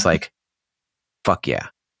him, he's like, fuck yeah,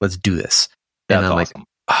 let's do this. And I'm awesome. Like,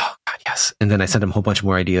 oh God, yes. And then I sent him a whole bunch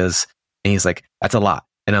more ideas, and he's like, that's a lot.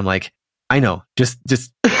 And I'm like, I know, just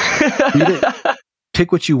read it,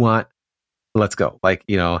 pick what you want. Let's go. Like,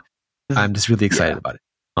 I'm just really excited about it.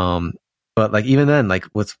 But like, even then, like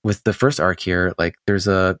with the first arc here, like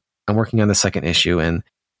I'm working on the second issue, and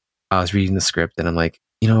I was reading the script, and I'm like,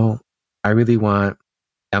 I really want,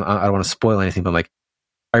 I don't want to spoil anything, but I'm like,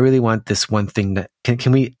 I really want this one thing that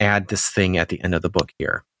can we add this thing at the end of the book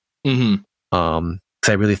here? Mm-hmm. Because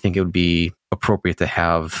I really think it would be appropriate to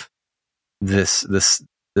have this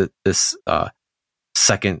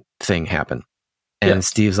second thing happen. And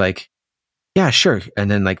Steve's like, yeah, sure. And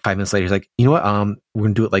then like 5 minutes later, he's like, you know what? We're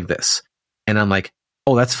gonna do it like this. And I'm like,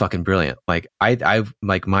 oh, that's fucking brilliant. Like I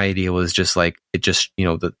like, my idea was just like, it just,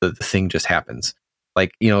 the thing just happens.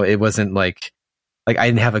 Like, it wasn't like I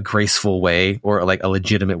didn't have a graceful way or like a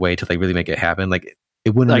legitimate way to like really make it happen. Like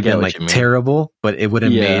it wouldn't have been like terrible, but it would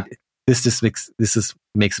have made this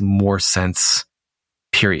makes more sense,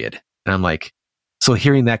 period. And I'm like, so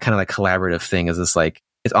hearing that kind of like collaborative thing is just like,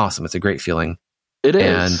 it's awesome. It's a great feeling. It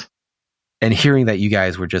is. And hearing that you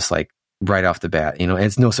guys were just like right off the bat, and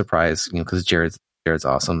it's no surprise, because Jared's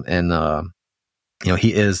awesome. And,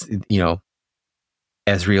 he is,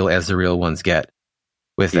 as real as the real ones get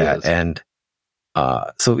with that. And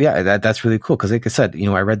So yeah, that's really cool. Cause like I said,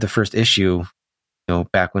 I read the first issue,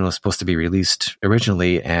 back when it was supposed to be released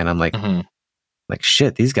originally. And I'm like, like,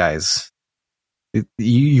 shit, these guys,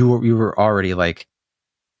 you were already like,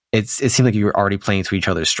 it seemed like you were already playing to each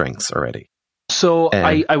other's strengths already. So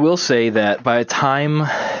I will say that by the time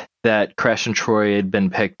that Crash and Troy had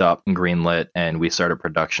been picked up and greenlit and we started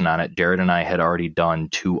production on it, Jared and I had already done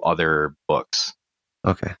 2 other books.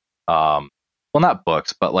 Okay. Well, not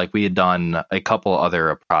books, but like we had done a couple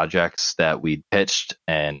other projects that we pitched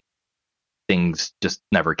and things just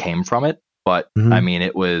never came from it. But I mean,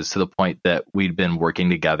 it was to the point that we'd been working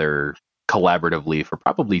together collaboratively for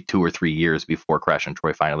probably 2 or 3 years before Crash and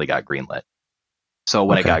Troy finally got greenlit. So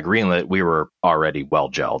when it got greenlit, we were already well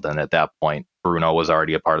gelled, and at that point, Bruno was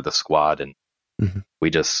already a part of the squad, and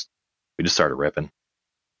we just started ripping.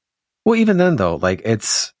 Well, even then, though, like it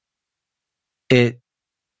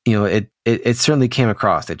certainly came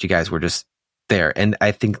across that you guys were just there, and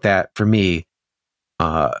I think that for me,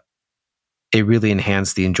 it really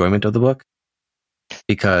enhanced the enjoyment of the book,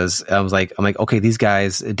 because I'm like, okay, these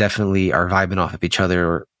guys definitely are vibing off of each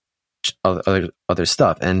other or other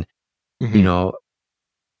stuff, and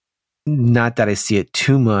not that I see it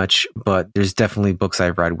too much, but there's definitely books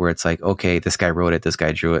I've read where it's like, okay, this guy wrote it, this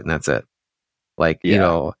guy drew it, and that's it. Like,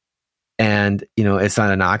 and it's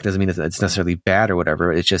not a knock. Doesn't mean it's necessarily bad or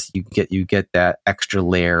whatever. It's just you get that extra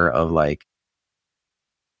layer of like,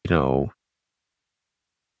 I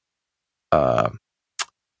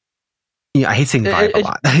hate saying vibe a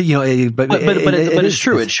lot, but it's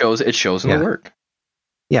true. It shows in the work.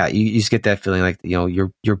 Yeah, you just get that feeling like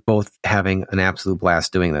you're both having an absolute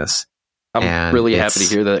blast doing this. I'm really happy to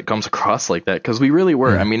hear that it comes across like that, because we really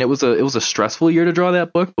were. I mean, it was a stressful year to draw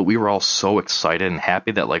that book, but we were all so excited and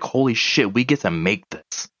happy that like, holy shit, we get to make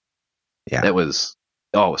this. Yeah, it was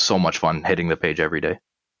so much fun hitting the page every day.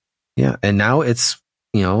 Yeah, and now it's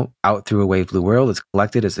out through A Wave Blue World. It's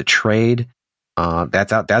collected as a trade.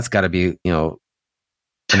 That's out. That's got to be an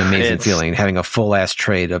amazing feeling, having a full ass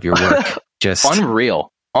trade of your work. Just unreal.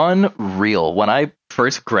 When I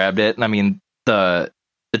first grabbed it, and I mean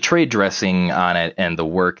the trade dressing on it and the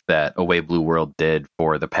work that Away Blue World did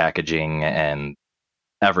for the packaging and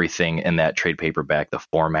everything in that trade paperback, the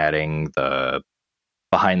formatting, the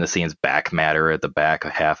behind the scenes back matter at the back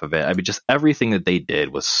half of it. I mean, just everything that they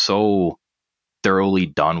did was so thoroughly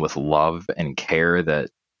done with love and care that,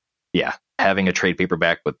 yeah, having a trade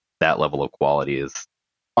paperback with that level of quality is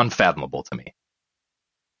unfathomable to me.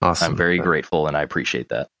 Awesome. I'm very grateful, and I appreciate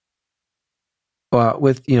that. Well,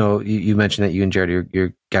 with you mentioned that you and Jared,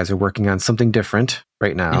 your guys are working on something different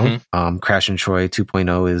right now. Crash and Troy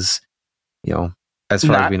 2.0 is, as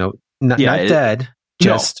far as we know, not dead.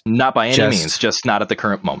 Just not by any means. Just not at the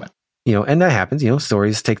current moment. And that happens.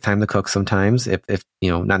 Stories take time to cook sometimes. If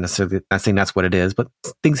not necessarily, not saying that's what it is, but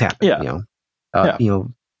things happen. Yeah. I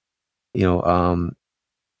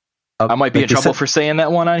might be in trouble for saying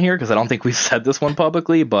that one on here because I don't think we've said this one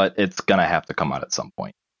publicly, but it's gonna have to come out at some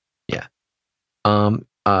point. Yeah. I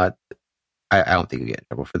don't think you get in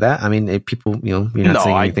trouble for that. I mean, people, you're not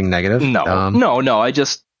saying anything negative. No. I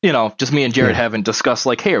just, just me and Jared haven't discussed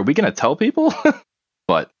like, hey, are we gonna tell people?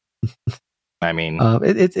 But I mean,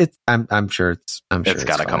 I'm sure it's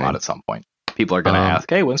got to come out at some point. People are gonna ask,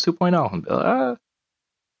 hey, when's 2.0? And be like,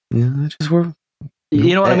 yeah, just we're.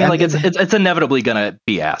 You know what I mean? Like it's inevitably gonna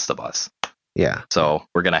be asked of us. Yeah. So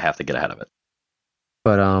we're gonna have to get ahead of it.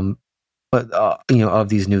 But of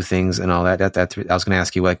these new things and all that I was gonna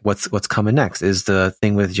ask you, like, what's coming next? Is the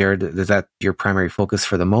thing with Jared, is that your primary focus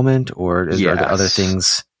for the moment, or are there other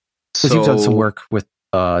things? Because you've done some work with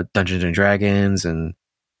Dungeons and Dragons, and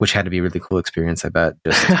which had to be a really cool experience, I bet.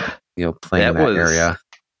 Just playing in that area.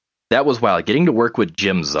 That was wild. Getting to work with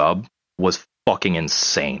Jim Zub was fucking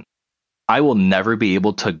insane. I will never be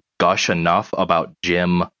able to gush enough about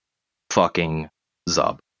Jim fucking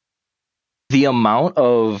Zub. The amount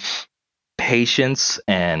of patience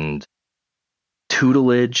and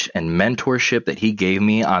tutelage and mentorship that he gave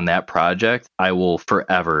me on that project, I will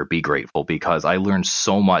forever be grateful, because I learned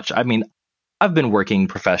so much. I mean, I've been working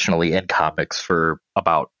professionally in comics for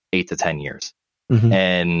about 8 to 10 years.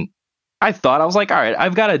 And I was like, all right,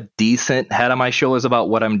 I've got a decent head on my shoulders about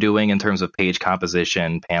what I'm doing in terms of page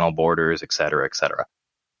composition, panel borders, et cetera, et cetera.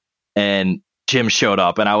 And Jim showed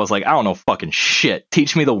up and I was like, I don't know fucking shit.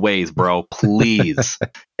 Teach me the ways, bro, please.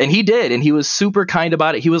 And he did. And he was super kind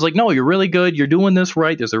about it. He was like, no, you're really good. You're doing this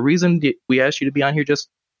right. There's a reason we asked you to be on here. Just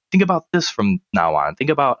think about this from now on.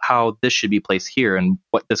 Think about how this should be placed here and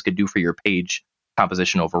what this could do for your page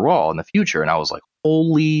composition overall in the future. And I was like,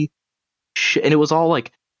 holy shit. And it was all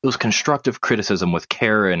like, it was constructive criticism with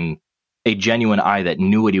care and a genuine eye that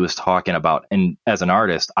knew what he was talking about. And as an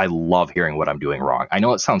artist, I love hearing what I'm doing wrong. I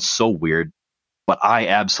know it sounds so weird, but I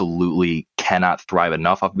absolutely cannot thrive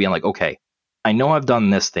enough off being like, okay, I know I've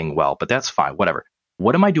done this thing well, but that's fine, whatever.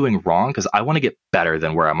 What am I doing wrong? Because I want to get better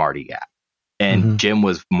than where I'm already at. And Jim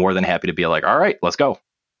was more than happy to be like, all right, let's go.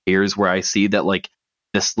 Here's where I see that like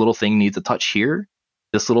this little thing needs a touch here.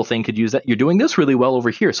 This little thing could use that. You're doing this really well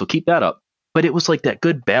over here, so keep that up. But it was like that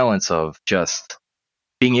good balance of just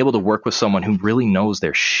being able to work with someone who really knows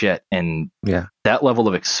their shit, and that level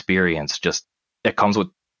of experience just it comes with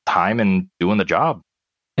time and doing the job.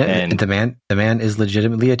 And the man is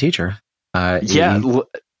legitimately a teacher.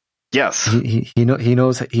 Yes, he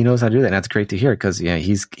knows how to do that, and that's great to hear because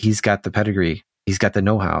he's got the pedigree, he's got the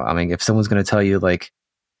know-how. I mean, if someone's going to tell you like,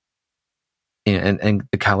 and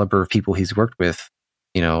the caliber of people he's worked with,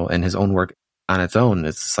 and his own work on its own,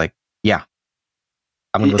 it's like,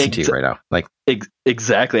 I'm going to listen to you right now. Like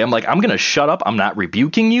exactly. I'm like, I'm going to shut up. I'm not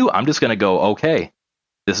rebuking you. I'm just going to go, okay,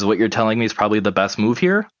 this is what you're telling me is probably the best move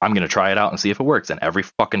here. I'm going to try it out and see if it works. And every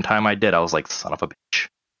fucking time I did, I was like, son of a bitch.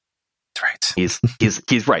 That's right.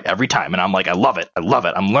 He's right every time. And I'm like, I love it.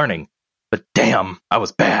 I'm learning. But damn, I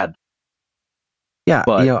was bad. Yeah.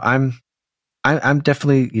 But, I'm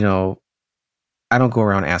definitely, I don't go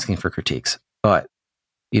around asking for critiques, but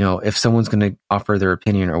if someone's going to offer their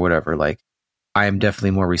opinion or whatever, like, I am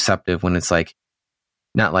definitely more receptive when it's like,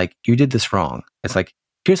 not like you did this wrong. It's like,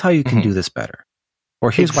 here's how you can do this better. Or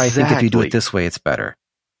here's why I think if you do it this way, it's better.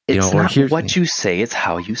 It's not what you say, it's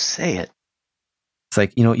how you say it. It's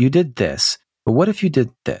like, you did this, but what if you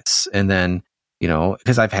did this? And then,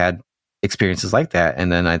 because I've had experiences like that. And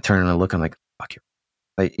then I turn and I look, I'm like, fuck you.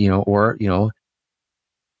 Like, or,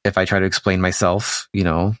 if I try to explain myself,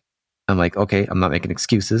 I'm like, okay, I'm not making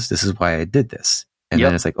excuses. This is why I did this. And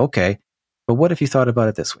then it's like, okay, but what if you thought about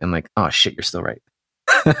it this way? I'm like, oh shit, you're still right.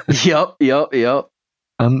 Yep.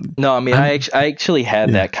 No, I mean, I actually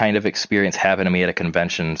had that kind of experience happen to me at a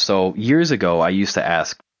convention. So years ago, I used to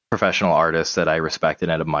ask professional artists that I respected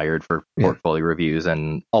and admired for portfolio reviews.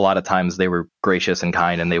 And a lot of times they were gracious and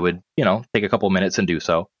kind and they would, take a couple minutes and do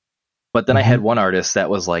so. But then I had one artist that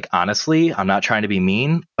was like, honestly, I'm not trying to be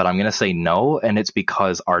mean, but I'm going to say no. And it's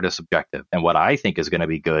because art is subjective. And what I think is going to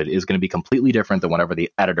be good is going to be completely different than whatever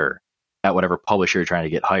the editor at whatever publisher you're trying to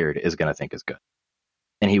get hired is going to think is good.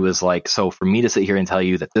 And he was like, so for me to sit here and tell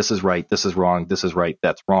you that this is right, this is wrong, this is right,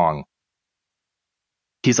 that's wrong.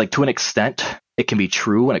 He's like, to an extent, it can be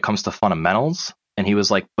true when it comes to fundamentals. And he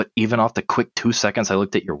was like, but even off the quick 2 seconds I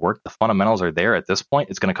looked at your work, the fundamentals are there at this point.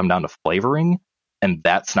 It's going to come down to flavoring. And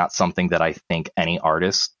that's not something that I think any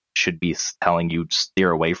artist should be telling you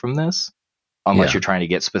steer away from this. Unless you're trying to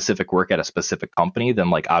get specific work at a specific company,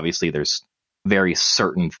 then like obviously there's very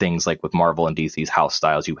certain things like with Marvel and DC's house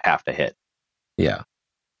styles you have to hit. Yeah.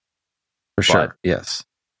 For sure. Yes.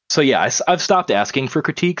 So I've stopped asking for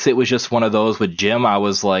critiques. It was just one of those with Jim. I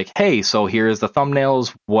was like, hey, so here's the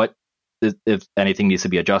thumbnails. What if anything needs to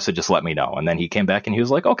be adjusted, just let me know. And then he came back and he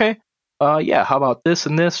was like, okay, how about this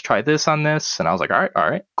and this? Try this on this. And I was like, all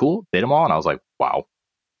right, cool. Did them all. And I was like, wow,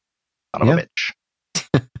 son of a bitch.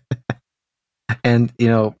 And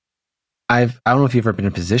I don't know if you've ever been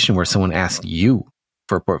in a position where someone asked you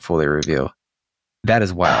for a portfolio review. That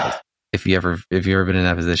is wild. If you ever been in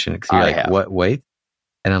that position, because you're like, what? Wait,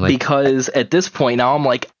 and I'm like, because at this point now I'm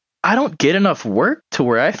like, I don't get enough work to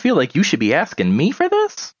where I feel like you should be asking me for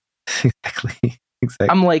this. Exactly.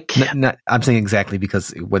 I'm like, I'm saying exactly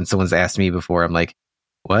because when someone's asked me before, I'm like,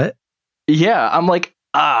 what? Yeah, I'm like,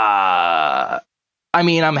 I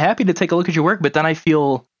mean, I'm happy to take a look at your work, but then I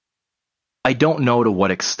feel I don't know to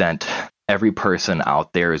what extent every person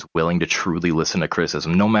out there is willing to truly listen to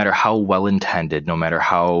criticism, no matter how well intended, no matter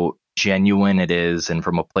how genuine it is, and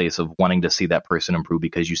from a place of wanting to see that person improve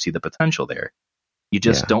because you see the potential there. You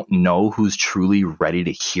just don't know who's truly ready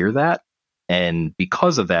to hear that. And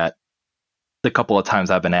because of that, the couple of times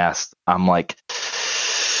I've been asked, I'm like,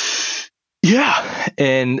 yeah.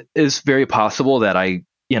 And it's very possible that I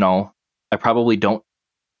probably don't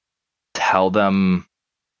tell them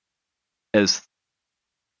as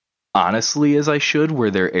honestly as I should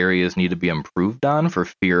where their areas need to be improved on for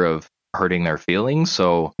fear of hurting their feelings.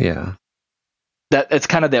 So it's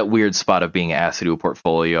kind of that weird spot of being asked to do a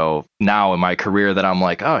portfolio now in my career that I'm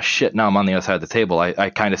like, oh shit, now I'm on the other side of the table. I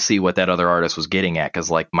kind of see what that other artist was getting at,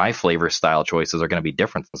 because like my flavor style choices are going to be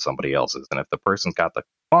different than somebody else's. And if the person's got the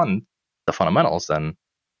fundamentals, then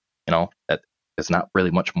that is not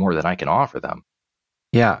really much more than I can offer them.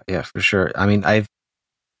 Yeah, for sure. I mean, I've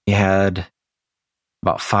had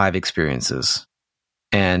about 5 experiences,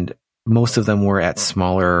 and most of them were at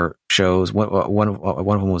smaller shows. One of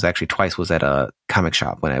them was actually twice was at a comic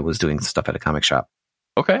shop when I was doing stuff at a comic shop.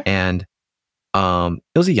 Okay. And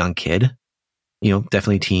it was a young kid,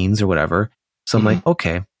 definitely teens or whatever. So I'm like,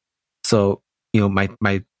 okay. So,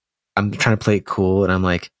 I'm trying to play it cool, and I'm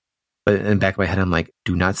like, but in the back of my head, I'm like,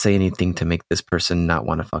 do not say anything to make this person not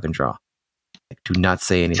want to fucking draw. Like, do not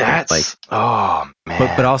say anything. Oh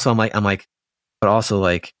man. But also I'm like, but also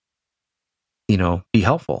like, be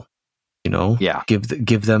helpful. Yeah.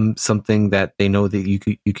 Give them something that they know that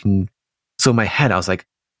you can. So in my head, I was like,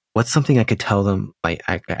 what's something I could tell them? Like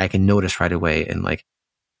I can notice right away, and like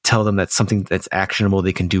tell them that's something that's actionable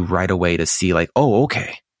they can do right away to see like, oh,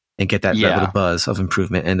 okay, and get that little buzz of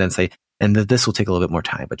improvement, and then say, and this will take a little bit more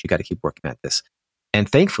time, but you got to keep working at this. And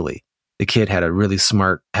thankfully, the kid had a really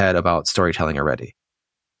smart head about storytelling already.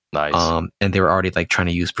 Nice. And they were already like trying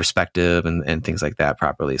to use perspective and things like that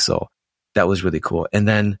properly. So that was really cool. And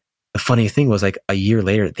then the funny thing was, like, a year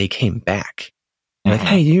later, they came back. Like,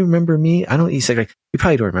 hey, do you remember me? I don't. You said, like, you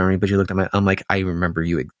probably don't remember me, but you looked at my. I'm like, I remember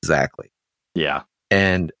you exactly. Yeah.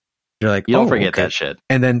 And they're like, you don't forget that shit.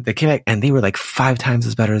 And then they came back, and they were like 5 times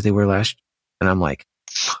as better as they were last. And I'm like,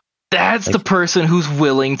 that's the person who's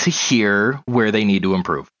willing to hear where they need to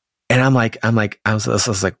improve. And I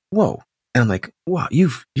was like, whoa. And I'm like, wow,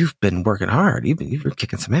 you've been working hard. You've been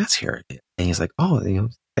kicking some ass here. And he's like, oh,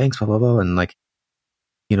 thanks, blah, blah, blah. And like,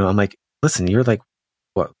 I'm like, listen, you're like,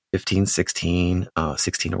 what, 15, 16 or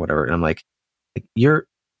whatever. And I'm like you're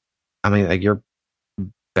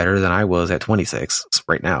better than I was at 26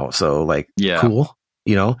 right now. So like, cool,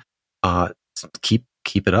 keep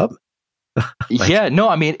it up.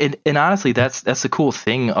 I mean, and honestly, that's the cool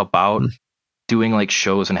thing about doing like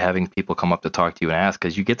shows and having people come up to talk to you and ask,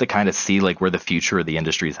 because you get to kind of see like where the future of the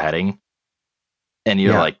industry is heading. And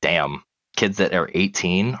you're like, damn, kids that are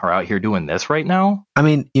 18 are out here doing this right now. I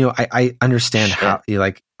mean, I understand how,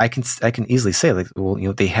 like, I can easily say, like,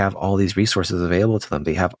 well, they have all these resources available to them.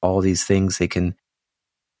 They have all these things they can,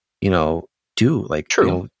 do. Like,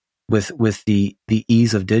 true. With the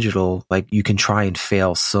ease of digital, like, you can try and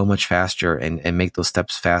fail so much faster and make those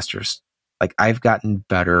steps faster. Like, I've gotten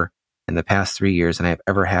better in the past 3 years than I've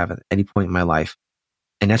ever have at any point in my life.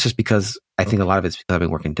 And that's just because I think a lot of it's because I've been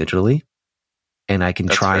working digitally, and I can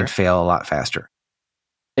try and fail a lot faster.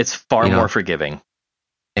 It's far more forgiving.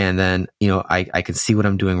 And then, I can see what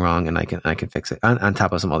I'm doing wrong, and I can fix it on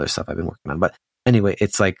top of some other stuff I've been working on. But anyway,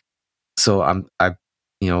 it's like, so I'm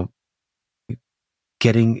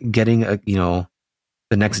getting a,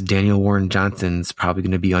 the next Daniel Warren Johnson's probably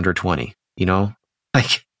going to be under 20,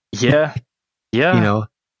 like, yeah.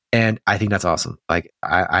 And I think that's awesome. Like,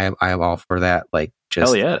 I am all for that. Like,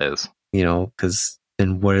 just, hell yeah, it is. Because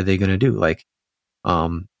then what are they going to do? Like,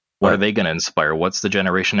 what are they going to inspire? What's the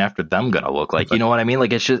generation after them going to look like? You know what I mean?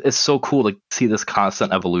 Like, it's so cool to see this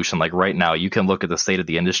constant evolution. Like, right now, you can look at the state of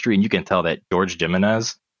the industry, and you can tell that George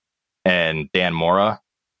Jimenez and Dan Mora,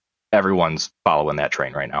 everyone's following that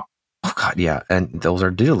train right now. Oh God, yeah, and those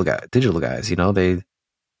are digital guys.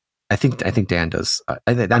 I think Dan does. I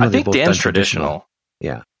think Dan's traditional.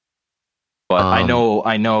 Yeah, but I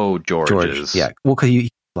know George is. Yeah, well, because he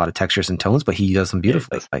a lot of textures and tones, but he does them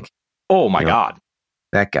beautifully. Like, oh my God,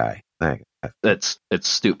 that guy. It's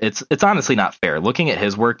stupid. It's honestly not fair. Looking at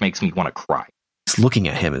his work makes me want to cry. Just looking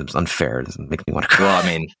at him is unfair. It doesn't make me want to cry. Well, I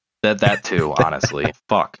mean that too. Honestly,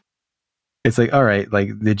 fuck. It's like, all right,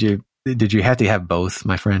 like, did you have to have both,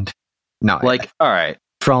 my friend? No, like, all right.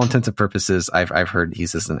 For all intents and purposes, I've heard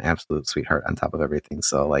he's just an absolute sweetheart on top of everything.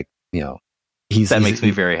 So, like, that makes me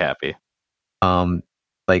very happy.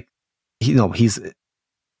 Like, he's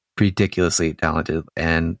ridiculously talented,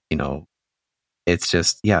 and it's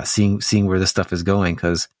just, seeing where this stuff is going,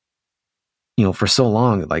 because for so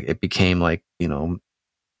long, like, it became like,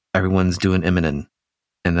 everyone's doing Eminem,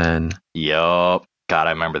 and then yup. God,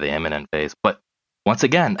 I remember the Eminem phase. But once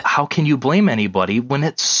again, how can you blame anybody when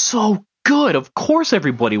it's so good? Of course,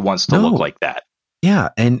 everybody wants to look like that. Yeah,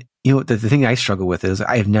 and the thing I struggle with is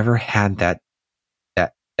I have never had that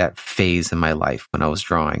phase in my life when I was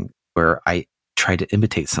drawing where I tried to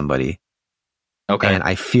imitate somebody. Okay, and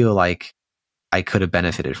I feel like I could have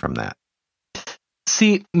benefited from that.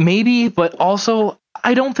 See, maybe, but also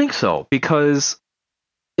I don't think so, because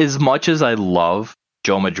as much as I love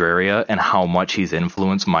Joe Madureira and how much he's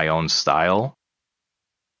influenced my own style,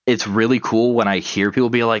 it's really cool when I hear people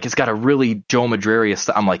be like, it's got a really Joe Madureira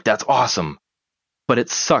style. I'm like, that's awesome. But it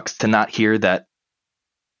sucks to not hear that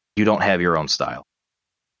you don't have your own style.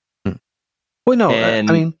 Well, no, and,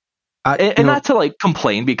 I mean, and not to like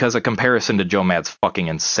complain, because a comparison to Joe Mad's fucking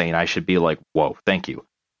insane. I should be like, whoa, thank you.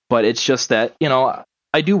 But it's just that,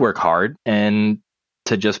 I do work hard, and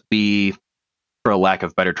to just be, for a lack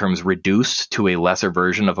of better terms, reduced to a lesser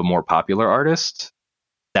version of a more popular artist,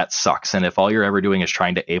 that sucks. And if all you're ever doing is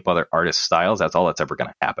trying to ape other artists' styles, that's all that's ever going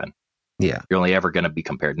to happen. Yeah. You're only ever going to be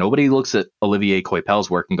compared. Nobody looks at Olivier Coipel's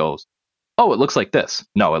work and goes, oh, it looks like this.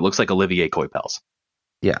 No, it looks like Olivier Coipel's.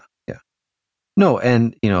 Yeah. Yeah. No.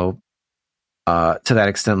 And, to that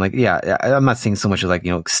extent, like, yeah, I'm not saying so much as like,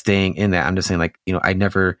 staying in that. I'm just saying like, I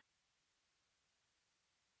never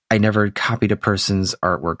copied a person's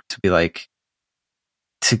artwork to be like,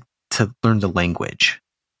 to learn the language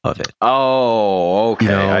of it. Oh,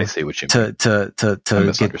 okay. I see what you mean. To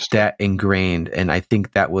get that ingrained. And I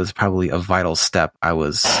think that was probably a vital step I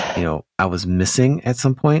was missing at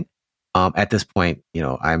some point. At this point,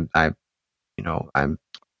 I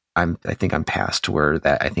think I'm past to where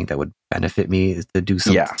that I think that would benefit me to do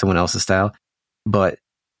someone else's style. But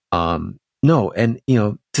no, and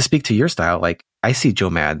to speak to your style, like I see Joe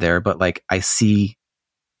Mad there, but like I see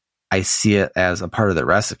it as a part of the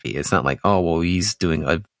recipe. It's not like, oh well, he's doing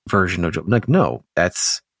a version of Joe. Like no,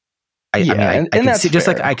 that's I can see, just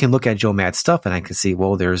like I can look at Joe Mad stuff and I can see,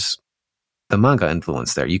 well, there's the manga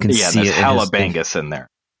influence there. You can see it. Hella Bangus in there.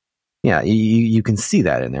 Yeah, you can see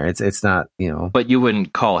that in there. It's not, But you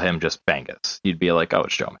wouldn't call him just Bangus. You'd be like, oh,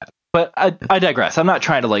 it's Joe Mad. But I digress. I'm not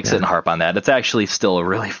trying to sit and harp on that. It's actually still a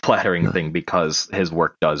really flattering thing because his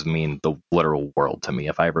work does mean the literal world to me.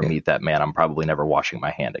 If I ever meet that man, I'm probably never washing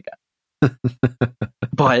my hand again.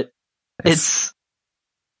 But it's,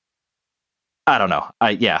 I don't know.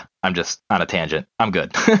 I'm just on a tangent. I'm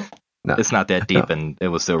good. No, it's not that deep, and it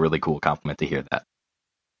was still a really cool compliment to hear that.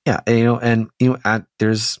 Yeah,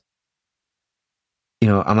 there's.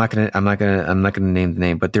 I'm not gonna name the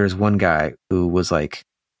name, but there's one guy who was like,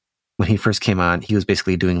 when he first came on, he was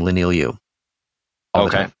basically doing Lineal U all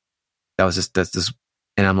the time. That's just,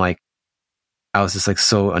 and I'm like, I was just like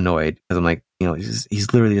so annoyed because I'm like,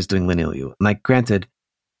 he's literally just doing Lineal U. And like, granted,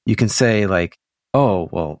 you can say like, oh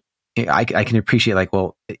well, I can appreciate like,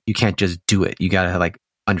 well, you can't just do it. You gotta like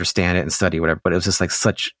understand it and study whatever. But it was just like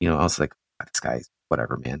such, I was like, this guy's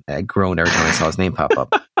whatever, man. I groaned every time I saw his name pop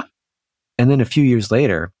up. And then a few years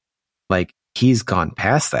later, like he's gone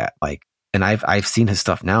past that. Like, and I've seen his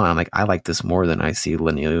stuff now, and I'm like, I like this more than I see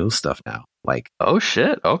Lineal stuff now. Like, oh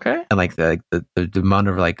shit, okay. And like the amount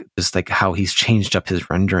of like just like how he's changed up his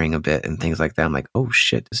rendering a bit and things like that. I'm like, oh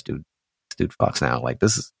shit, this dude fucks now. Like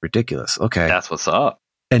this is ridiculous. Okay, that's what's up.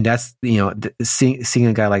 And that's seeing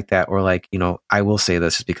a guy like that, or like I will say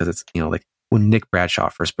this just because it's like when Nick Bradshaw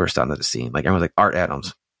first burst onto the scene, like everyone's like Art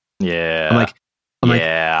Adams. Yeah, I'm like,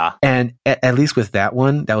 and at least with that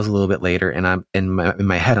one, that was a little bit later, and I'm in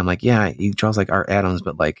my head, I'm like, yeah, he draws like Art Adams,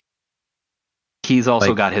 but like he's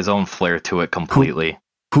also got his own flair to it completely.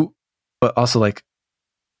 But also like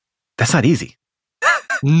that's not easy.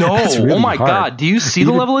 No, really oh my hard. God, do you see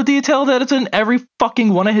the level of detail that it's in every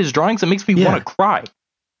fucking one of his drawings? It makes me want to cry.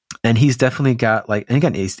 And he's definitely got like, and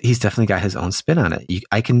again, he's definitely got his own spin on it.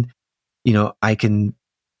 I can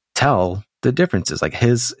tell the differences. Like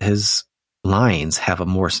his lines have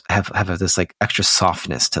have this like extra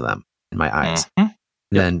softness to them in my eyes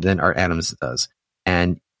than Art Adams does.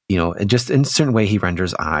 And and just in a certain way he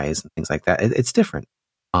renders eyes and things like that. It's different.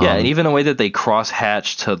 Yeah, and even the way that they cross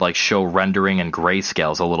hatch to like show rendering and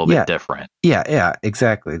grayscale is a little bit different. Yeah,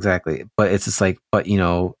 exactly. But it's just like, but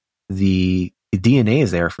the DNA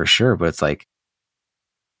is there for sure. But it's like,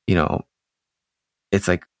 it's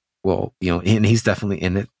like, well, and he's definitely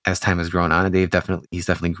in it as time has grown on, and he's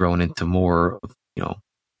definitely grown into more of,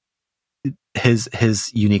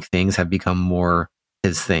 his unique things have become more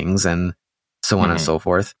his things, and so on and so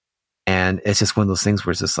forth. And it's just one of those things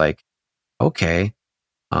where it's just like, okay,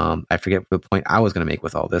 I forget the point I was going to make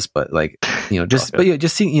with all this, but like, just, but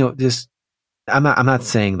just seeing, just, I'm not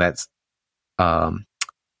saying that's,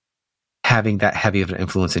 having that heavy of an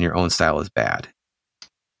influence in your own style is bad.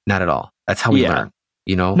 Not at all. That's how we learn.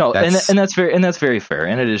 No, and that's very fair,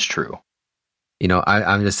 and it is true.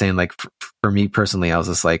 I'm just saying, like, for me personally, I was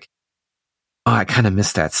just like, oh, I kind of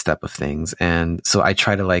missed that step of things, and so I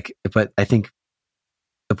try to like. But I think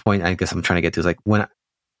the point I guess I'm trying to get to is like when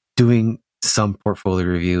doing some portfolio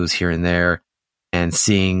reviews here and there, and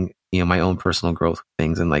seeing my own personal growth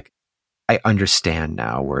things, and like I understand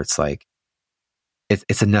now where it's like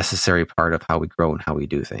it's a necessary part of how we grow and how we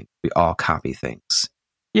do things. We all copy things.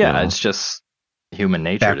 Yeah, it's just human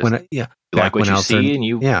nature. You like what you see, and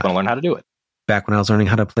you want to learn how to do it. Back when I was learning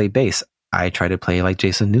how to play bass, I tried to play like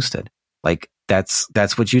Jason Newsted. Like that's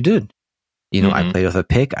what you did. I played with a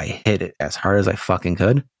pick. I hit it as hard as I fucking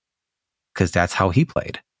could because that's how he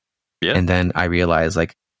played. Yeah. And then I realized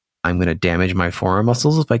like I'm going to damage my forearm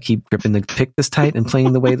muscles if I keep gripping the pick this tight and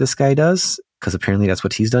playing the way this guy does. because apparently that's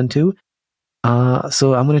what he's done too.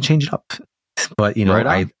 So I'm going to change it up. But, you know,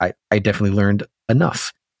 Right on. I definitely learned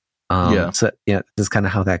enough. Yeah. So yeah, this is kind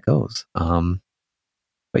of how that goes.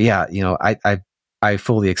 But yeah, you know, I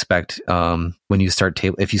fully expect when you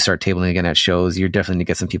if you start tabling again at shows, you're definitely going to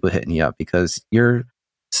get some people hitting you up because your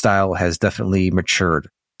style has definitely matured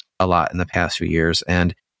a lot in the past few years,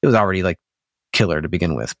 and it was already like killer to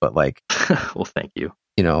begin with. But like, Well, thank you.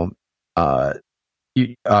 you know,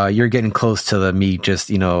 you're getting close to the me just,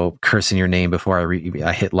 you know, cursing your name before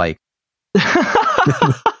I hit like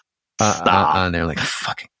Stop. on there, like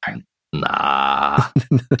fucking Nah.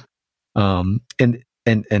 and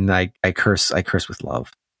I curse with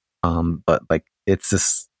love. But like it's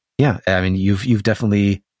just, yeah, I mean you've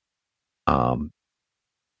definitely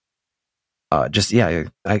just, yeah,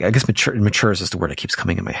 I guess mature is just the word that keeps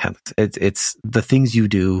coming in my head. It's the things you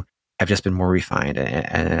do have just been more refined,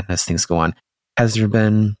 and as things go on, has there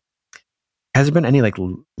been any like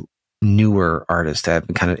newer artists that have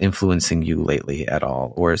been kind of influencing you lately at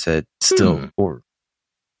all, or is it still or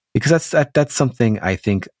because that's something I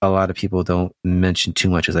think a lot of people don't mention too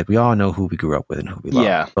much, is like we all know who we grew up with and who we love.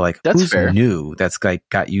 Yeah, but like that's who's fair. new that's like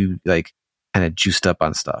got you like kind of juiced up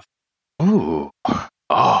on stuff? Ooh.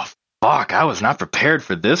 Oh, fuck. I was not prepared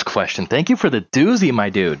for this question. Thank you for the doozy, my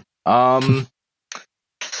dude. Hold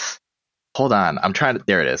on. I'm trying to.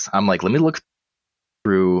 There it is. I'm like, let me look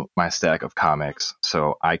through my stack of comics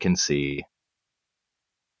so I can see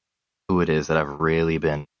who it is that I've really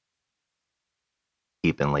been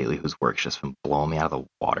keeping lately, whose work's just been blowing me out of the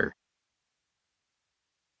water.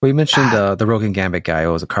 Well, you mentioned the Rogan Gambit guy.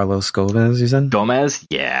 Was it Carlos Gomez? You said Gomez?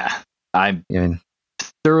 Yeah. I'm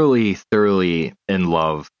thoroughly in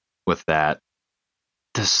love with that.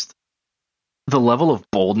 Just the level of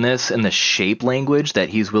boldness and the shape language that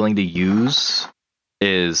he's willing to use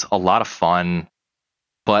is a lot of fun.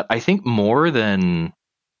 But I think more than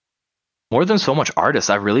so much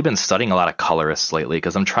artists, I've really been studying a lot of colorists lately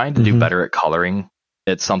because I'm trying to do better at coloring.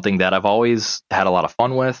 It's something that I've always had a lot of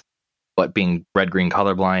fun with, but being red-green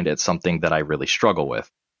colorblind, it's something that I really struggle with.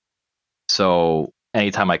 So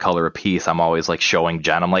anytime I color a piece, I'm always like showing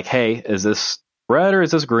Jen, I'm like, hey, is this red or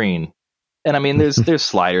is this green? And I mean, there's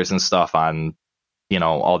sliders and stuff on, you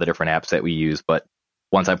know, all the different apps that we use, but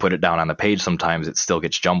once I put it down on the page, sometimes it still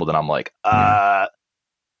gets jumbled and I'm like,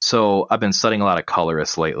 So I've been studying a lot of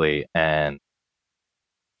colorists lately, and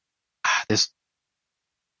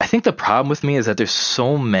I think the problem with me is that there's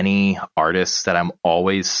so many artists that I'm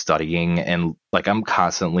always studying, and like I'm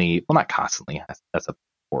constantly, well, not constantly, that's a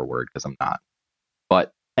poor word because I'm not,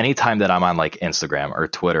 but anytime that I'm on like Instagram or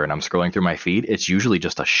Twitter and I'm scrolling through my feed, it's usually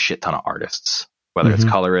just a shit ton of artists, whether it's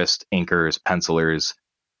colorists, inkers, pencilers.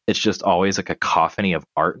 It's just always like a cacophony of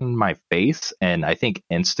art in my face, and I think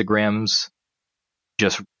Instagram's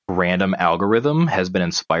just random algorithm has been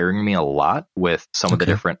inspiring me a lot with some of the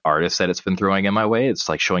different artists that it's been throwing in my way. It's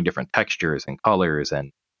like showing different textures and colors,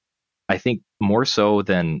 and I think more so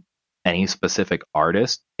than any specific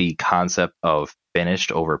artist, the concept of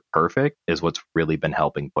finished over perfect is what's really been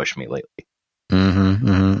helping push me lately.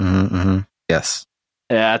 Yes.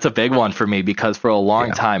 Yeah, it's a big one for me because for a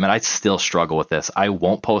long time, and I still struggle with this, I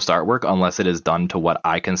won't post artwork unless it is done to what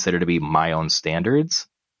I consider to be my own standards.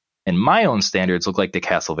 And my own standards look like the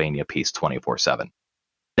Castlevania piece 24/7.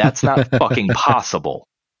 That's not fucking possible.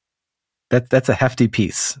 That's a hefty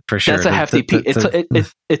piece for sure. That's a hefty piece.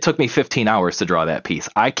 It took me 15 hours to draw that piece.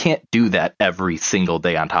 I can't do that every single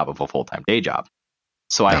day on top of a full-time day job.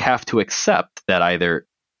 So I have to accept that either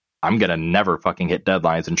I'm going to never fucking hit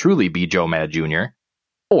deadlines and truly be Joe Mad Jr.,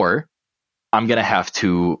 or I'm going to have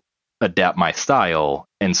to adapt my style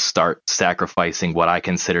and start sacrificing what I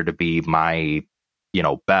consider to be my, you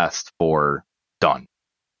know, best for done.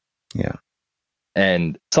 Yeah.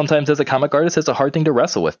 And sometimes as a comic artist, it's a hard thing to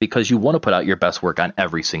wrestle with because you want to put out your best work on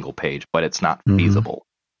every single page, but it's not feasible.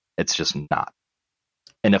 It's just not.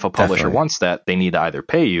 And if a publisher wants that, they need to either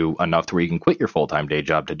pay you enough to where you can quit your full-time day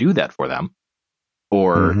job to do that for them,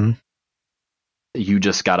 or you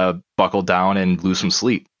just got to buckle down and lose some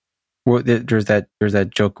sleep. Well, there's that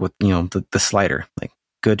joke with, you know, the slider, like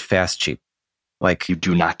good, fast, cheap. Like you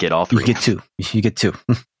do not get all three. You get two.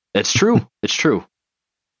 It's true. It's true.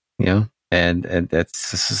 You know, and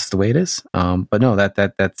that's just the way it is. But no,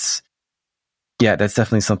 that's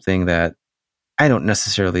definitely something that I don't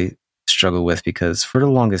necessarily struggle with, because for the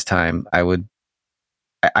longest time I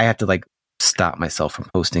have to like stop myself from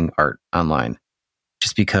posting art online,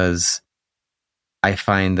 just because I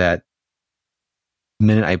find that the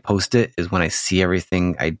minute I post it is when I see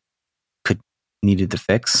everything I needed to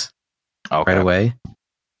fix right away.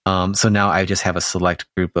 So now I just have a select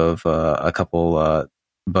group of a couple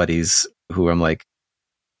buddies who I'm like,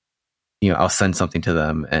 I'll send something to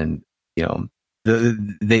them, and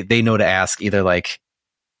they know to ask either like,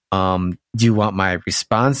 do you want my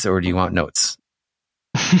response or do you want notes?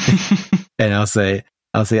 And I'll say,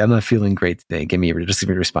 I'm not feeling great today. Give me a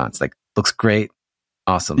response. Like, looks great.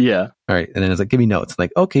 Awesome. Yeah. All right. And then it's like, give me notes.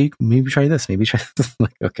 Like, okay, maybe try this. Maybe try this.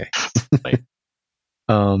 Like, okay. Right.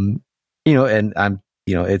 And I'm,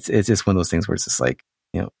 it's just one of those things where it's just like,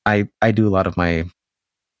 I do a lot of my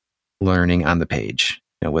learning on the page,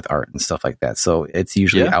 with art and stuff like that. So it's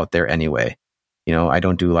usually out there anyway. I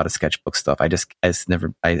don't do a lot of sketchbook stuff. I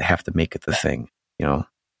have to make it the thing,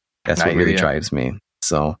 that's what really drives me.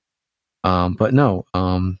 So, but no,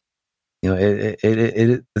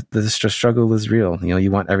 the struggle is real.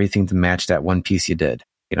 You want everything to match that one piece you did,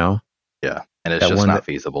 Yeah. And it's just not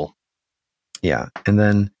feasible. Yeah. And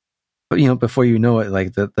then, but before you know it,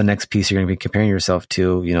 like the next piece you're going to be comparing yourself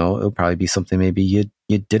to, it'll probably be something maybe you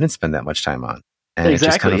didn't spend that much time on. And it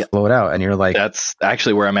just kind of flowed out, and you're like, that's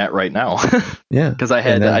actually where I'm at right now. Yeah. Because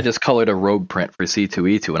I just colored a rogue print for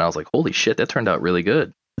C2E2, and I was like, holy shit, that turned out really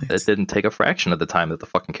good. Nice. It didn't take a fraction of the time that the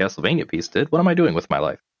fucking Castlevania piece did. What am I doing with my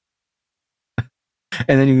life?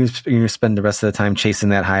 And then you spend the rest of the time chasing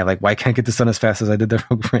that high, like, why can't I get this done as fast as I did the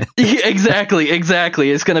rogue print? Yeah, exactly.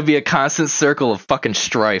 It's going to be a constant circle of fucking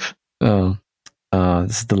strife. Oh,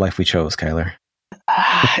 this is the life we chose, Kyler.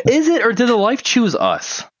 Is it, or did the life choose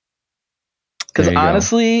us? Because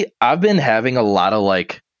honestly, I've been having a lot of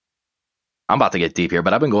like, I'm about to get deep here,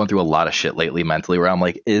 but I've been going through a lot of shit lately mentally where I'm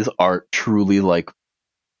like, is art truly like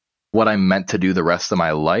what I'm meant to do the rest of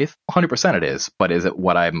my life? 100% it is. But is it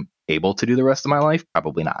what I'm able to do the rest of my life?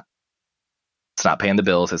 Probably not. It's not paying the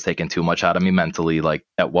bills. It's taking too much out of me mentally. Like,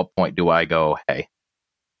 at what point do I go, hey,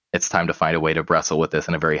 it's time to find a way to wrestle with this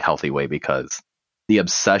in a very healthy way? Because the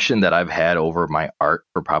obsession that I've had over my art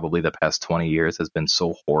for probably the past 20 years has been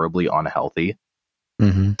so horribly unhealthy,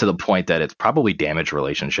 to the point that it's probably damaged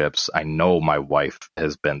relationships. I know my wife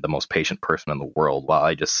has been the most patient person in the world while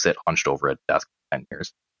I just sit hunched over a desk for 10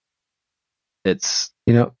 years. It's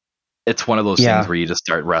one of those things where you just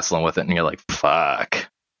start wrestling with it and you're like, fuck,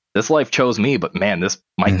 this life chose me, but man, this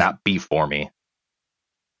might not be for me.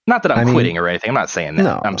 Not that I'm quitting or anything. I'm not saying that.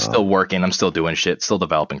 No. I'm still working. I'm still doing shit, still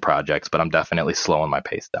developing projects, but I'm definitely slowing my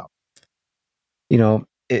pace down.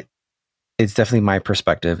 It's definitely my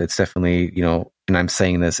perspective. It's definitely, and I'm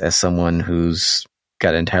saying this as someone who's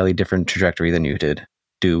got an entirely different trajectory than you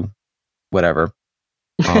do, whatever.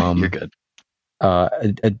 You're good.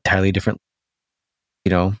 Entirely different,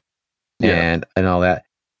 and all that.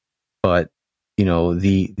 But,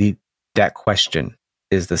 that question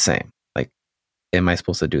is the same. Like, am I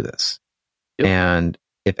supposed to do this? Yep. And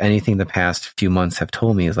if anything, the past few months have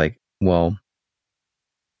told me is like, well,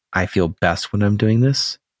 I feel best when I'm doing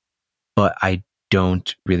this, but I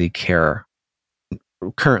don't really care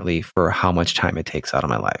currently for how much time it takes out of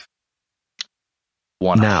my life.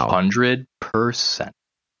 100%.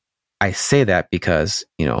 I say that because,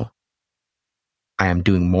 I am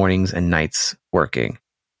doing mornings and nights working,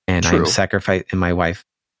 and I'm sacrificing, and my wife,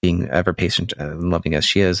 being ever patient and loving as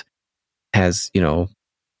she is, has,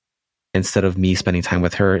 instead of me spending time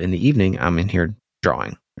with her in the evening, I'm in here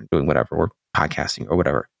drawing or doing whatever, or podcasting or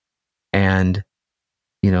whatever. And,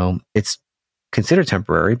 it's considered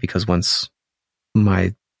temporary because once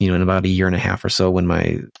my, in about a year and a half or so, when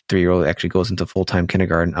my 3-year-old actually goes into full-time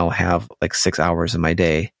kindergarten, I'll have like 6 hours in my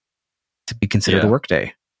day to be considered a work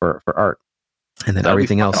day for art. And then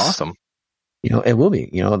everything else, awesome. It will be,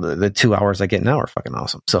 the 2 hours I get now are fucking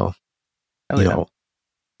awesome. So,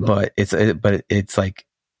 but it's like,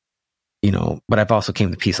 but I've also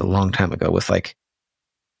came to peace a long time ago with like,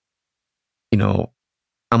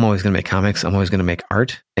 I'm always going to make comics. I'm always going to make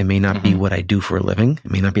art. It may not be what I do for a living.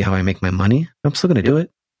 It may not be how I make my money. I'm still going to do it.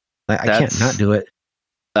 I can't not do it.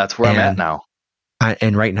 That's where I'm at now.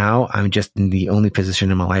 And right now, I'm just in the only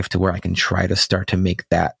position in my life to where I can try to start to make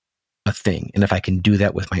that a thing. And if I can do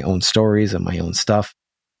that with my own stories and my own stuff,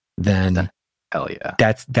 then hell yeah,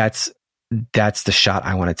 that's the shot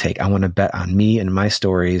I want to take. I want to bet on me and my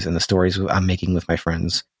stories and the stories I'm making with my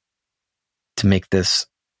friends to make this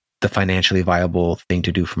the financially viable thing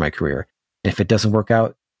to do for my career. And if it doesn't work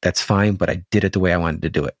out, that's fine, but I did it the way I wanted to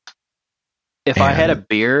do it. If I had a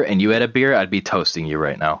beer and you had a beer, I'd be toasting you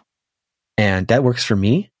right now. And that works for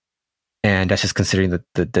me. And that's just considering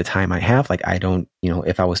the time I have. Like, I don't,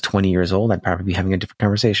 if I was 20 years old, I'd probably be having a different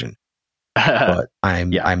conversation. But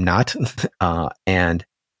I'm not. And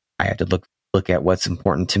I had to look at what's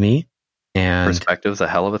important to me. And perspective's a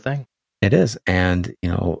hell of a thing. It is. And,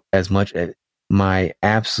 as much as my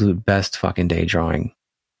absolute best fucking day drawing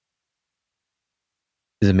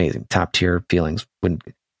is amazing. Top tier feelings.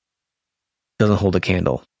 doesn't hold a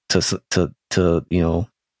candle to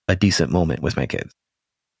a decent moment with my kids.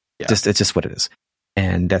 Yeah. It's just what it is,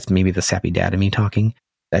 and that's maybe the sappy dad in me talking.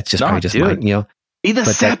 That's just probably just dude. my Be the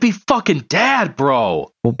sappy fucking dad,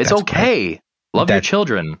 bro. Well, it's okay. Love your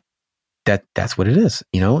children. That's what it is,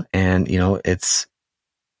 and it's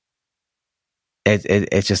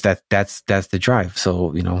just that's the drive.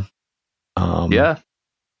 So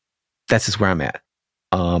that's just where I'm at.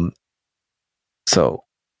 So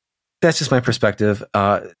that's just my perspective.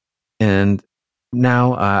 And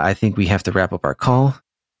now I think we have to wrap up our call.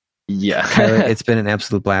 Yeah, Kyler, it's been an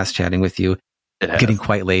absolute blast chatting with you. Getting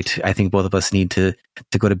quite late. I think both of us need to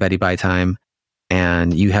go to beddy by time.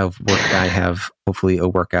 And you have work. I have hopefully a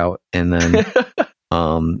workout, and then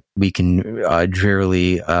we can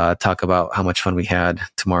drearily talk about how much fun we had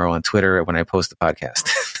tomorrow on Twitter when I post the podcast.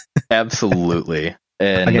 Absolutely.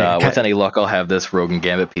 And with any luck, I'll have this Rogan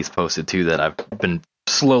Gambit piece posted too that I've been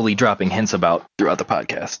slowly dropping hints about throughout the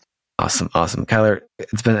podcast. Awesome. Kyler,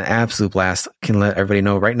 it's been an absolute blast. I can let everybody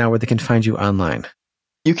know right now where they can find you online.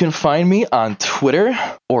 You can find me on Twitter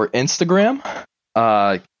or Instagram.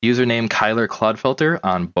 Username Kyler Clodfelter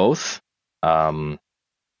on both. I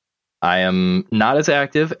am not as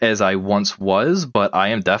active as I once was, but I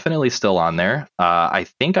am definitely still on there. I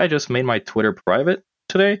think I just made my Twitter private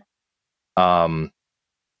today,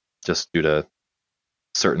 just due to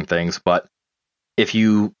certain things. But if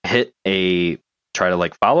you try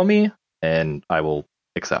to follow me, and I will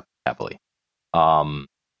accept happily.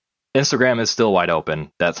 Instagram is still wide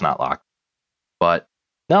open. That's not locked. But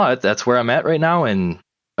no, that's where I'm at right now. And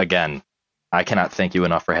again, I cannot thank you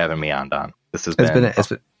enough for having me on, Don. This has been a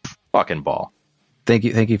fucking ball. Thank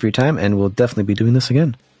you for your time, and we'll definitely be doing this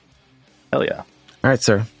again. Hell yeah. All right,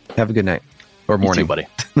 sir. Have a good night. Or morning. You too,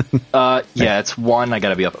 buddy. Yeah, it's 1. I got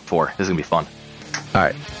to be up at 4. This is going to be fun. All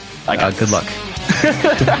right. Good luck. All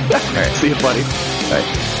right. See you, buddy. All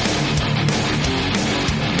right.